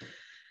with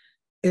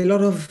a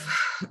lot of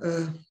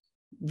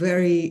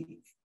very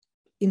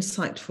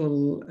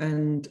insightful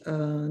and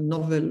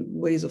novel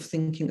ways of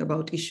thinking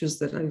about issues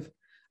that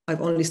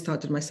I've only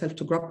started myself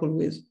to grapple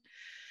with.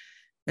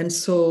 And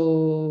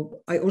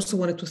so I also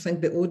wanted to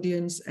thank the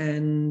audience,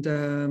 and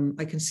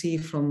I can see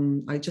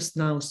I just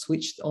now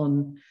switched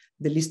on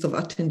the list of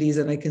attendees,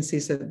 and I can see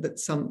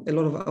that a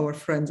lot of our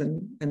friends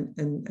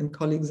and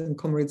colleagues and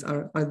comrades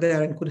are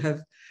there and could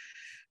have,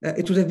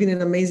 it would have been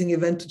an amazing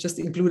event to just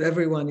include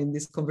everyone in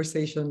this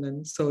conversation.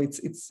 And so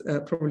it's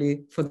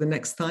probably for the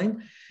next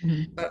time.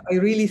 Mm-hmm. I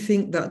really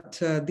think that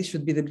this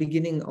should be the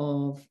beginning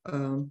of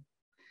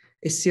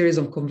a series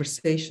of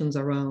conversations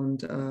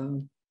around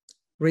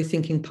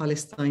rethinking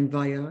Palestine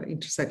via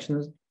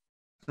intersectional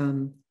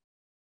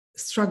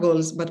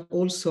struggles, but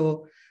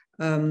also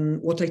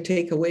what I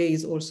take away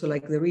is also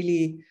like the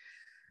really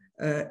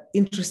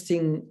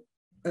interesting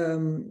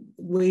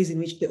ways in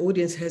which the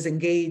audience has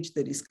engaged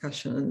the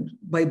discussion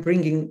by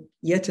bringing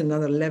yet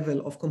another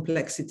level of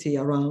complexity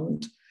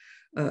around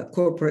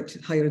corporate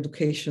higher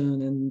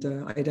education and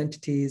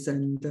identities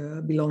and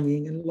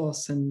belonging and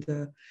loss and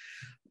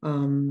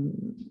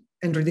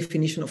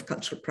redefinition of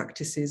cultural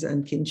practices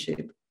and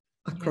kinship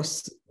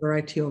across a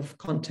variety of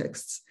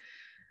contexts.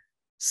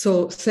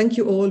 So thank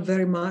you all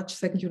very much.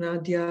 Thank you,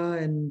 Nadia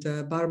and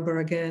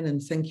Barbara again.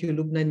 And thank you,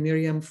 Lubna and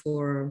Miriam,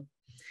 for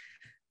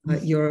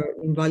your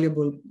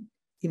invaluable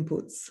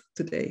inputs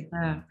today.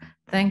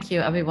 Thank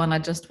you, everyone. I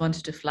just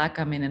wanted to flag,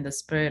 I mean, in the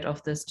spirit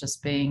of this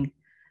just being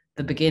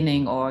the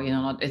beginning, or, you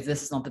know, not,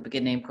 this is not the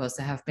beginning, because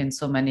there have been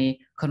so many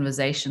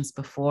conversations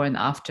before and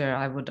after.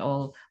 I would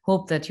all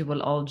hope that you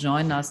will all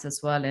join us as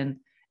well in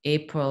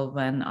April,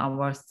 when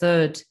our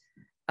third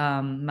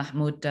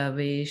Mahmoud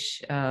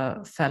Darwish,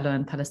 fellow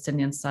in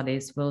Palestinian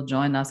studies, will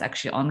join us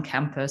actually on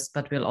campus,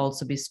 but we'll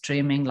also be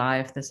streaming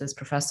live. This is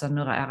Professor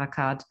Noura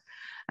Erakat,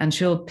 and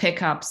she'll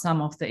pick up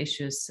some of the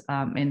issues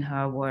in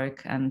her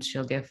work, and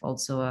she'll give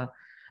also a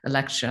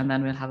lecture, and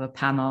then we'll have a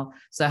panel.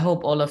 So I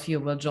hope all of you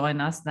will join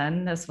us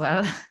then as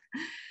well.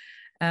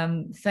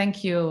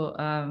 Thank you.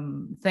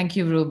 Thank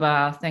you,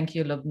 Ruba. Thank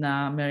you,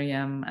 Lubna,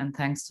 Miriam, and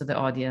thanks to the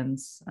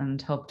audience, and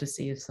hope to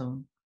see you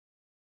soon.